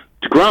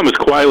 DeGrom has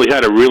quietly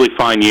had a really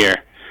fine year.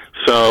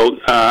 So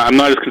I'm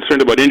not as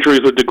concerned about injuries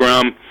with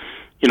DeGrom.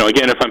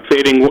 Again,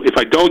 if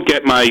I don't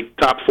get my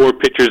top four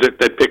pitchers at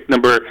pick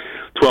number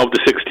 12 to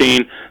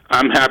 16,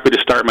 I'm happy to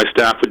start my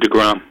staff with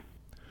DeGrom.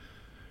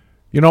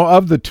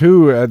 Of the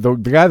two, the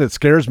guy that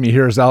scares me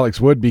here is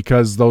Alex Wood,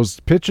 because those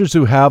pitchers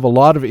who have a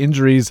lot of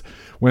injuries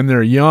when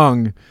they're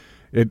young,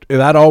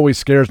 that always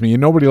scares me.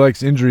 Nobody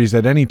likes injuries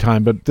at any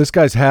time, but this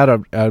guy's had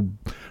a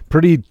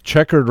pretty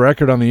checkered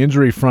record on the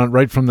injury front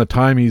right from the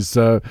time he's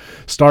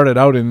started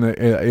out in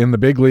the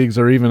big leagues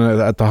or even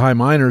at the high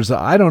minors.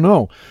 I don't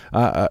know.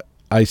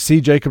 I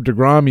see Jacob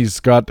DeGrom. He's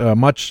got a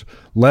much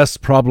less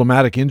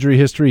problematic injury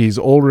history. He's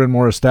older and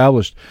more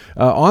established.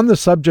 On the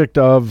subject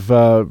of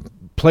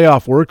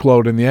playoff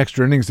workload and the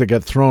extra innings that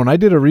get thrown, I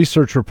did a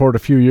research report a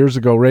few years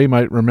ago. Ray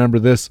might remember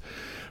this,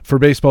 for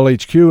Baseball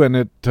HQ, and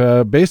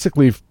it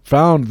basically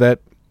found that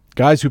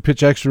guys who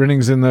pitch extra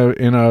innings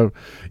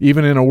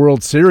even in a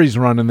World Series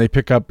run, and they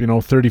pick up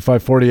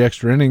 35, 40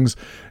 extra innings,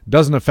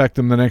 doesn't affect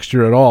them the next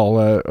year at all.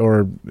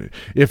 Or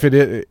if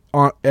it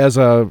as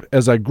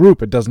a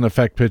group, it doesn't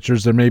affect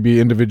pitchers. There may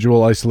be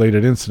individual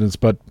isolated incidents,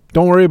 but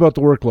don't worry about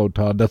the workload,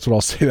 Todd. That's what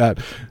I'll say. That.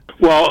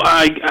 Well,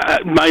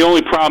 my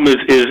only problem is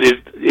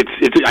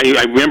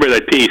I remember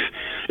that piece.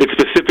 It's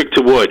specific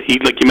to Wood. He,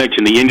 like you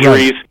mentioned, the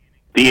injuries, right.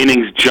 The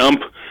innings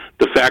jump.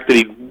 The fact that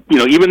he,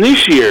 even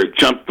this year,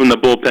 jumped from the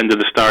bullpen to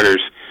the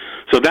starters.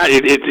 So that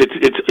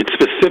it's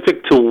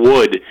specific to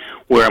Wood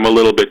where I'm a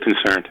little bit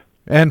concerned.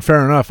 And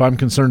fair enough, I'm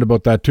concerned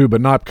about that too, but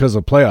not because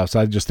of playoffs.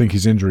 I just think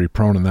he's injury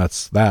prone, and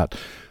that's that.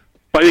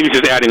 I think it's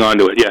just adding on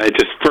to it. Yeah, it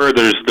just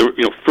furthers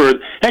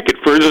it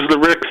furthers the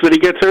risks that he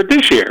gets hurt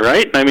this year,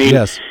 right? I mean,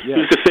 yes.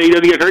 Who's to say he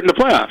doesn't get hurt in the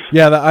playoffs?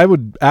 Yeah, I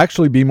would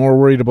actually be more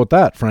worried about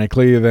that,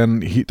 frankly,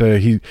 than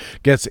he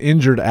gets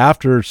injured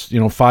after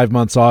 5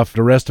 months off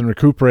to rest and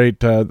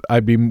recuperate.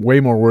 I'd be way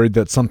more worried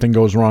that something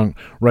goes wrong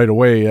right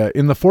away.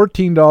 In the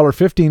 $14,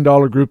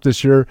 $15 group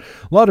this year,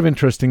 a lot of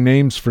interesting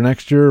names for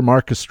next year: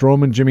 Marcus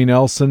Stroman, Jimmy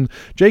Nelson,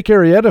 Jake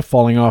Arrieta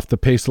falling off the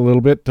pace a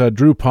little bit.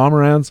 Drew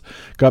Pomeranz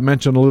got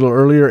mentioned a little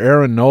earlier.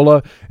 Aaron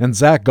Nola and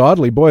Zach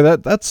Godley. Boy,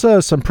 that's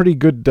some pretty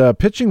good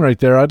pitching right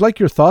there. I'd like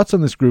your thoughts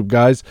on this group,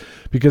 guys,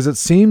 because it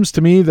seems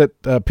to me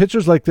that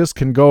pitchers like this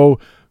can go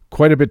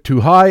quite a bit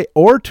too high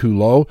or too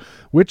low.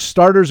 Which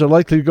starters are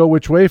likely to go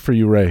which way for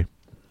you, Ray?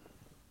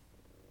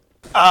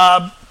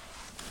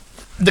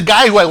 The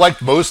guy who I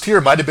liked most here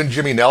might have been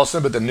Jimmy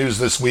Nelson, but the news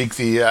this week,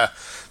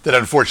 that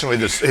unfortunately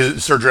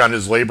his surgery on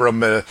his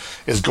labrum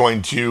is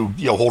going to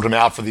hold him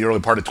out for the early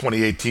part of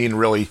 2018,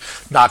 really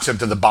knocks him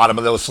to the bottom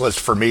of this list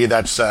for me.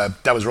 That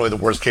was really the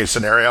worst case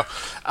scenario.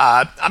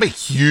 I'm a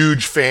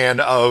huge fan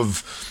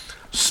of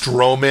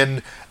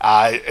Stroman,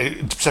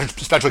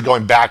 especially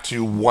going back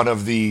to one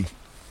of the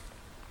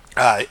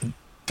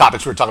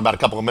topics we were talking about a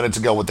couple of minutes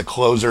ago with the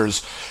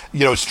closers.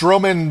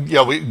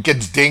 Stroman,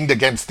 gets dinged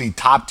against the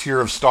top tier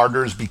of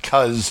starters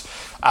because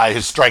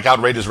his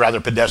strikeout rate is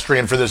rather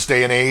pedestrian for this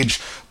day and age.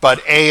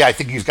 But I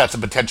think he's got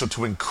some potential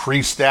to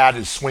increase that.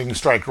 His swing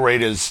strike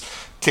rate is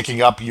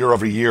ticking up year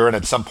over year, and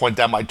at some point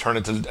that might turn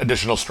into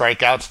additional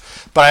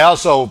strikeouts. But I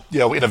also,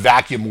 in a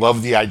vacuum,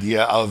 love the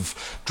idea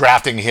of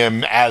drafting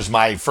him as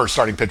my first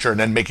starting pitcher and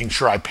then making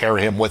sure I pair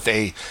him with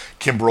a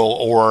Kimbrel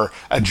or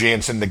a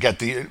Jansen to get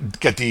the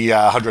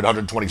 100,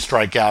 120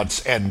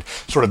 strikeouts and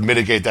sort of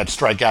mitigate that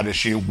strikeout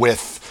issue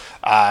with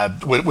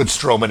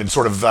Stroman, and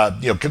sort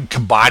of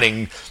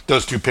combining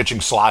those two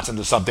pitching slots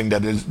into something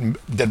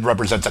that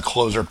represents a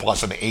closer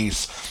plus an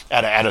ace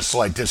at a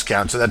slight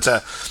discount. So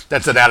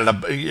that's an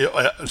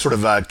added sort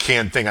of a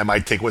canned thing I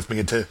might take with me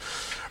into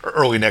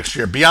early next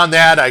year. Beyond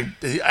that,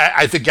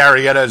 I think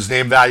Arrieta's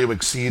name value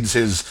exceeds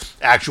his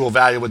actual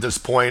value at this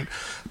point.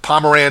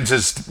 Pomeranz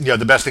is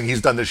the best thing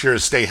he's done this year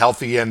is stay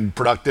healthy and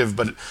productive,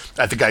 but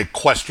I think I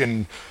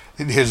question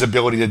his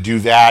ability to do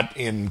that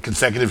in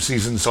consecutive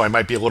seasons, so I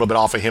might be a little bit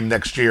off of him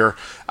next year.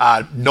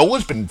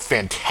 Nola's been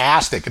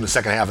fantastic in the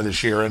second half of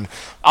this year, and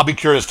I'll be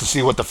curious to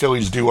see what the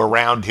Phillies do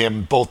around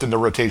him, both in the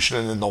rotation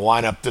and in the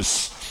lineup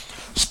this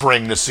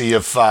spring to see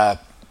if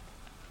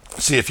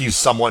he's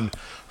someone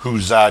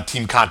whose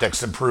team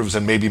context improves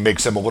and maybe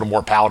makes him a little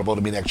more palatable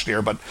to me next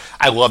year. But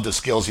I love the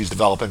skills he's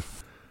developing.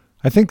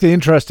 I think the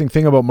interesting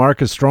thing about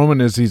Marcus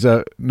Stroman is he's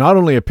not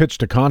only a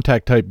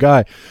pitch-to-contact type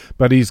guy,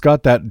 but he's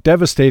got that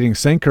devastating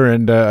sinker,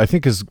 and I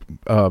think his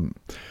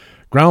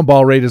ground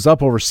ball rate is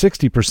up over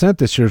 60%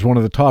 this year, is one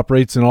of the top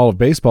rates in all of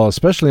baseball,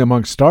 especially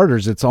among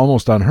starters. It's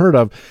almost unheard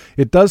of.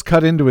 It does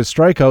cut into his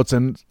strikeouts,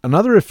 and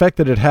another effect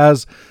that it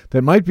has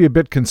that might be a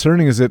bit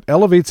concerning is it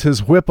elevates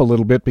his whip a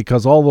little bit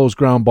because all those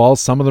ground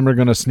balls, some of them are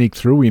going to sneak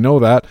through. We know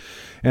that.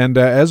 And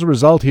as a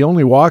result, he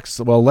only walks,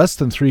 less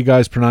than 3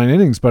 guys per 9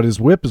 innings, but his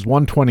whip is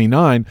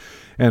 129.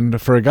 And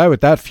for a guy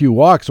with that few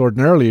walks,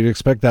 ordinarily you'd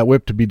expect that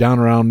whip to be down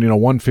around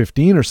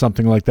 115 or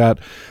something like that.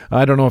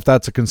 I don't know if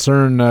that's a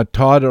concern,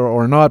 Todd,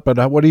 or not,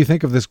 but what do you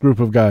think of this group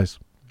of guys?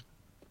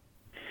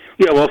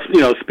 Yeah, well,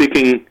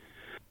 speaking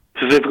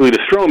specifically to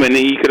Stroman,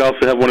 he could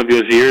also have one of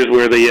those years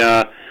where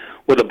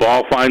the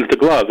ball finds the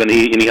glove, and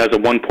he has a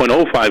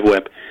 1.05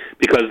 whip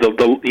because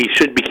he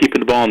should be keeping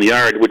the ball in the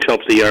yard, which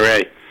helps the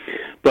ERA.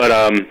 But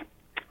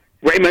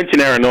Ray mentioned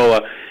Aaron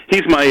Nola.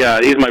 He's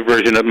my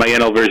version of my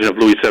NL version of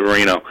Luis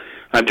Severino.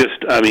 I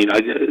just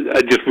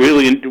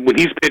really, when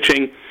he's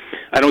pitching,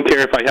 I don't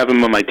care if I have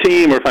him on my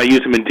team or if I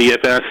use him in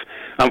DFS,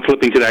 I'm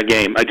flipping to that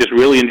game. I just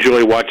really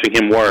enjoy watching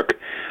him work.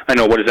 I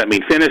know, what does that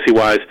mean fantasy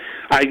wise?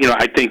 I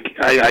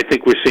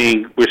think we're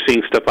seeing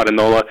stuff out of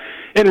Nola.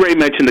 And Ray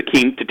mentioned the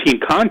team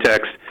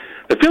context.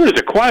 The Phillies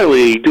are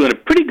quietly doing a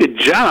pretty good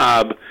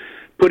job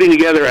putting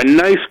together a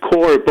nice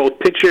core of both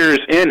pitchers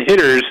and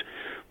hitters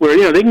where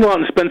they can go out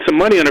and spend some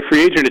money on a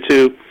free agent or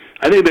two.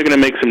 I think they're going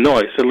to make some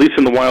noise, at least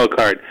in the wild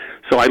card.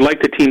 So I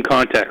like the team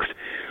context.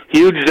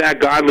 Huge Zach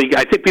Godley.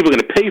 I think people are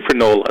going to pay for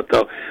Nola,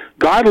 though.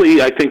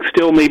 Godley, I think,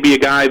 still may be a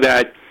guy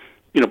that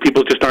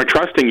people just aren't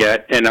trusting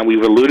yet. And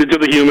we've alluded to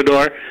the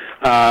humidor.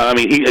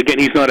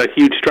 He's not a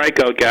huge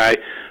strikeout guy,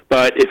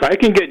 but if I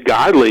can get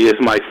Godley as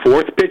my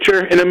 4th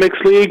pitcher in a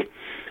mixed league,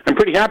 I'm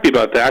pretty happy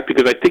about that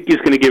because I think he's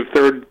going to give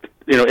third,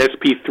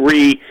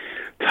 SP3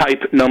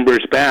 type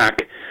numbers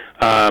back.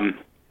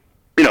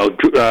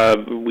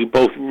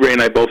 Ray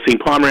and I both seen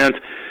Pomeranz.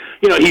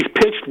 He's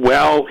pitched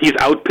well. He's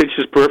outpitched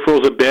his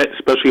peripherals a bit,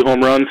 especially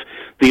home runs.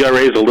 The ERA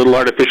is a little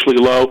artificially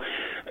low.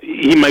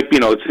 He might be,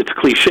 it's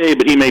cliche,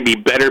 but he may be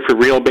better for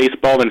real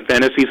baseball than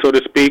fantasy, so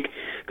to speak,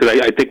 because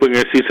I think we're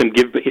going to see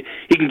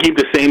he can keep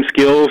the same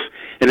skills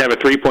and have a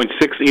 3.6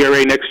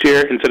 ERA next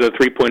year instead of the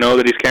 3.0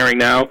 that he's carrying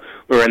now,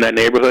 or in that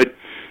neighborhood.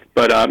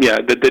 But,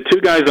 the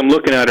 2 guys I'm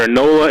looking at are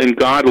Nola and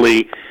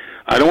Godley.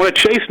 I don't want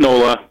to chase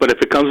Nola, but if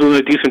it comes with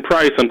a decent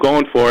price, I'm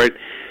going for it.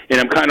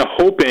 And I'm kind of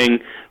hoping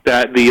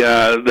that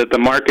the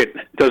market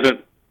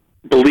doesn't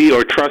believe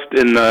or trust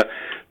in have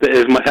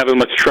as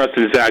much trust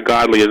in Zach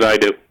Godley as I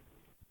do.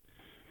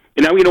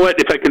 And now, you know what?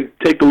 If I can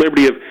take the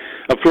liberty of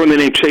throwing the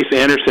name Chase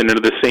Anderson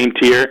into the same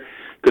tier,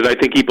 because I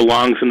think he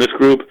belongs in this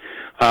group,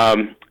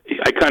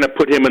 I kind of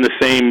put him in the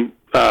same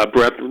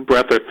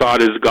breath or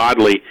thought as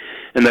Godley,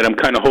 and that I'm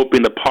kind of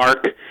hoping the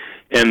park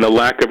and the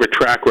lack of a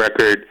track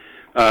record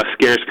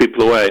scares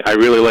people away. I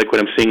really like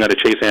what I'm seeing out of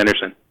Chase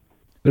Anderson.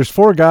 There's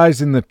 4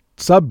 guys in the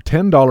sub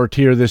 $10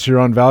 tier this year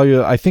on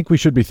value. I think we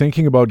should be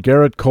thinking about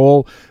Garrett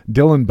Cole,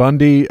 Dylan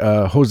Bundy,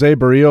 Jose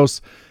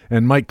Barrios,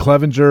 and Mike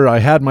Clevenger. I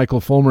had Michael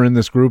Fulmer in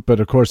this group, but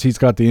of course he's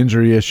got the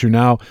injury issue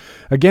now.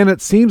 Again,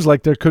 it seems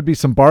like there could be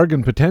some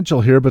bargain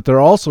potential here, but there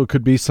also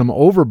could be some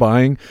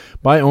overbuying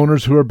by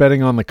owners who are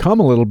betting on the come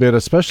a little bit,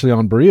 especially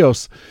on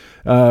Barrios.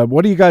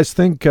 What do you guys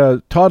think?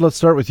 Todd, let's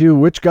start with you.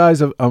 Which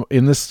guys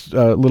in this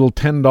little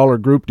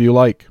 $10 group do you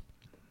like,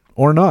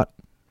 or not?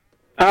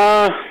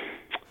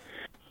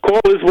 Cole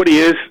is what he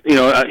is.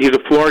 He's a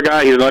floor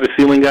guy. He's not a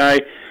ceiling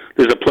guy.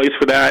 There's a place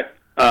for that.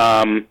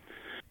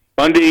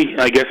 Bundy,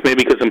 I guess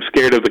maybe because I'm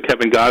scared of the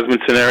Kevin Gausman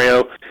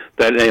scenario.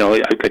 That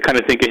I kind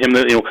of think of him.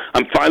 That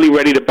I'm finally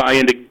ready to buy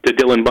into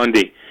Dylan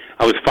Bundy.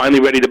 I was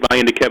finally ready to buy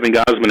into Kevin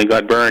Gausman and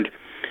got burned.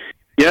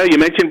 Yeah, you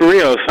mentioned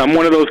Barrios. I'm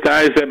one of those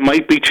guys that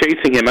might be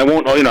chasing him. I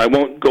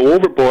won't go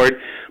overboard,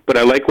 but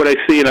I like what I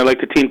see and I like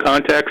the team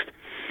context.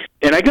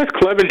 And I guess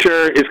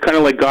Clevenger is kind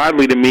of like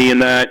Godley to me in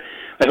that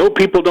I hope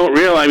people don't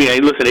realize.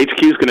 Listen,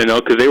 HQ's going to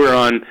know because they were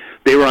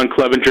on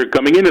Clevenger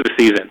coming into the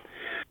season.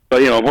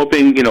 But I'm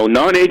hoping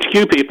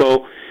non-HQ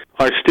people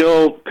are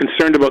still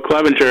concerned about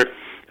Clevenger.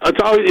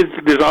 There's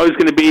always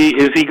going to be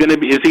is he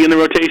in the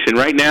rotation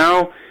right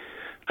now?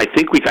 I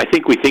think we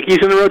think he's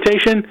in the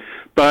rotation.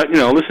 But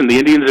listen, the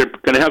Indians are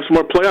going to have some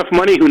more playoff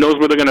money. Who knows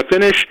where they're going to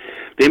finish?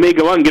 They may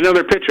go out and get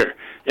another pitcher.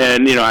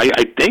 And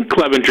I think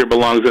Clevenger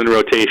belongs in the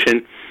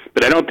rotation,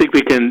 but I don't think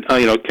we can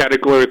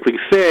categorically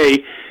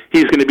say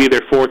he's going to be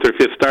their 4th or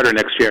 5th starter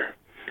next year.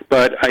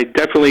 But I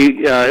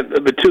definitely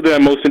the 2 that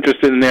I'm most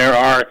interested in there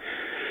are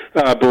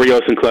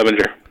Barrios and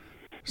Clevenger.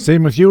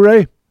 Same with you,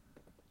 Ray?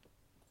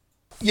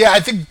 Yeah, I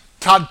think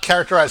Todd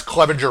characterized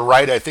Clevenger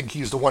right. I think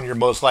he's the one you're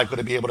most likely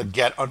to be able to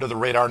get under the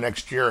radar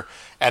next year.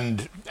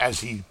 And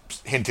as he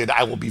hinted,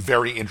 I will be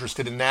very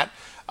interested in that.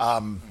 I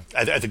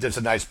think there's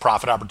a nice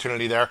profit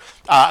opportunity there.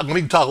 Let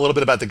me talk a little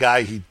bit about the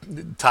guy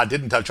Todd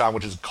didn't touch on,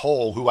 which is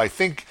Cole, who I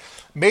think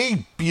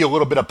may be a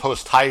little bit of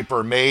post-hype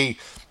or may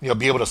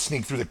be able to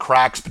sneak through the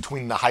cracks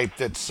between the hype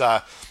that's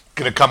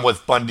going to come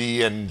with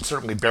Bundy and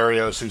certainly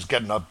Berrios, who's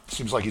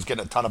seems like he's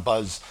getting a ton of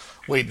buzz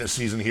late in the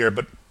season here.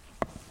 But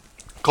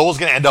Cole's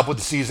going to end up with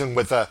the season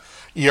with a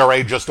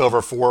ERA just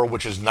over 4,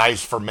 which is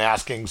nice for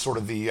masking sort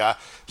of the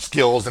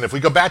skills. And if we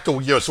go back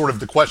to sort of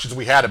the questions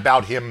we had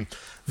about him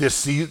this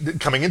season,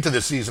 coming into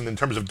this season in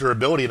terms of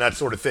durability and that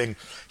sort of thing,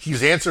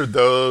 he's answered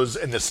those,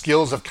 and the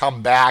skills have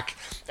come back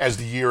as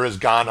the year has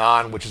gone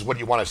on, which is what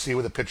you want to see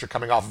with a pitcher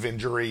coming off of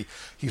injury.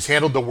 He's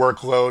handled the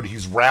workload,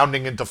 he's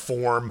rounding into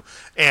form,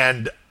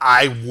 and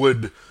I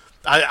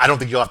don't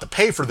think you'll have to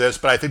pay for this,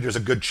 but I think there's a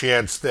good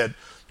chance that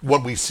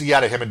what we see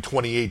out of him in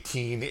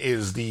 2018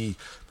 is the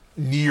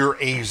near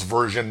A's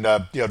version,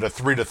 the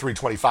 3 to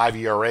 3.25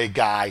 ERA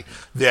guy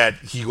that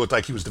he looked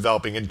like he was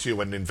developing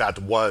into, and in fact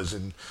was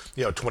in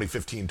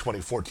 2015,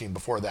 2014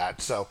 before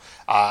that. So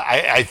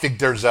I think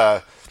there's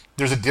a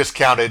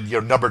discounted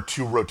number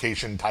 2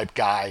 rotation type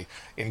guy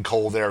in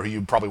Cole there who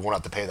you probably won't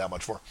have to pay that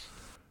much for.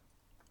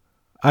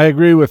 I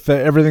agree with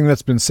everything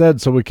that's been said,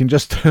 so we can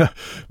just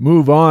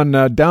move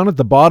on. Down at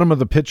the bottom of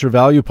the pitcher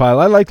value pile,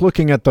 I like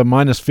looking at the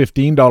minus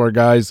 $15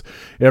 guys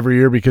every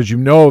year because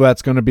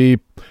that's going to be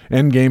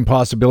end-game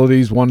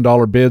possibilities,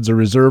 $1 bids or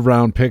reserve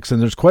round picks, and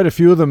there's quite a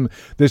few of them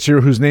this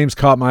year whose names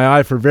caught my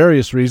eye for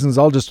various reasons.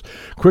 I'll just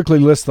quickly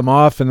list them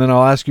off, and then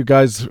I'll ask you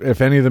guys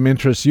if any of them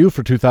interest you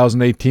for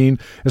 2018,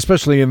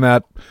 especially in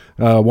that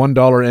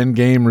 $1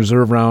 end-game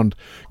reserve round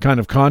kind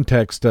of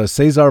context.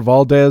 Cesar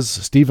Valdez,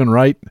 Stephen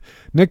Wright,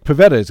 Nick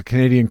Pivetta is a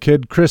Canadian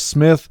kid, Chris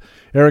Smith,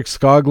 Eric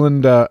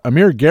Skoglund,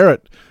 Amir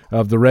Garrett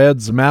of the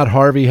Reds, Matt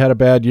Harvey had a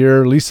bad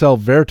year,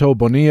 Liselberto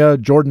Bonilla,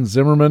 Jordan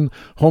Zimmerman,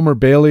 Homer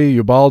Bailey,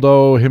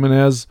 Ubaldo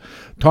Jimenez,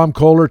 Tom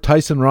Kohler,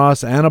 Tyson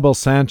Ross, Anibal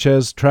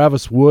Sanchez,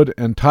 Travis Wood,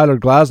 and Tyler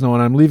Glasnow,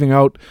 and I'm leaving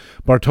out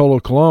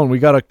Bartolo Colon. We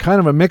got a kind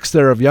of a mix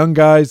there of young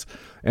guys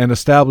and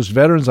established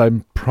veterans.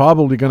 I'm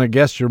probably going to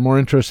guess you're more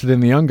interested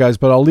in the young guys,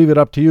 but I'll leave it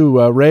up to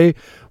you. Ray,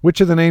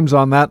 which of the names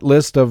on that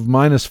list of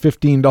minus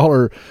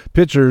 $15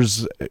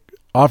 pitchers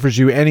offers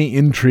you any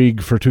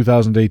intrigue for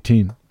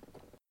 2018?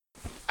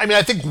 I mean,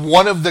 I think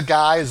one of the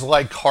guys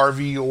like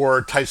Harvey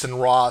or Tyson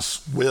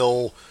Ross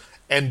will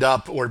end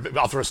up, or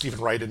I'll throw Stephen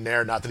Wright in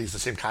there, not that he's the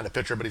same kind of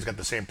pitcher, but he's got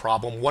the same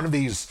problem. One of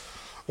these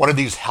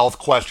health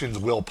questions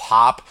will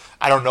pop.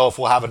 I don't know if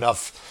we'll have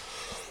enough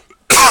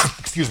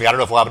excuse me, I don't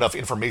know if we'll have enough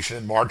information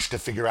in March to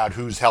figure out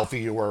who's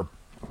healthy or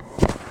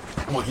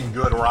looking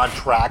good or on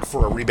track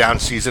for a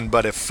rebound season.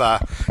 But if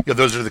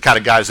those are the kind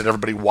of guys that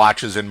everybody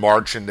watches in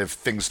March, and if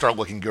things start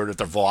looking good, if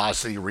their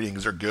velocity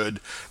readings are good,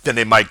 then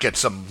they might get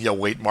some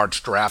late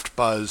March draft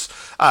buzz.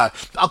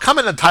 I'll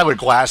comment on Tyler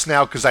Glass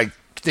now because I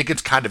think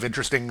it's kind of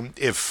interesting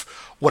if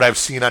what I've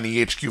seen on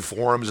the HQ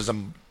forums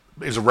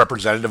is a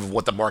representative of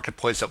what the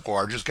marketplace at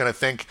large is going to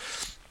think.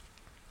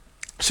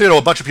 So,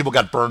 a bunch of people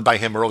got burned by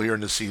him earlier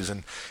in the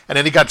season, and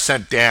then he got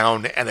sent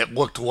down, and it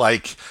looked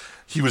like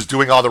he was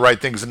doing all the right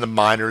things in the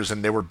minors,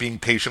 and they were being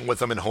patient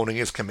with him and honing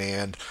his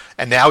command.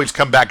 And now he's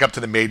come back up to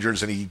the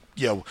majors, and he,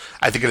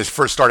 I think in his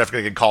first start after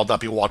getting called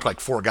up, he walked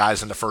like 4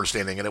 guys in the first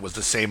inning, and it was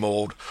the same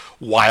old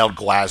wild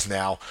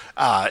Glasnow.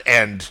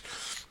 And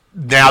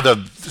now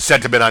the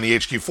sentiment on the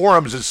HQ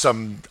forums is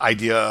some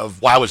idea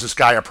of, why was this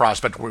guy a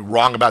prospect? Were we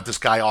wrong about this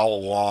guy all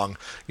along?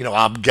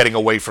 I'm getting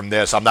away from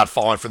this. I'm not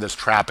falling for this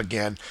trap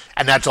again.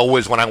 And that's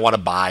always when I want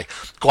to buy.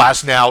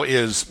 Glasnow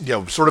is,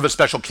 sort of a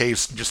special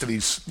case, just that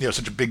he's,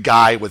 such a big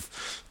guy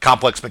with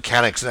complex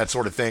mechanics and that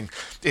sort of thing.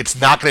 It's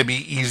not going to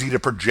be easy to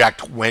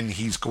project when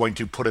he's going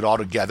to put it all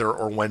together,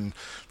 or when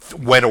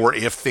or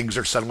if things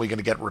are suddenly going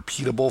to get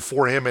repeatable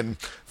for him and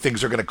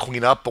things are going to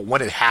clean up. But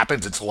when it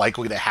happens, it's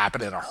likely to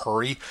happen in a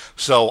hurry.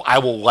 So I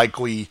will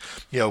likely,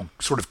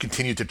 sort of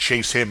continue to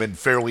chase him in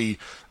fairly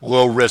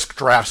low-risk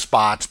draft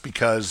spots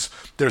because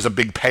there's a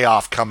big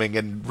payoff coming,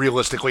 and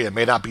realistically, it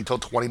may not be till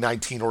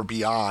 2019 or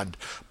beyond.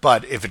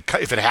 But if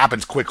it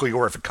happens quickly,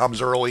 or if it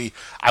comes early,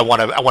 I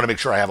want to make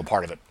sure I have a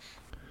part of it.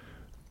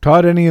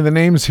 Todd, any of the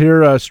names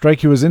here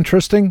strike you as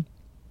interesting?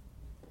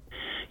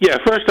 Yeah,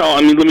 first of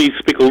all, let me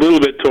speak a little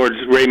bit towards,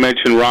 Ray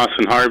mentioned Ross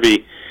and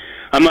Harvey.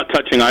 I'm not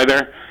touching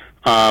either.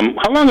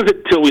 How long is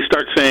it till we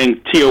start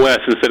saying TOS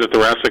instead of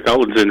thoracic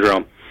outlet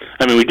syndrome?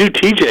 We do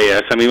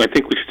TJS. I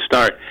think we should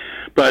start.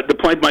 But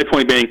my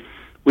point being,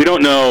 we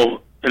don't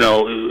know,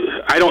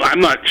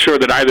 I'm not sure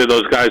that either of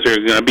those guys are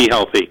going to be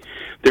healthy.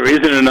 There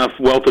isn't enough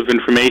wealth of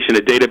information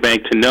at data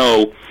bank to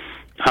know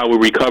how we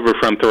recover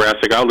from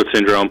thoracic outlet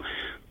syndrome.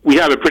 We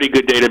have a pretty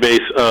good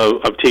database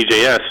of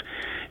TJS.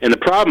 And the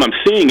problem I'm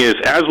seeing is,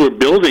 as we're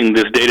building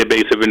this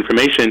database of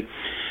information,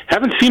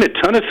 haven't seen a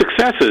ton of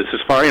successes as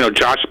far,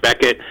 Josh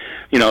Beckett,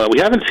 we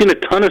haven't seen a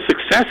ton of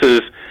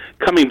successes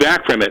coming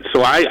back from it.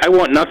 So I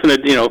want nothing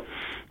to,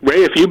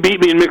 Ray, if you beat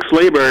me in mixed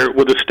labor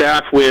with a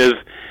staff with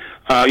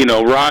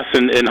Ross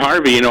and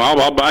Harvey,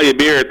 I'll buy you a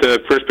beer at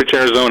the First Pitch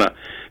Arizona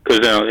because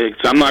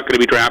I'm not going to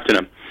be drafting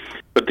him.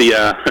 But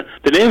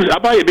the names, I'll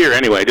buy you a beer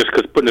anyway, just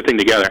because putting the thing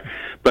together.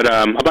 But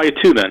I'll buy you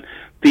two then.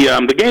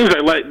 The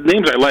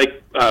names I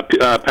like,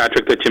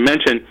 Patrick, that you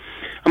mentioned.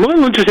 I'm a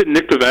little interested in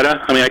Nick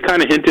Pivetta. I mean, I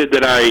kind of hinted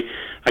that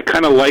I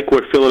kind of like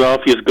where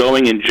Philadelphia is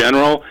going in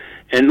general,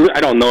 and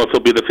I don't know if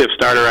he'll be the fifth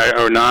starter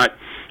or not.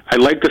 I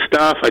like the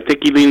stuff. I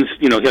think he leans.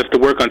 He has to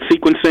work on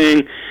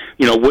sequencing.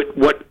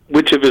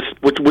 Which of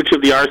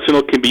the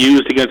arsenal can be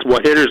used against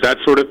what hitters, that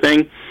sort of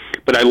thing.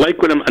 But I like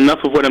enough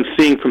of what I'm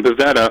seeing from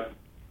Pivetta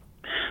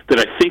that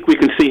I think we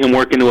can see him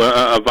work into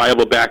a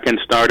viable back end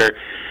starter.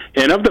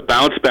 And of the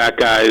bounce back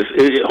guys,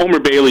 Homer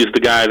Bailey's the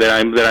guy that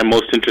I'm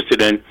most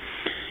interested in.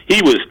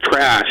 He was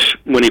trash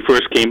when he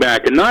first came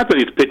back, and not that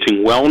he's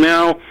pitching well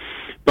now,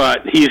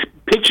 but he's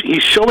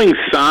showing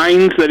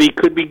signs that he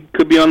could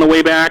be on the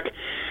way back.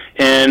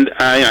 And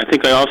I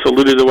think I also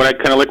alluded to what I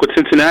kind of like what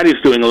Cincinnati's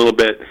doing a little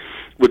bit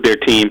with their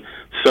team.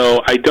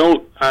 So I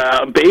don't.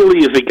 Bailey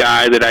is a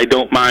guy that I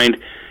don't mind.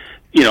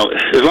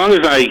 As long as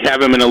I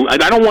have him I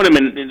don't want him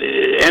in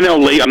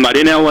NL. I'm not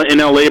in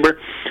NL labor,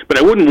 but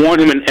I wouldn't want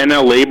him in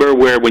NL labor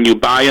where when you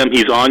buy him,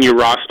 he's on your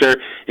roster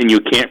and you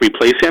can't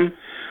replace him.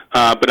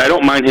 But I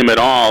don't mind him at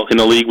all in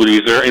a league with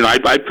reserve.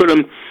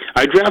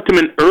 I draft him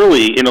in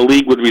early in a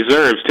league with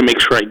reserves to make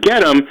sure I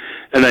get him,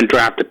 and then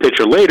draft a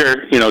pitcher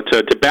later,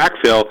 to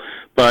backfill.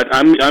 But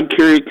I'm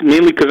curious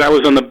mainly because I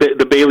was on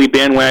the Bailey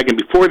bandwagon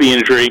before the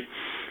injury.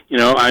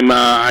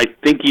 I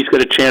think he's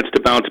got a chance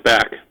to bounce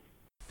back.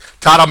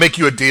 Todd, I'll make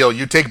you a deal.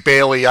 You take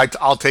Bailey,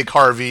 I'll take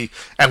Harvey,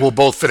 and we'll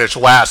both finish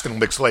last in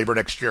mixed labor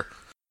next year.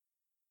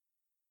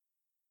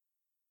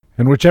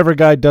 And whichever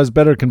guy does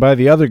better can buy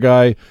the other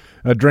guy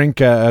a drink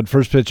at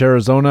First Pitch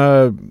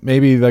Arizona.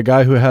 Maybe the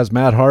guy who has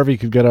Matt Harvey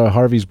could get a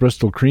Harvey's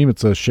Bristol Cream.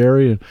 It's a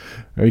sherry.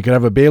 Or you could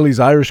have a Bailey's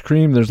Irish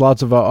Cream. There's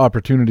lots of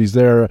opportunities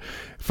there.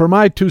 For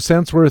my 2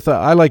 cents worth,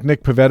 I like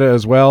Nick Pivetta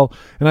as well.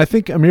 And I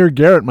think Amir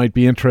Garrett might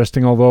be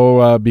interesting,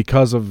 although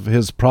because of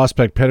his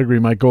prospect pedigree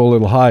might go a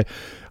little high.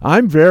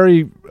 I'm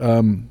very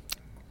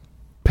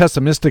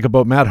pessimistic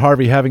about Matt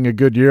Harvey having a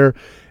good year,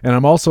 and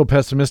I'm also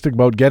pessimistic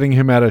about getting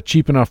him at a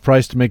cheap enough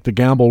price to make the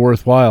gamble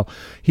worthwhile.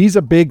 He's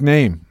a big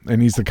name,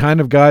 and he's the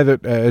kind of guy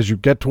that as you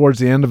get towards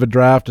the end of a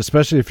draft,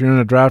 especially if you're in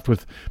a draft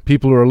with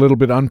people who are a little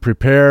bit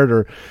unprepared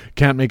or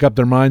can't make up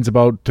their minds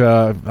about,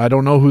 I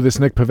don't know who this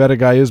Nick Pivetta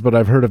guy is, but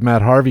I've heard of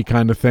Matt Harvey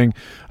kind of thing.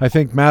 I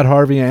think Matt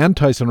Harvey and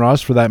Tyson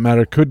Ross, for that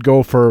matter, could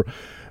go for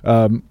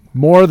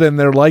more than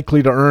they're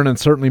likely to earn, and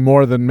certainly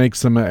more than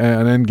makes them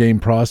an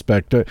endgame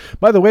prospect.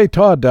 By the way,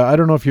 Todd, I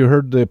don't know if you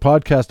heard the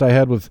podcast I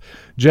had with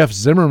Jeff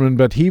Zimmerman,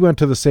 but he went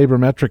to the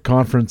Sabermetric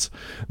conference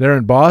there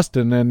in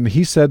Boston, and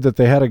he said that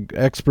they had an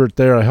expert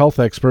there, a health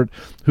expert,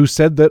 who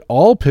said that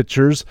all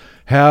pitchers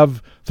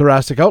have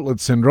thoracic outlet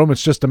syndrome.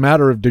 It's just a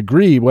matter of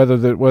degree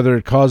whether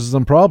it causes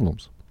them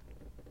problems.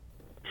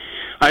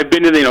 I've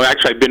been to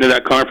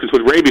that conference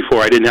with Ray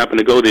before. I didn't happen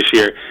to go this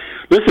year.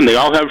 Listen, they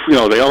all have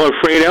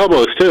frayed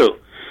elbows too.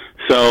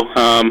 So,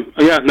 to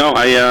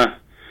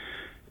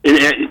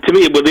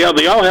me,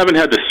 they all haven't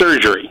had the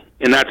surgery,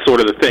 and that's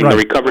sort of the thing. Right. They're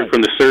recovering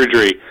from the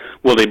surgery.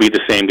 Will they be the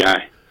same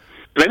guy?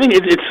 But I think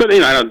it's sort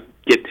of, I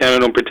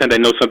don't pretend I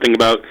know something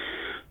about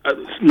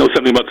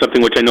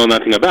something which I know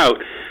nothing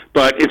about.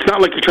 But it's not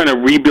like you're trying to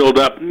rebuild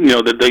up,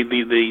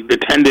 the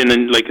tendon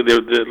and like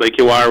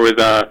you are with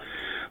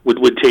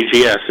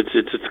TGS.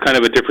 It's kind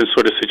of a different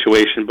sort of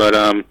situation.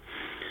 But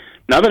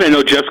now that I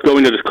know Jeff's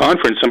going to this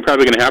conference, I'm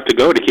probably going to have to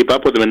go to keep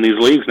up with him in these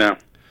leagues now.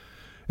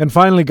 And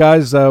finally,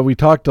 guys, we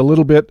talked a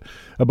little bit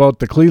about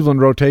the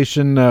Cleveland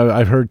rotation.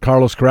 I've heard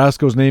Carlos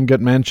Carrasco's name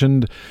get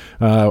mentioned.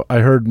 I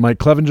heard Mike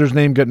Clevenger's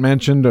name get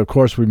mentioned. Of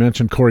course, we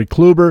mentioned Corey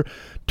Kluber.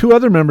 Two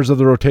other members of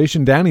the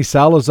rotation, Danny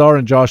Salazar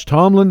and Josh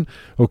Tomlin.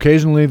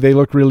 Occasionally, they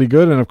look really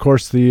good. And, of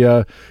course,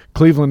 the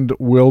Cleveland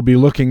will be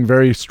looking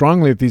very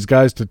strongly at these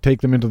guys to take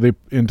them into the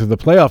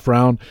playoff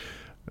round.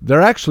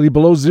 They're actually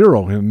below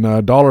zero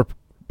in dollar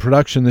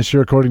production this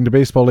year, according to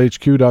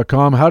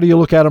BaseballHQ.com. How do you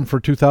look at them for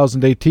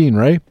 2018,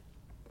 Ray?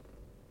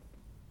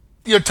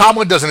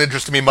 Tomlin doesn't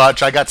interest me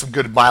much. I got some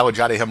good mileage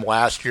out of him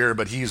last year,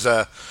 but he's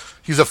a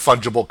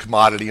fungible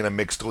commodity in a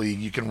mixed league.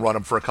 You can run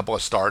him for a couple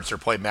of starts or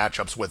play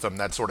matchups with him,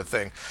 that sort of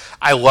thing.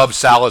 I love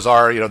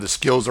Salazar. The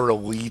skills are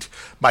elite.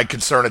 My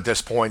concern at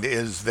this point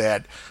is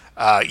that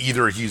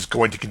either he's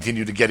going to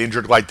continue to get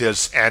injured like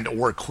this,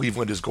 or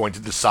Cleveland is going to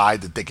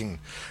decide that they can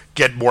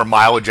get more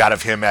mileage out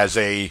of him as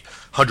a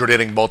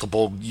 100-inning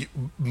multiple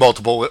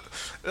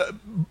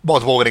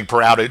inning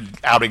per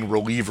outing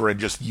reliever and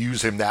just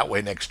use him that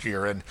way next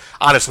year. And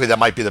honestly, that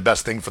might be the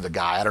best thing for the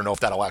guy. I don't know if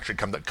that'll actually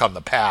come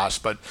to pass,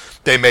 but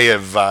they may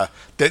have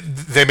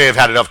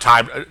had enough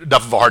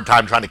of a hard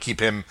time trying to keep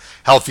him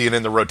healthy and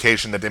in the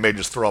rotation that they may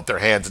just throw up their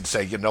hands and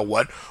say, you know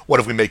what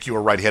if we make you a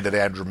right-handed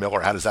Andrew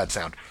Miller? How does that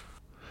sound?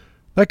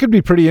 That could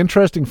be pretty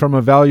interesting from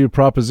a value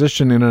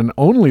proposition in an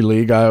only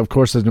league. Of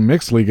course, in a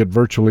mixed league, it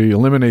virtually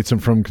eliminates him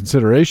from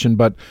consideration.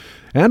 But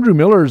Andrew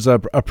Miller's a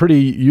pretty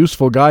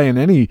useful guy in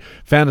any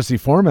fantasy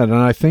format. And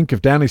I think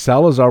if Danny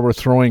Salazar were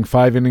throwing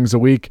 5 innings a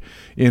week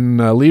in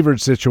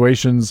leverage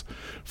situations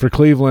for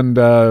Cleveland,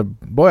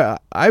 boy,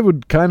 I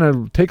would kind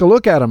of take a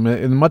look at him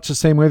in much the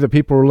same way that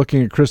people were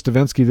looking at Chris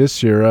Davinsky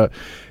this year.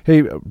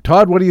 Hey,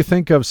 Todd, what do you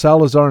think of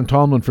Salazar and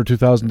Tomlin for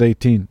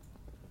 2018?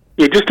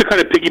 Yeah, just to kind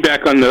of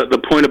piggyback on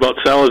the point about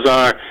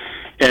Salazar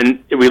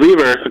and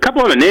reliever, a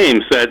couple other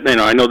names that,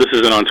 I know this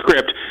isn't on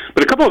script,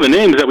 but a couple other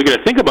names that we got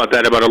to think about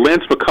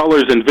Lance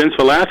McCullers and Vince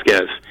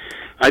Velasquez.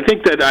 I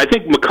think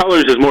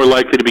McCullers is more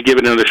likely to be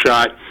given another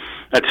shot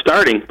at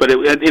starting, but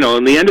at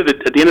the end of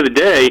the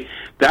day,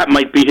 that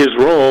might be his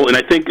role, and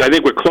I think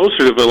we're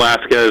closer to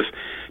Velasquez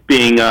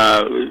being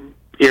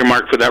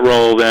earmarked for that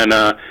role than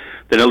at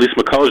least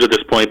McCullers at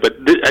this point. But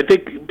I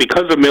think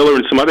because of Miller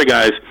and some other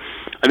guys,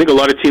 I think a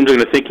lot of teams are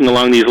going to thinking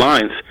along these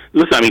lines.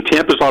 Listen,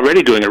 Tampa's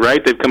already doing it,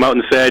 right? They've come out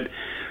and said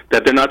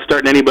that they're not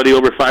starting anybody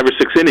over 5 or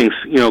 6 innings,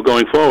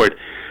 going forward.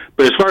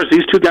 But as far as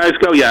these two guys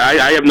go, yeah,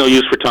 I have no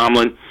use for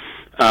Tomlin.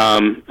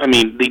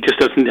 He just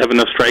doesn't have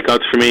enough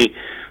strikeouts for me.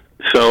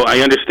 So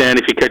I understand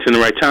if you catch in the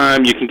right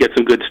time, you can get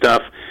some good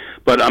stuff.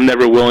 But I'm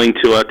never willing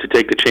to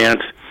take the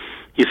chance.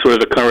 He's sort of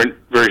the current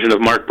version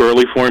of Mark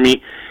Burley for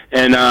me.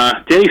 And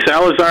Danny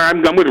Salazar,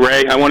 I'm with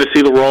Ray. I want to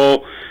see the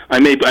role. I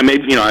may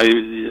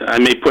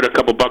put a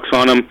couple bucks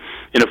on him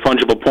in a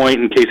fungible point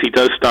in case he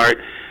does start,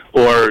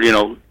 or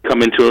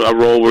come into a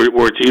role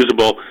where it's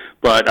usable.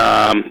 But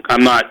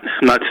I'm not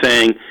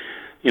saying,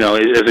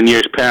 as in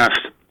years past,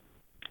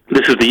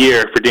 this is the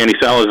year for Danny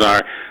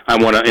Salazar. I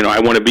want to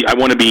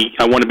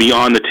be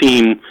on the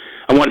team.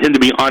 I want him to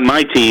be on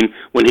my team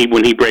when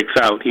he breaks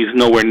out. He's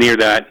nowhere near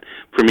that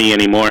for me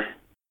anymore.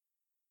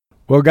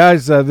 Well,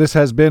 guys, this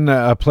has been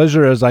a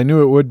pleasure, as I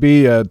knew it would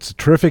be. It's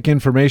terrific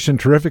information,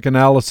 terrific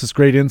analysis,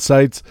 great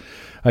insights.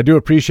 I do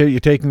appreciate you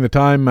taking the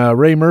time.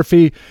 Ray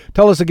Murphy,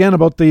 tell us again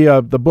about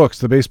the books,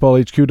 the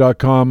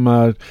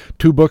BaseballHQ.com,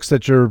 2 books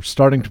that you're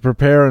starting to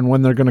prepare and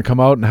when they're going to come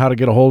out and how to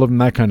get a hold of them,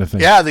 that kind of thing.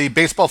 Yeah, the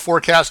Baseball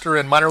Forecaster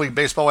and Minor League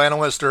Baseball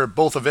Analyst are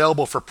both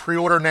available for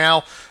pre-order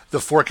now. The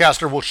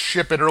Forecaster will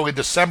ship in early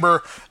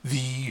December.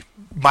 The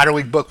Minor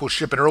League book will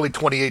ship in early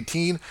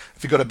 2018.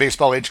 If you go to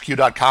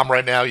BaseballHQ.com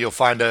right now, you'll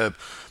find a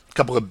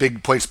couple of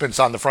big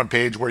placements on the front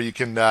page where you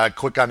can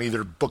click on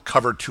either book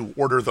cover to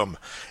order them.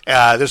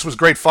 This was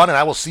great fun, and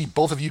I will see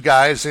both of you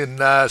guys in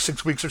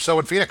 6 weeks or so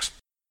in Phoenix.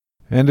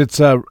 And it's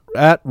at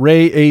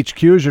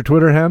RayHQ is your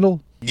Twitter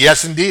handle?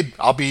 Yes, indeed.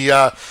 I'll be,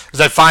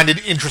 as I find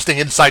interesting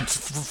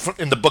insights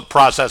in the book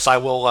process, I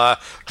will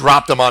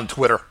drop them on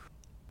Twitter.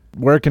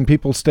 Where can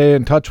people stay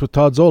in touch with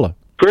Todd Zola?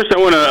 First, I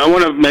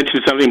want to mention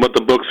something about the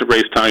books that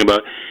Ray's talking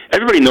about.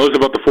 Everybody knows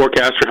about the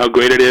Forecaster, how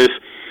great it is.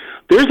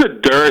 There's a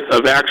dearth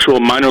of actual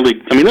minor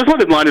league. There's a lot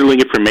of minor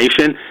league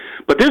information,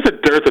 but there's a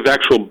dearth of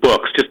actual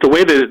books. Just the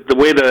way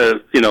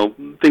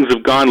the things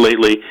have gone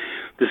lately.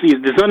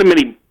 There's not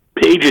many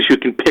pages you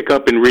can pick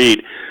up and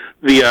read.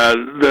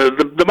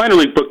 The minor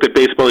league book that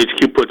Baseball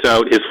HQ puts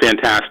out is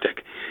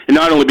fantastic, and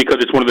not only because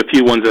it's one of the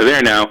few ones that are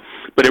there now,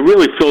 but it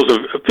really fills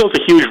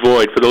a huge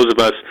void for those of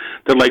us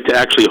that like to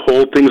actually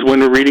hold things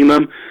when we're reading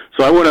them.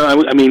 So I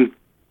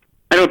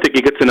don't think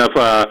it gets enough.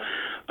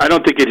 I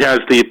don't think it has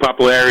the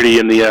popularity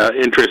and the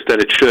interest that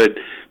it should,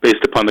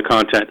 based upon the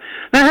content.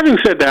 Now, having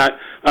said that,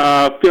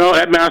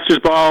 at Masters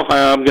Ball,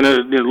 I'm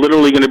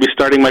literally going to be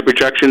starting my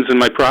projections and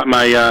my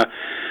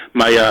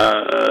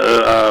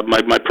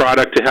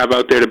product to have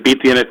out there to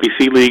beat the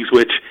NFBC leagues,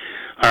 which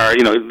are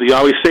they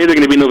always say they're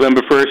going to be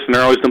November 1st, and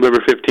they're always November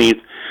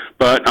 15th.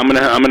 But I'm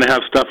gonna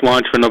have stuff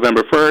launched for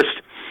November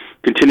 1st,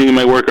 continuing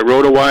my work at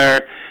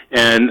RotoWire,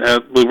 and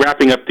we're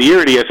wrapping up the year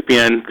at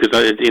ESPN because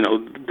I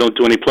don't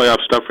do any playoff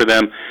stuff for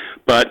them.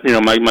 But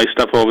my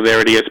stuff over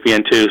there at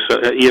ESPN too, so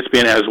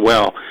ESPN as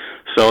well.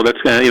 So that's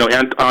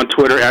and on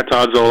Twitter at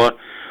Todd Zola.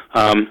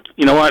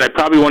 You know what? I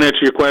probably won't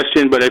answer your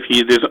question, but if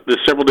there's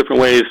several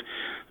different ways.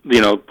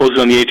 Posted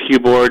on the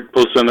HQ board,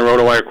 posted on the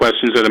RotoWire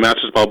questions or the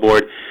Masters Ball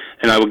board,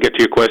 and I will get to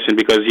your question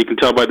because you can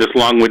tell by this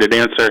long-winded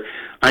answer,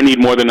 I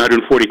need more than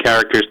 140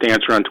 characters to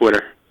answer on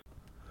Twitter.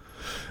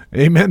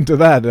 Amen to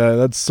that.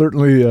 That's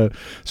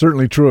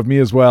certainly true of me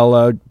as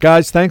well.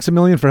 Guys, thanks a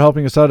million for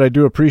helping us out. I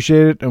do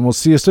appreciate it, and we'll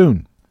see you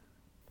soon.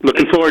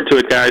 Looking forward to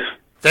it, guys.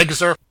 Thank you,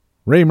 sir.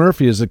 Ray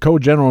Murphy is the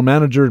co-general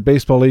manager at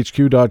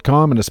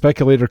BaseballHQ.com and a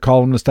speculator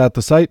columnist at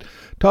the site.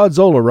 Todd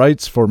Zola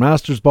writes for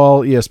Masters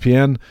Ball,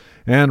 ESPN,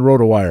 and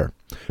RotoWire.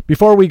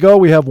 Before we go,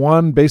 we have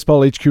one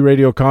Baseball HQ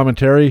radio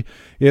commentary.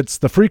 It's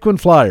the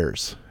Frequent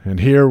Flyers. And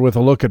here with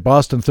a look at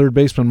Boston third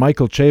baseman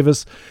Michael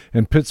Chavis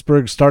and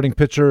Pittsburgh starting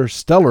pitcher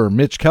stellar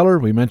Mitch Keller,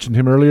 we mentioned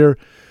him earlier,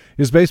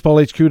 is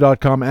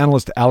BaseballHQ.com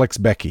analyst Alex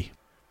Becky.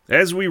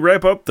 As we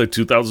wrap up the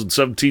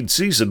 2017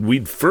 season,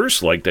 we'd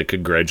first like to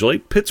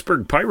congratulate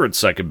Pittsburgh Pirates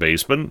second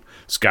baseman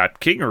Scott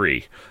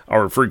Kingery,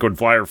 our frequent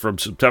flyer from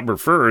September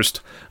 1st,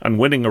 on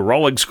winning a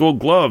Rawlings Gold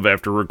Glove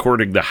after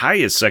recording the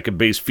highest second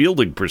base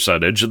fielding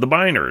percentage in the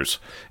minors.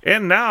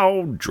 And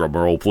now,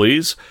 drumroll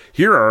please,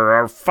 here are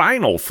our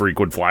final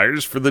frequent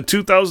flyers for the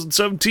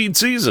 2017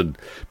 season,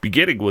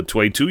 beginning with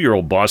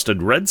 22-year-old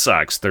Boston Red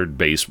Sox third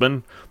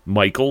baseman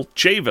Michael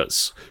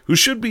Chavis, who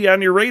should be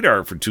on your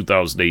radar for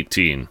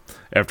 2018.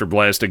 After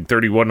blasting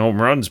 31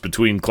 home runs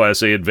between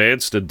Class A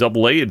Advanced and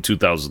AA in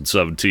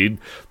 2017,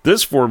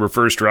 this former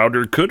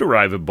first-rounder could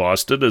arrive in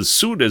Boston as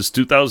soon as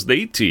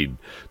 2018,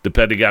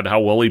 depending on how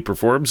well he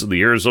performs in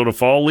the Arizona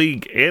Fall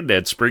League and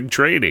at spring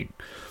training.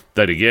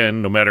 Then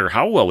again, no matter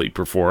how well he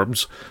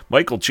performs,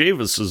 Michael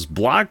Chavis is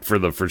blocked for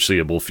the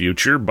foreseeable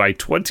future by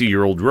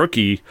 20-year-old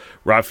rookie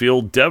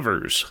Rafael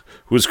Devers,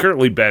 who is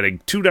currently batting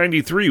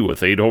 .293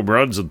 with 8 home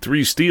runs and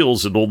 3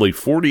 steals in only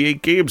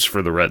 48 games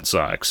for the Red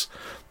Sox.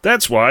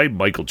 That's why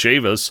Michael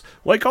Chavis,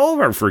 like all of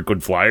our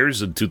frequent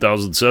flyers in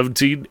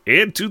 2017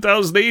 and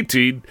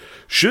 2018,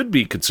 should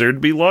be considered to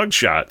be long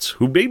shots,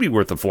 who may be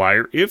worth a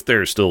flyer if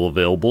they're still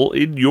available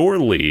in your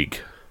league.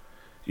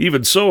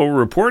 Even so,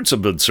 reports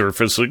have been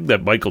surfacing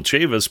that Michael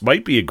Chavis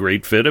might be a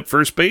great fit at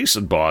first base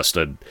in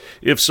Boston.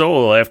 If so,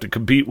 he'll have to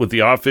compete with the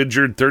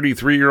off-injured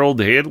 33-year-old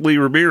Hanley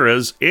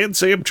Ramirez and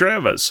Sam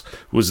Travis,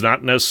 who is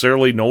not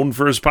necessarily known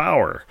for his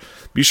power.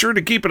 Be sure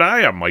to keep an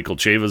eye on Michael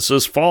Chavis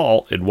this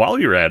fall, and while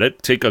you're at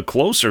it, take a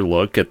closer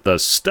look at the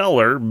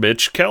stellar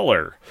Mitch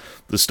Keller.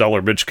 The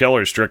stellar Mitch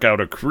Keller struck out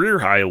a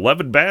career-high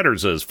 11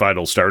 batters at his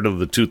final start of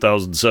the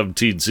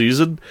 2017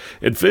 season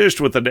and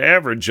finished with an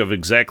average of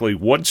exactly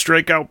 1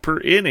 strikeout per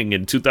inning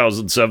in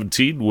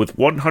 2017 with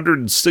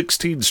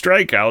 116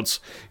 strikeouts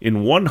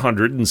in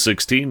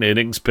 116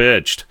 innings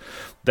pitched.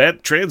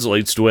 That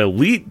translates to an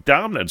elite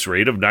dominance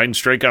rate of 9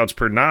 strikeouts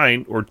per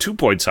 9, or 2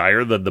 points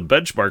higher than the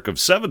benchmark of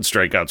 7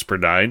 strikeouts per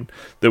 9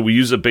 that we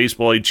use at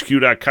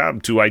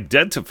BaseballHQ.com to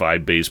identify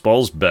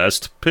baseball's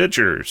best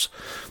pitchers.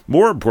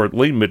 More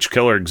importantly, Mitch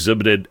Keller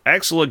exhibited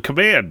excellent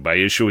command by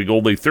issuing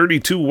only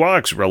 32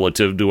 walks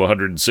relative to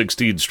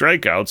 116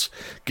 strikeouts,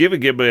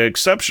 giving him an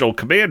exceptional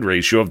command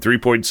ratio of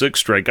 3.6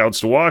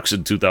 strikeouts to walks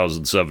in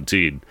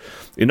 2017.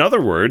 In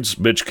other words,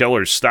 Mitch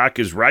Keller's stock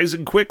is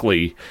rising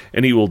quickly,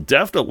 and he will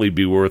definitely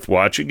be worth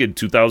watching in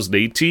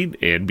 2018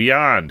 and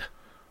beyond.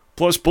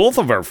 Plus, both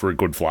of our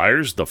frequent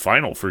flyers, the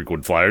final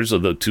frequent flyers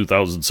of the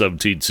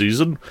 2017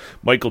 season,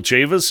 Michael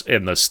Chavis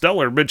and the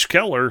stellar Mitch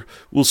Keller,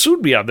 will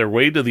soon be on their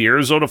way to the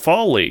Arizona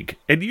Fall League,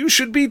 and you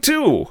should be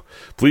too.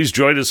 Please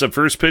join us at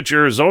First Pitch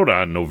Arizona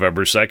on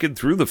November 2nd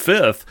through the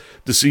 5th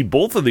to see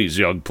both of these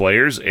young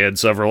players and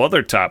several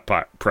other top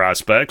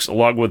prospects,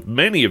 along with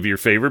many of your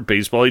favorite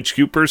Baseball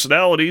HQ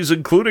personalities,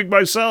 including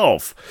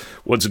myself.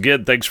 Once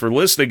again, thanks for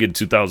listening in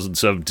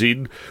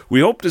 2017.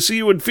 We hope to see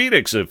you in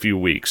Phoenix in a few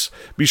weeks.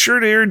 Be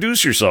sure to introduce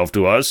yourself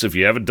to us. If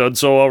you haven't done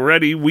so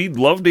already, we'd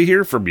love to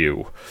hear from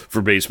you.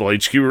 For Baseball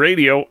HQ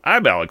Radio,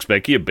 I'm Alex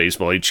Becky at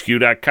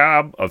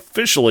BaseballHQ.com,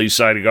 officially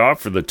signing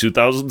off for the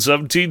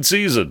 2017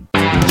 season.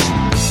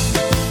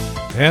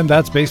 And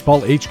that's Baseball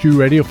HQ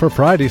Radio for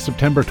Friday,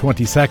 September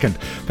 22nd.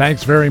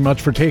 Thanks very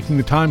much for taking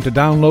the time to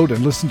download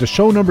and listen to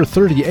show number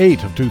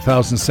 38 of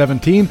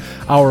 2017,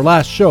 our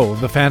last show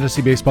of the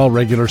Fantasy Baseball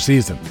regular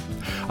season.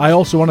 I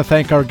also want to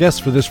thank our guests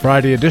for this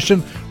Friday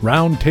edition,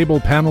 Roundtable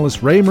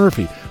panelist Ray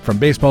Murphy from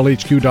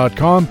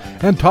BaseballHQ.com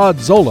and Todd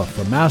Zola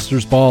from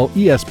Masters Ball,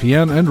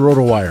 ESPN, and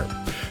RotoWire.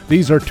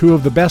 These are two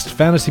of the best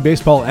fantasy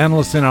baseball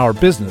analysts in our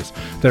business.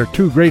 They're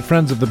two great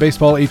friends of the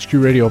Baseball HQ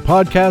Radio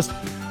podcast,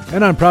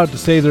 and I'm proud to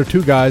say they're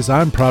two guys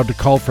I'm proud to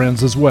call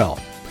friends as well.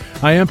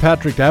 I am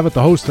Patrick Davitt,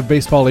 the host of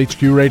Baseball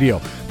HQ Radio.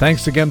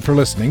 Thanks again for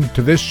listening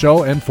to this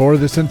show and for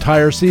this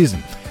entire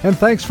season. And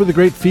thanks for the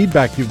great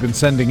feedback you've been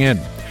sending in.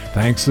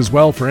 Thanks as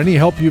well for any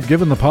help you've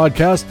given the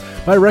podcast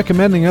by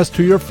recommending us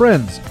to your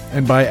friends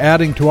and by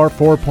adding to our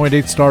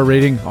 4.8-star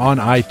rating on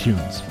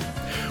iTunes.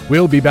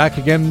 We'll be back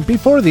again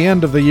before the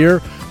end of the year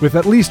with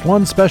at least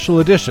one special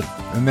edition,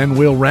 and then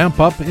we'll ramp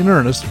up in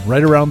earnest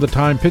right around the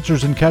time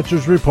Pitchers and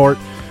Catchers report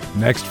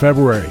next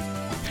February.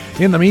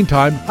 In the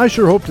meantime, I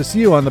sure hope to see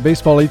you on the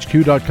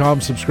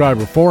BaseballHQ.com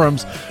subscriber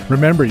forums.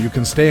 Remember, you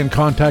can stay in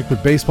contact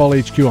with Baseball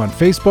HQ on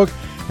Facebook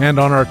and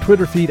on our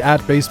Twitter feed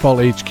at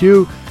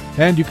BaseballHQ,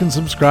 and you can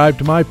subscribe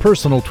to my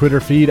personal Twitter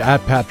feed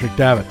at Patrick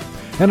Davitt.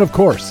 And of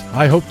course,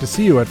 I hope to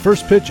see you at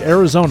First Pitch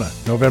Arizona,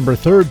 November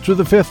 3rd through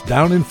the 5th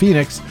down in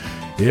Phoenix.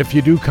 If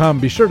you do come,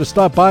 be sure to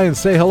stop by and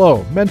say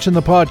hello, mention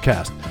the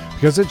podcast,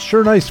 because it's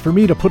sure nice for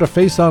me to put a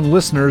face on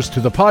listeners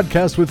to the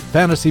podcast with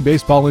fantasy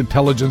baseball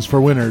intelligence for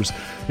winners.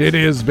 It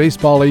is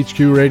Baseball HQ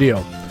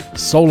Radio.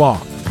 So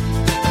long.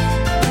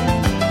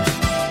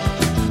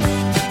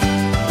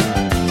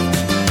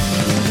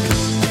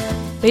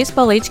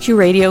 Baseball HQ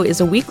Radio is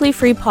a weekly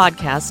free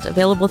podcast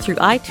available through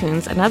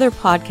iTunes and other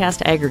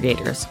podcast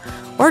aggregators,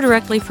 or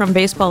directly from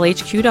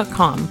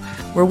BaseballHQ.com,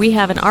 where we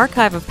have an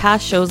archive of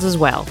past shows as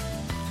well.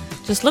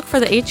 Just look for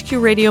the HQ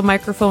Radio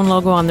microphone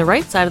logo on the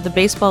right side of the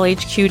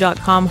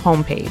BaseballHQ.com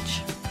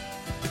homepage.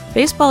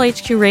 Baseball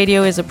HQ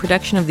Radio is a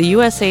production of the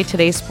USA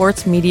Today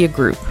Sports Media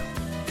Group.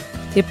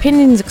 The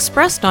opinions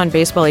expressed on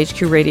Baseball HQ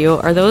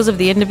Radio are those of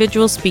the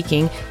individual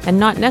speaking and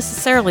not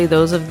necessarily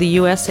those of the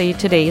USA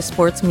Today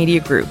Sports Media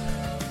Group.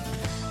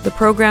 The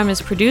program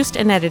is produced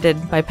and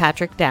edited by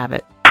Patrick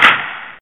Davitt.